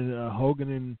match, other than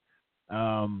Hogan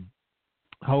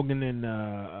and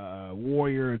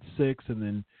Warrior at 6, and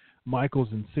then Michaels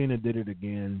and Cena did it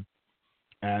again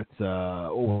at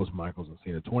what was Michaels and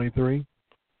Cena, 23?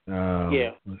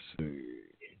 Yeah. Let's see.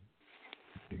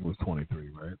 I think it was 23,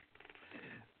 right?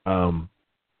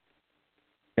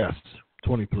 Yes,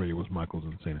 23 was Michaels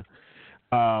and Cena.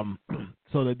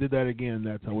 So they did that again.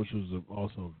 Which was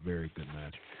also a very good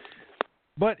match.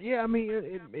 But yeah, I mean,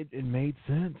 it made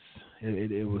sense.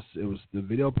 It was the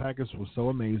video package was so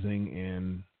amazing,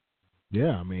 and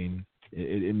yeah, I mean,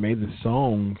 it made the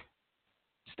song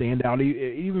stand out.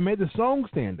 It even made the song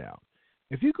stand out.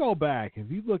 If you go back, if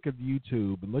you look at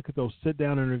YouTube and look at those sit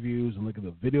down interviews and look at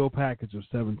the video package of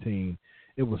 17,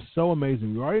 it was so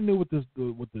amazing. We already knew what the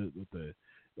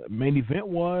main event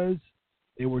was.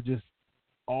 They were just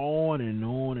on and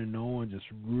on and on, just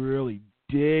really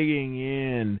digging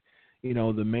in,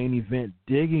 the main event,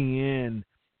 digging in,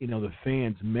 the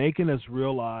fans, making us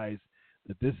realize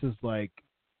that this is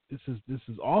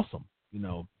awesome, and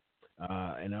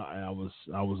I was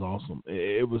awesome.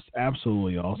 It was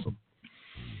absolutely awesome.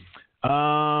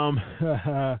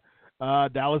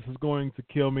 Dallas is going to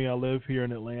kill me. I live here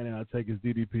in Atlanta, and I take his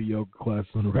DDP yoga class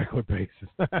on a regular basis.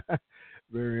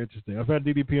 Very interesting. I've had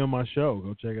DDP on my show.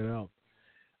 Go check it out.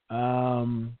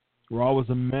 Raw was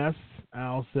a mess,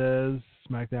 Al says.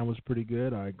 SmackDown was pretty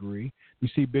good. I agree. You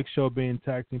see Big Show being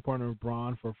tag team partner with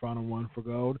Braun for Final One for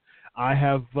Gold. I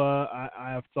have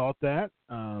thought that.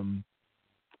 I'm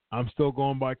still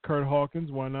going by Kurt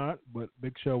Hawkins. Why not? But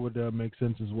Big Show would make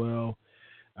sense as well.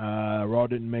 Raw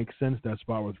didn't make sense. That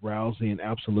spot with Rousey and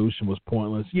Absolution was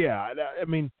pointless. Yeah, I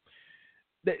mean,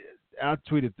 I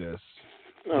tweeted this.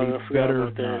 Oh, I forgot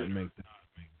about that. Not make that.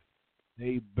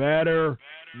 They better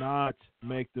not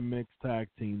make the mixed tag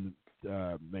team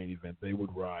main event. They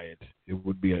would riot. It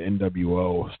would be an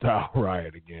NWO style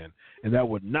riot again, and that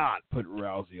would not put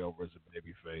Rousey over as a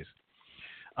babyface.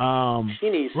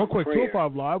 Real quick,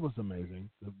 205 Live was amazing.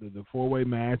 The four-way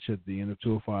match at the end of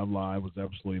 205 Live was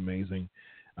absolutely amazing.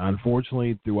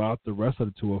 Unfortunately, throughout the rest of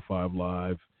the 205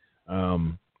 Live,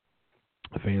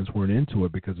 fans weren't into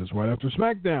it because it's right after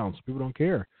SmackDown, so people don't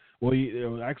care. Well,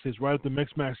 actually, it's right after the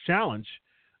Mixed Match Challenge,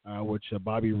 which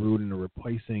Bobby Roode and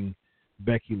replacing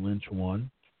Becky Lynch won.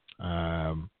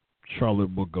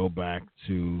 Charlotte will go back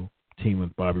to team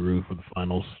with Bobby Roode for the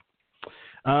finals.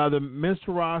 The Mr.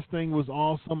 Ross thing was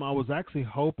awesome. I was actually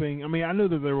hoping. I mean, I knew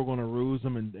that they were going to ruse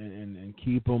them and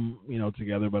keep them,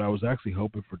 together. But I was actually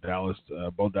hoping for Dallas,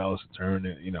 both Dallas to turn.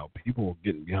 People were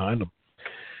getting behind them.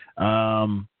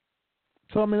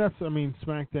 So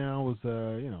SmackDown was,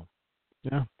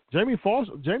 yeah. Jamie Frost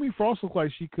looked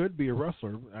like she could be a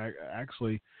wrestler.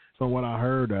 Actually, from what I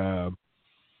heard,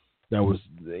 that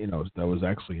was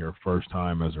actually her first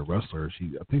time as a wrestler.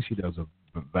 I think she does a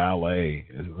valet.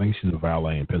 I think she's a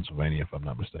valet in Pennsylvania, if I'm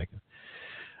not mistaken.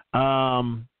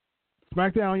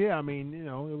 SmackDown, yeah. I mean,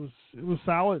 it was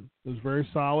solid. It was very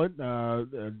solid.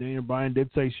 Daniel Bryan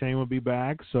did say Shane would be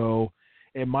back, so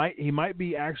he might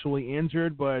be actually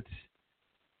injured, but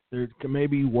they're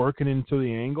maybe working into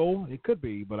the angle. It could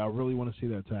be, but I really want to see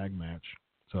that tag match.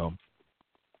 So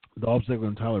Dolph Ziggler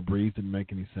and Tyler Breeze didn't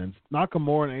make any sense.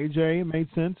 Nakamura and AJ made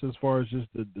sense as far as just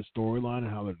the storyline and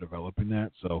how they're developing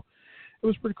that. So it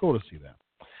was pretty cool to see that.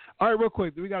 All right, real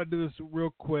quick. We got to do this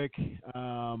real quick.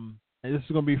 And this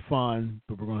is going to be fun,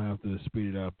 but we're going to have to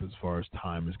speed it up as far as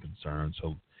time is concerned.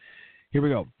 So here we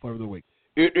go. Flavor of the week.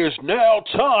 It is now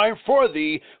time for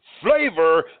the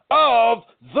flavor of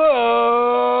the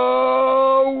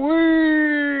week.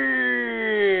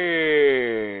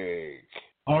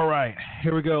 All right,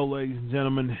 here we go, ladies and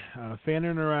gentlemen. Fan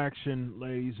interaction,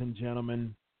 ladies and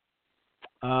gentlemen.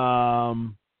 All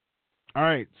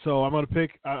right, so I'm going to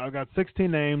pick. I've got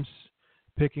 16 names,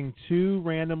 picking 2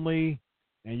 randomly,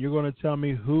 and you're going to tell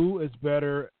me who is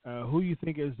better, who you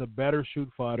think is the better shoot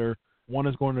fighter. One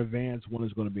is going to advance, one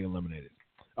is going to be eliminated.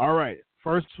 All right,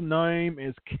 first name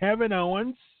is Kevin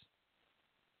Owens,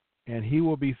 and he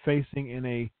will be facing in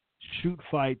a shoot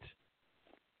fight.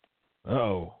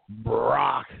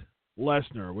 Brock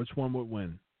Lesnar. Which one would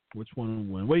win? What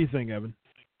do you think, Evan?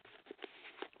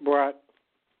 Brock.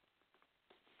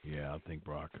 Yeah, I think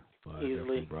Brock. Easily.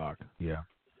 Definitely Brock. Yeah.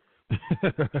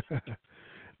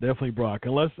 Definitely Brock.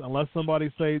 Unless somebody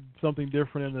say something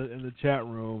different in the chat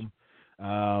room.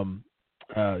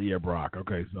 Yeah, Brock.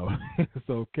 Okay,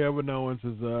 so Kevin Owens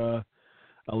is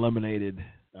eliminated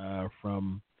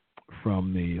from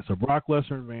the. So Brock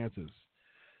Lesnar advances.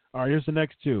 All right, here's the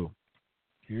next two.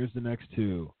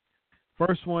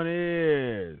 First one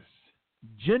is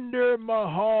Jinder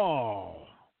Mahal,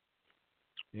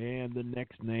 and the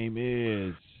next name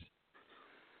is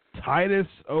Titus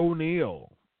O'Neil.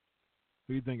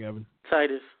 Who do you think, Evan?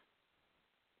 Titus.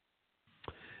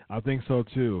 I think so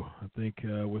too. I think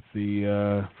with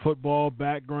the football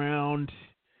background,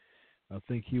 I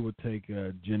think he would take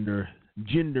Jinder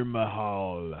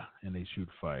Mahal in a shoot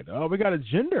fight. Oh, we got a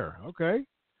Jinder. Okay.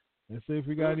 Let's see if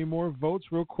we got any more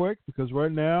votes real quick, because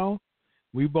right now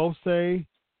we both say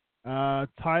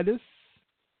Titus,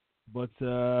 but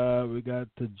we got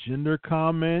the Jinder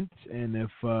comment, and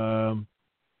if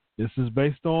this is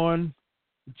based on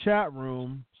the chat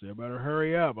room, so you better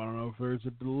hurry up. I don't know if there's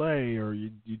a delay or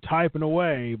you typing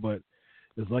away, but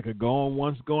it's like a going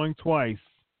once, going twice.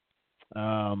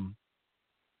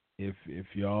 If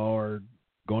y'all are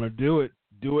gonna do it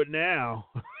now.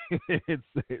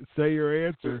 Say your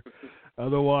answer.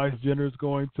 Otherwise, Jinder's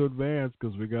going to advance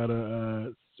because we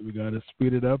gotta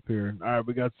speed it up here. All right,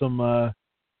 we got some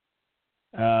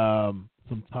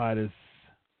Titus.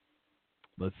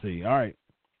 Let's see. All right.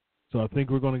 So I think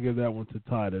we're going to give that one to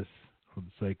Titus for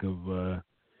the sake of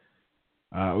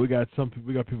we got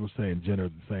people saying Jinder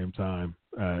at the same time.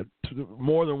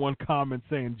 More than one comment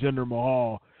saying Jinder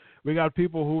Mahal. We got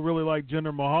people who really like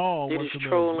Jinder Mahal. They just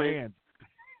trolling.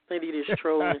 They just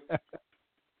trolling.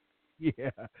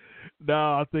 Yeah.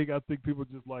 No, I think people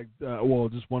just like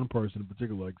just one person in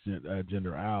particular likes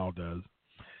Jinder. Al does.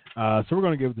 So we're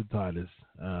going to give it to Titus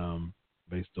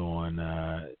based on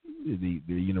the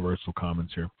universal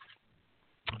comments here.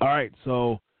 All right,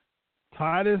 so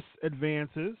Titus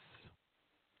advances.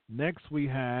 Next we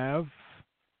have,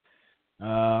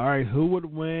 all right, who would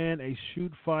win a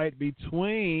shoot fight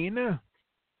between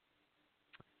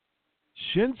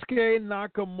Shinsuke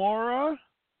Nakamura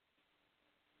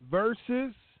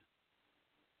versus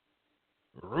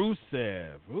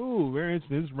Rusev. Ooh, very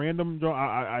interesting. This is random draw.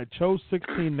 I chose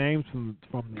 16 names from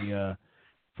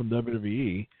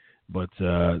WWE, but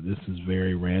this is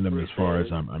very random as far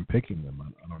as I'm picking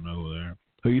them. I don't know who they are.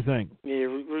 Who you think? Yeah,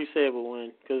 Rusev will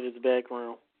win because of his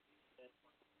background.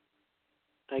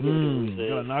 I give it to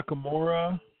Rusev. Got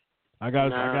Nakamura. I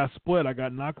got split. I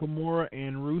got Nakamura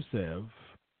and Rusev.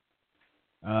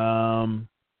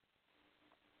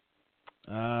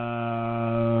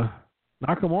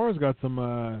 Nakamura's got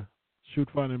some shoot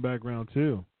fighting background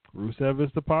too. Rusev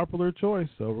is the popular choice,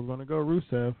 so we're going to go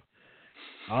Rusev.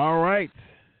 All right.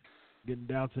 Getting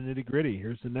down to nitty gritty.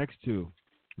 Here's the next two.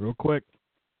 Real quick.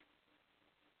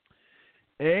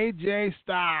 AJ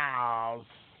Styles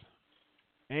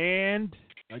and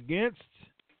against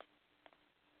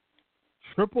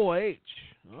Triple H.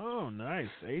 Oh, nice.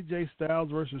 AJ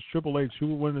Styles versus Triple H. Who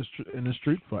will win in a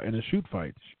shoot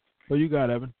fight? What you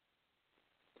got, Evan?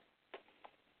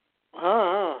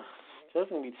 That's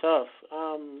gonna be tough.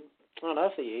 I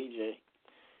say AJ.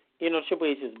 Triple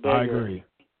H is bigger. I agree.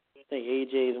 I think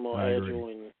AJ is more agile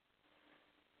and.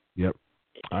 Yep.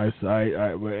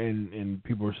 And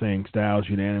people are saying Styles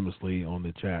unanimously on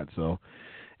the chat, so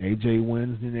AJ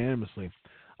wins unanimously.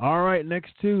 All right,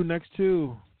 next two.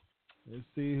 Let's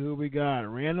see who we got.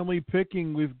 Randomly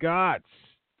picking, we've got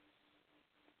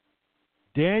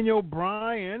Daniel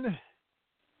Bryan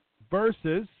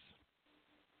versus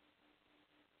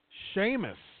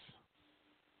Sheamus.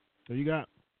 Who you got?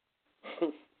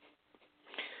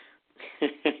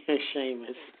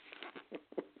 Sheamus.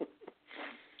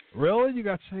 Really? You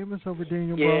got Sheamus over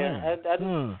Daniel Bryan?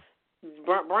 Yeah,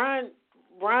 Bryan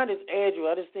is agile.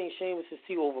 I just think Sheamus is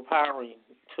too overpowering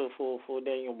for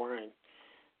Daniel Bryan.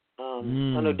 I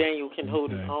know Daniel can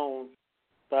hold his own,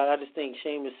 but I just think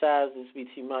Sheamus' size would be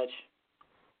too much.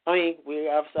 I mean,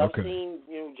 I've seen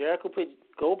Jericho put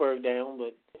Goldberg down,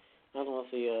 but I don't want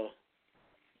to say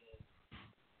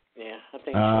I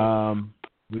think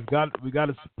we got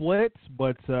a split,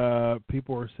 but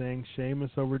people are saying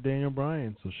Sheamus over Daniel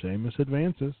Bryan, so Sheamus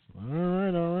advances. All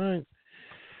right.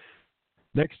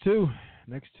 Next two.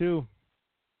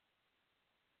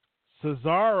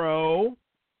 Cesaro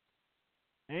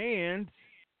and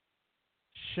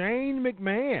Shane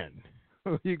McMahon.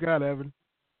 Who you got, Evan?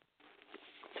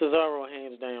 Cesaro,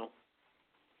 hands down.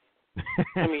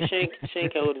 I mean, Shane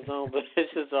can hold his own, but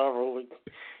Cesaro,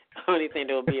 I don't think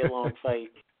there'll be a long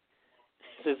fight.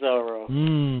 Cesaro.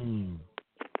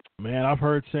 Man, I've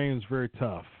heard Shane's very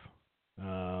tough,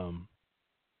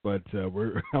 but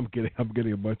I'm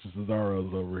getting a bunch of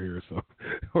Cesaros over here. So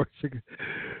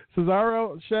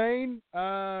Cesaro, Shane,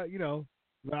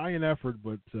 valiant effort,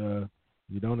 but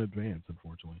you don't advance,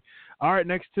 unfortunately. All right,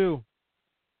 next two.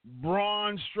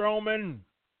 Braun Strowman,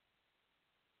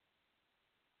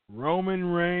 Roman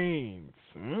Reigns.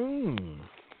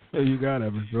 There you got,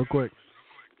 Evan. Real quick.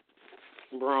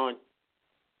 Braun.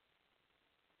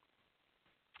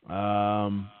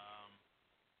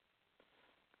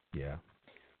 Yeah.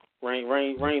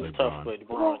 Reigns tough, but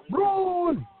Braun.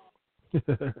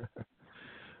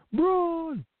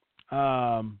 Braun.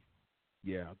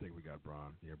 Yeah, I think we got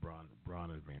Braun. Yeah,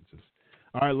 Braun advances.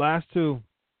 All right, last two.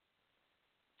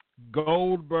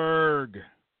 Goldberg.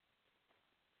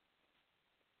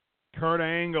 Kurt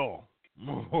Angle.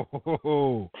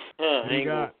 What you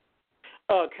got?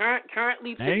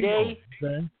 Currently today,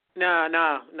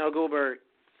 no Goldberg,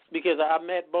 because I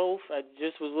met both. I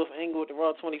just was with Angle at the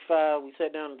Raw 25. We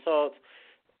sat down and talked.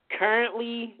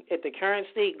 Currently, at the current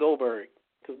state, Goldberg,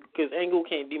 because Angle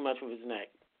can't do much with his neck.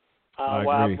 I've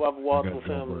walked with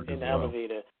him in the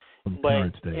elevator,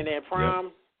 but in that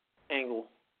prime, Angle.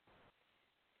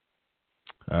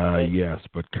 Yes,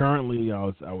 but currently I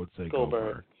would say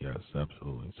Goldberg. Yes,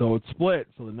 absolutely. So it's split.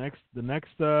 So the next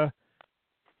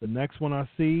one I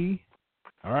see.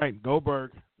 All right,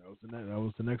 Goldberg. That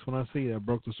was the next one I see. That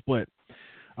broke the split.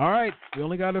 All right, we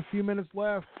only got a few minutes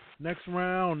left. Next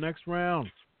round. We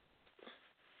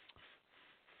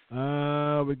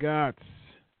got.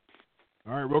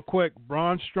 All right, real quick.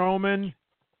 Braun Strowman,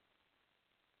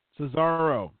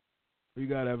 Cesaro. Who you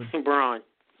got, Evan? Braun.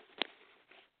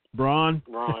 Braun.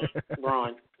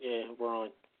 Yeah, Braun.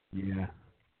 Yeah,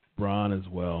 Braun as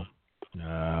well.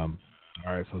 All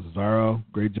right, so Cesaro,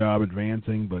 great job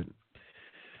advancing, but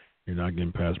you're not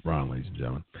getting past Braun, ladies and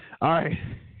gentlemen. All right,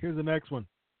 here's the next one.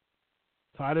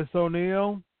 Titus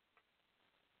O'Neil,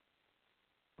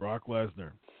 Brock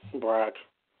Lesnar. Brock.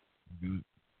 Good.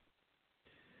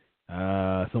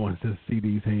 Someone says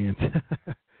CD's hands.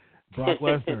 Brock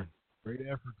Lesnar, great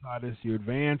effort, Titus. You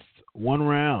advanced one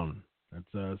round.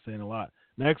 That's saying a lot.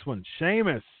 Next one,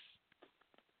 Sheamus,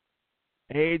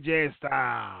 AJ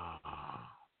Styles.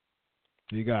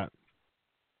 Who you got?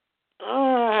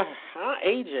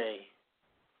 AJ.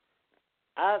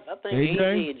 I think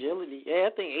AJ agility. Yeah, I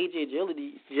think AJ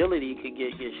agility could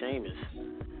get Sheamus.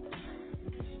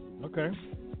 Okay.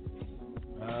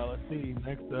 Let's see.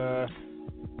 Next. All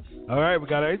right, we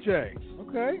got AJ.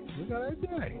 Okay, we got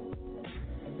AJ.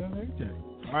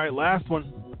 All right, last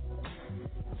one.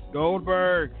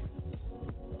 Goldberg.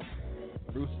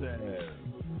 Rusev.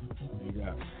 Who you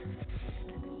got?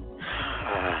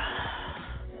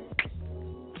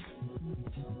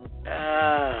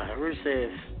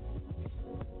 Rusev.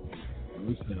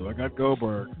 I got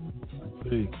Goldberg. Let's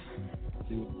see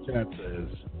what the chat says.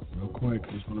 Real quick,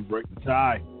 who's going to break the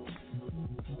tie?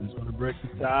 We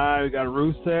got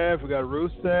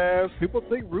Rusev. People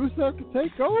think Rusev could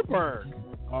take Goldberg.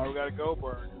 Oh, we got a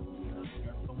Goldberg. We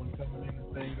got someone coming in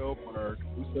and saying Goldberg.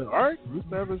 Rusev. All right,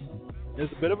 Rusev is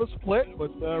a bit of a split,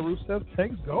 but Rusev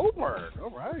takes Goldberg. All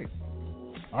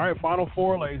right, final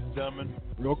four, ladies and gentlemen.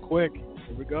 Real quick,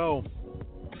 here we go.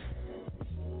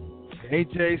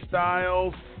 AJ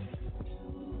Styles,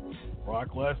 Brock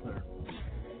Lesnar.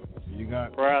 Who you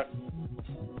got? Brock.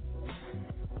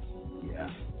 Yeah,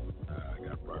 I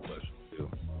got Brock Lesnar too.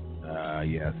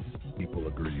 Yes, people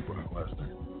agree. Brock Lesnar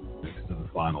next to the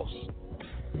finals.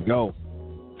 Here we go.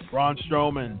 Braun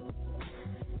Strowman,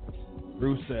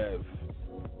 Rusev.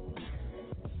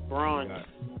 Braun.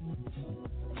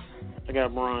 I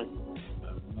got Braun.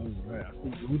 All right, I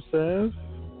think Rusev.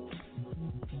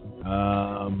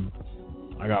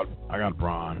 I got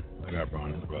Braun. As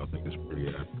well. I think it's pretty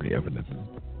evident.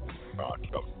 Braun.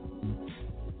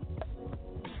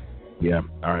 Yeah.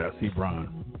 All right. I see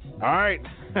Braun. All right.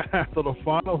 So the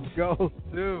finals goes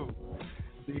to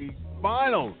the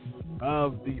finals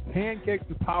of the Pancakes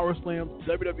and Powerslams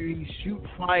WWE Shoot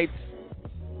Fights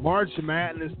March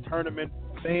Madness Tournament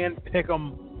Fan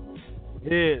Pick'em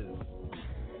is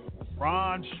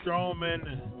Braun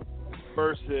Strowman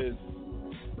versus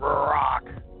Brock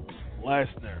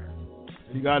Lesnar.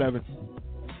 What you got, Evan?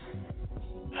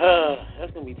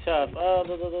 That's gonna be tough.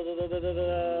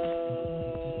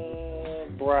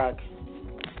 Brock.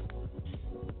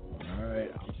 All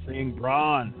right, I'm seeing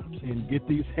Braun. I'm seeing get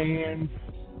these hands.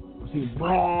 I'm seeing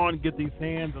Braun get these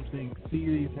hands. I'm seeing see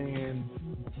these hands.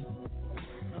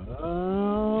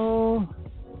 Oh,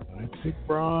 I pick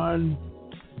Braun.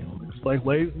 It looks like,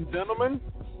 ladies and gentlemen,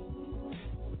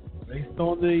 based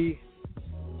on the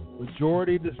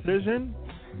majority decision,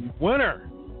 the winner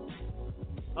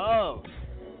of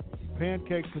the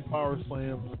Pancakes and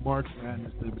Powerslams March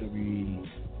Madness WWE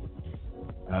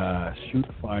Shoot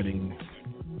Fighting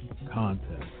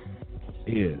Contest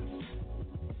is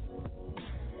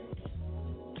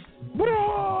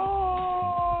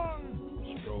Braun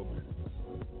Strowman.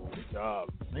 Good job.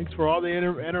 Thanks for all the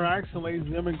interaction, ladies and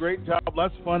gentlemen. Great job.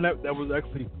 Lots of fun. That was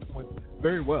actually went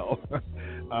very well.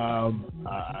 I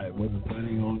wasn't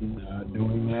planning on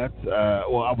doing that. I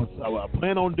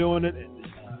planned on doing it, and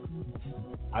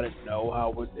I didn't know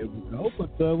how it would go, but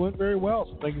it went very well.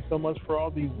 So thank you so much for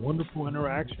all the wonderful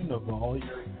interaction of all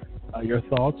your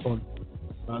thoughts on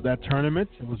that tournament.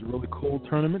 It was a really cool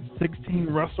tournament. 16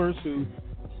 wrestlers who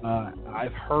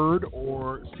I've heard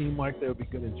or seem like they would be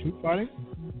good in shoot fighting.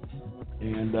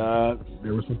 And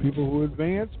there were some people who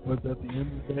advanced, but at the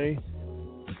end of the day,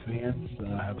 the fans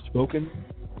have spoken,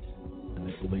 and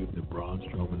they believe that Braun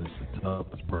Strowman is the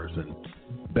toughest person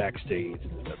backstage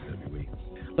in the WWE.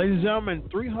 Ladies and gentlemen,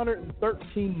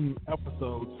 313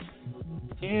 episodes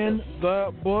in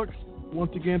the books.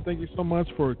 Once again, thank you so much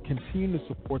for continuing to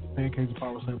support the Pancakes and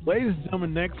Powerslams. Ladies and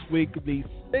gentlemen, next week, the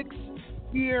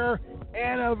 6-year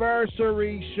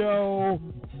anniversary show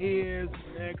is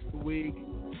next week.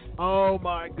 Oh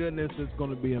my goodness, it's going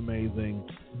to be amazing.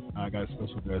 I got a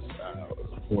special guest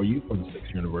for you for the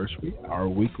 6th year anniversary.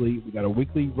 We got a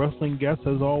weekly wrestling guest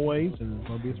as always, and it's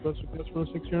going to be a special guest for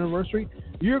the 6th year anniversary.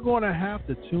 You're going to have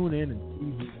to tune in and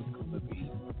see who it's going to be.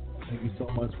 Thank you so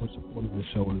much for supporting the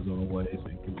show as always,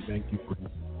 and thank you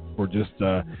for just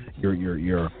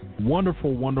your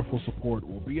wonderful, wonderful support.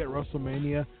 We'll be at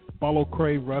WrestleMania. Follow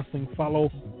Crave Wrestling.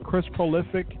 Follow Chris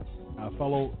Prolific.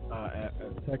 Follow at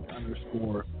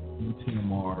tech_UTMR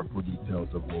for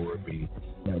details of where we'll be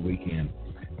that weekend.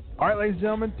 All right, ladies and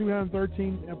gentlemen,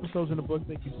 213 episodes in the book.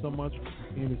 Thank you so much for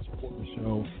continuing to support the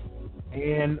show.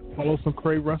 And follow some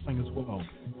Crave Wrestling as well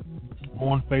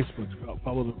on Facebook.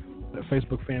 Follow the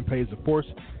Facebook fan page, of course.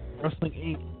 Wrestling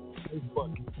Inc.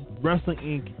 Facebook. Wrestling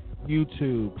Inc.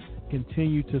 YouTube.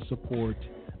 Continue to support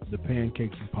the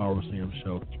Pancakes and Powerslams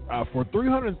show. For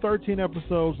 313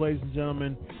 episodes, ladies and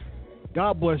gentlemen,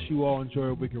 God bless you all. Enjoy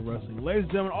a week of wrestling. Ladies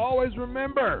and gentlemen, always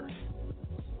remember,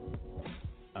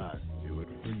 I do it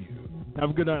for you. Have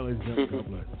a good night, ladies and gentlemen. God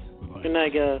bless. Bye-bye. Good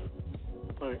night, guys.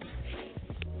 Bye.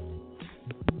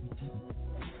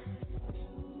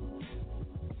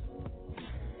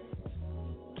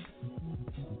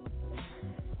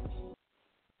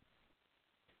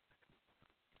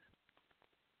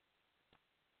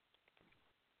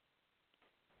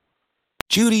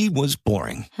 Judy was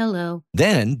boring. Hello.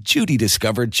 Then Judy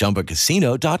discovered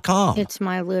ChumbaCasino.com. It's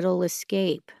my little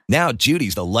escape. Now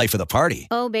Judy's the life of the party.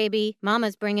 Oh, baby,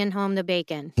 mama's bringing home the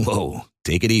bacon. Whoa,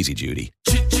 take it easy, Judy.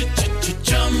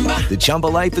 The Chumba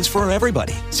life is for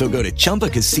everybody. So go to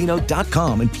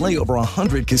ChumbaCasino.com and play over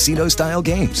 100 casino-style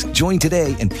games. Join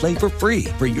today and play for free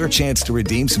for your chance to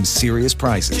redeem some serious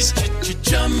prizes.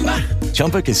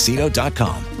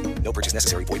 ChumbaCasino.com. No purchase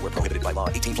necessary. Void where prohibited by law.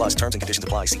 18+ terms and conditions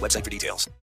apply. See website for details.